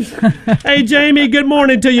 Hey, Jamie, good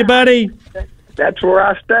morning to you, buddy. That's where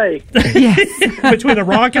I stay. Between a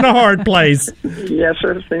rock and a hard place. Yes,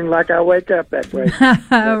 sir. It seems like I wake up that way.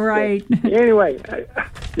 Right. Anyway,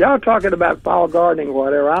 y'all talking about fall gardening or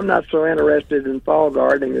whatever. I'm not so interested in fall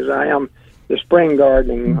gardening as I am the spring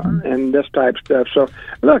gardening and this type of stuff. So,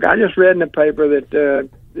 look, I just read in the paper that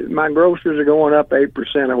my groceries are going up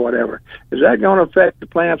 8% or whatever. Is that going to affect the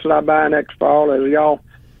plants that I buy next fall? Is y'all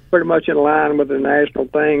pretty much in line with the national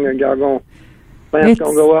thing? Or y'all going plants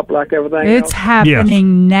going to go up like everything else? It's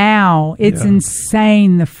happening now. It's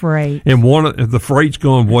insane, the freight. And the freight's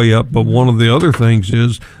going way up, but one of the other things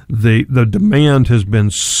is the demand has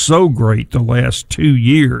been so great the last 2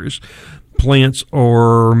 years. Plants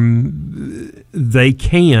they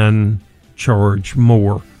can charge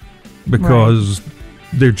more because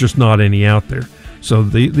there's just not any out there. So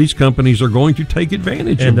these companies are going to take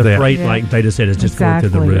advantage And of the that. freight, like Veda said, is just going through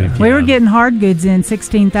the roof. We were getting hard goods in,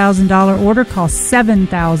 $16,000 order, cost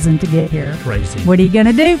 $7,000 to get here. Crazy. What are you going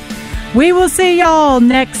to do? We will see y'all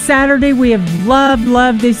next Saturday. We have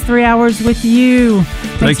loved these 3 hours with you.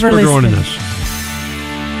 Thanks for listening. joining us.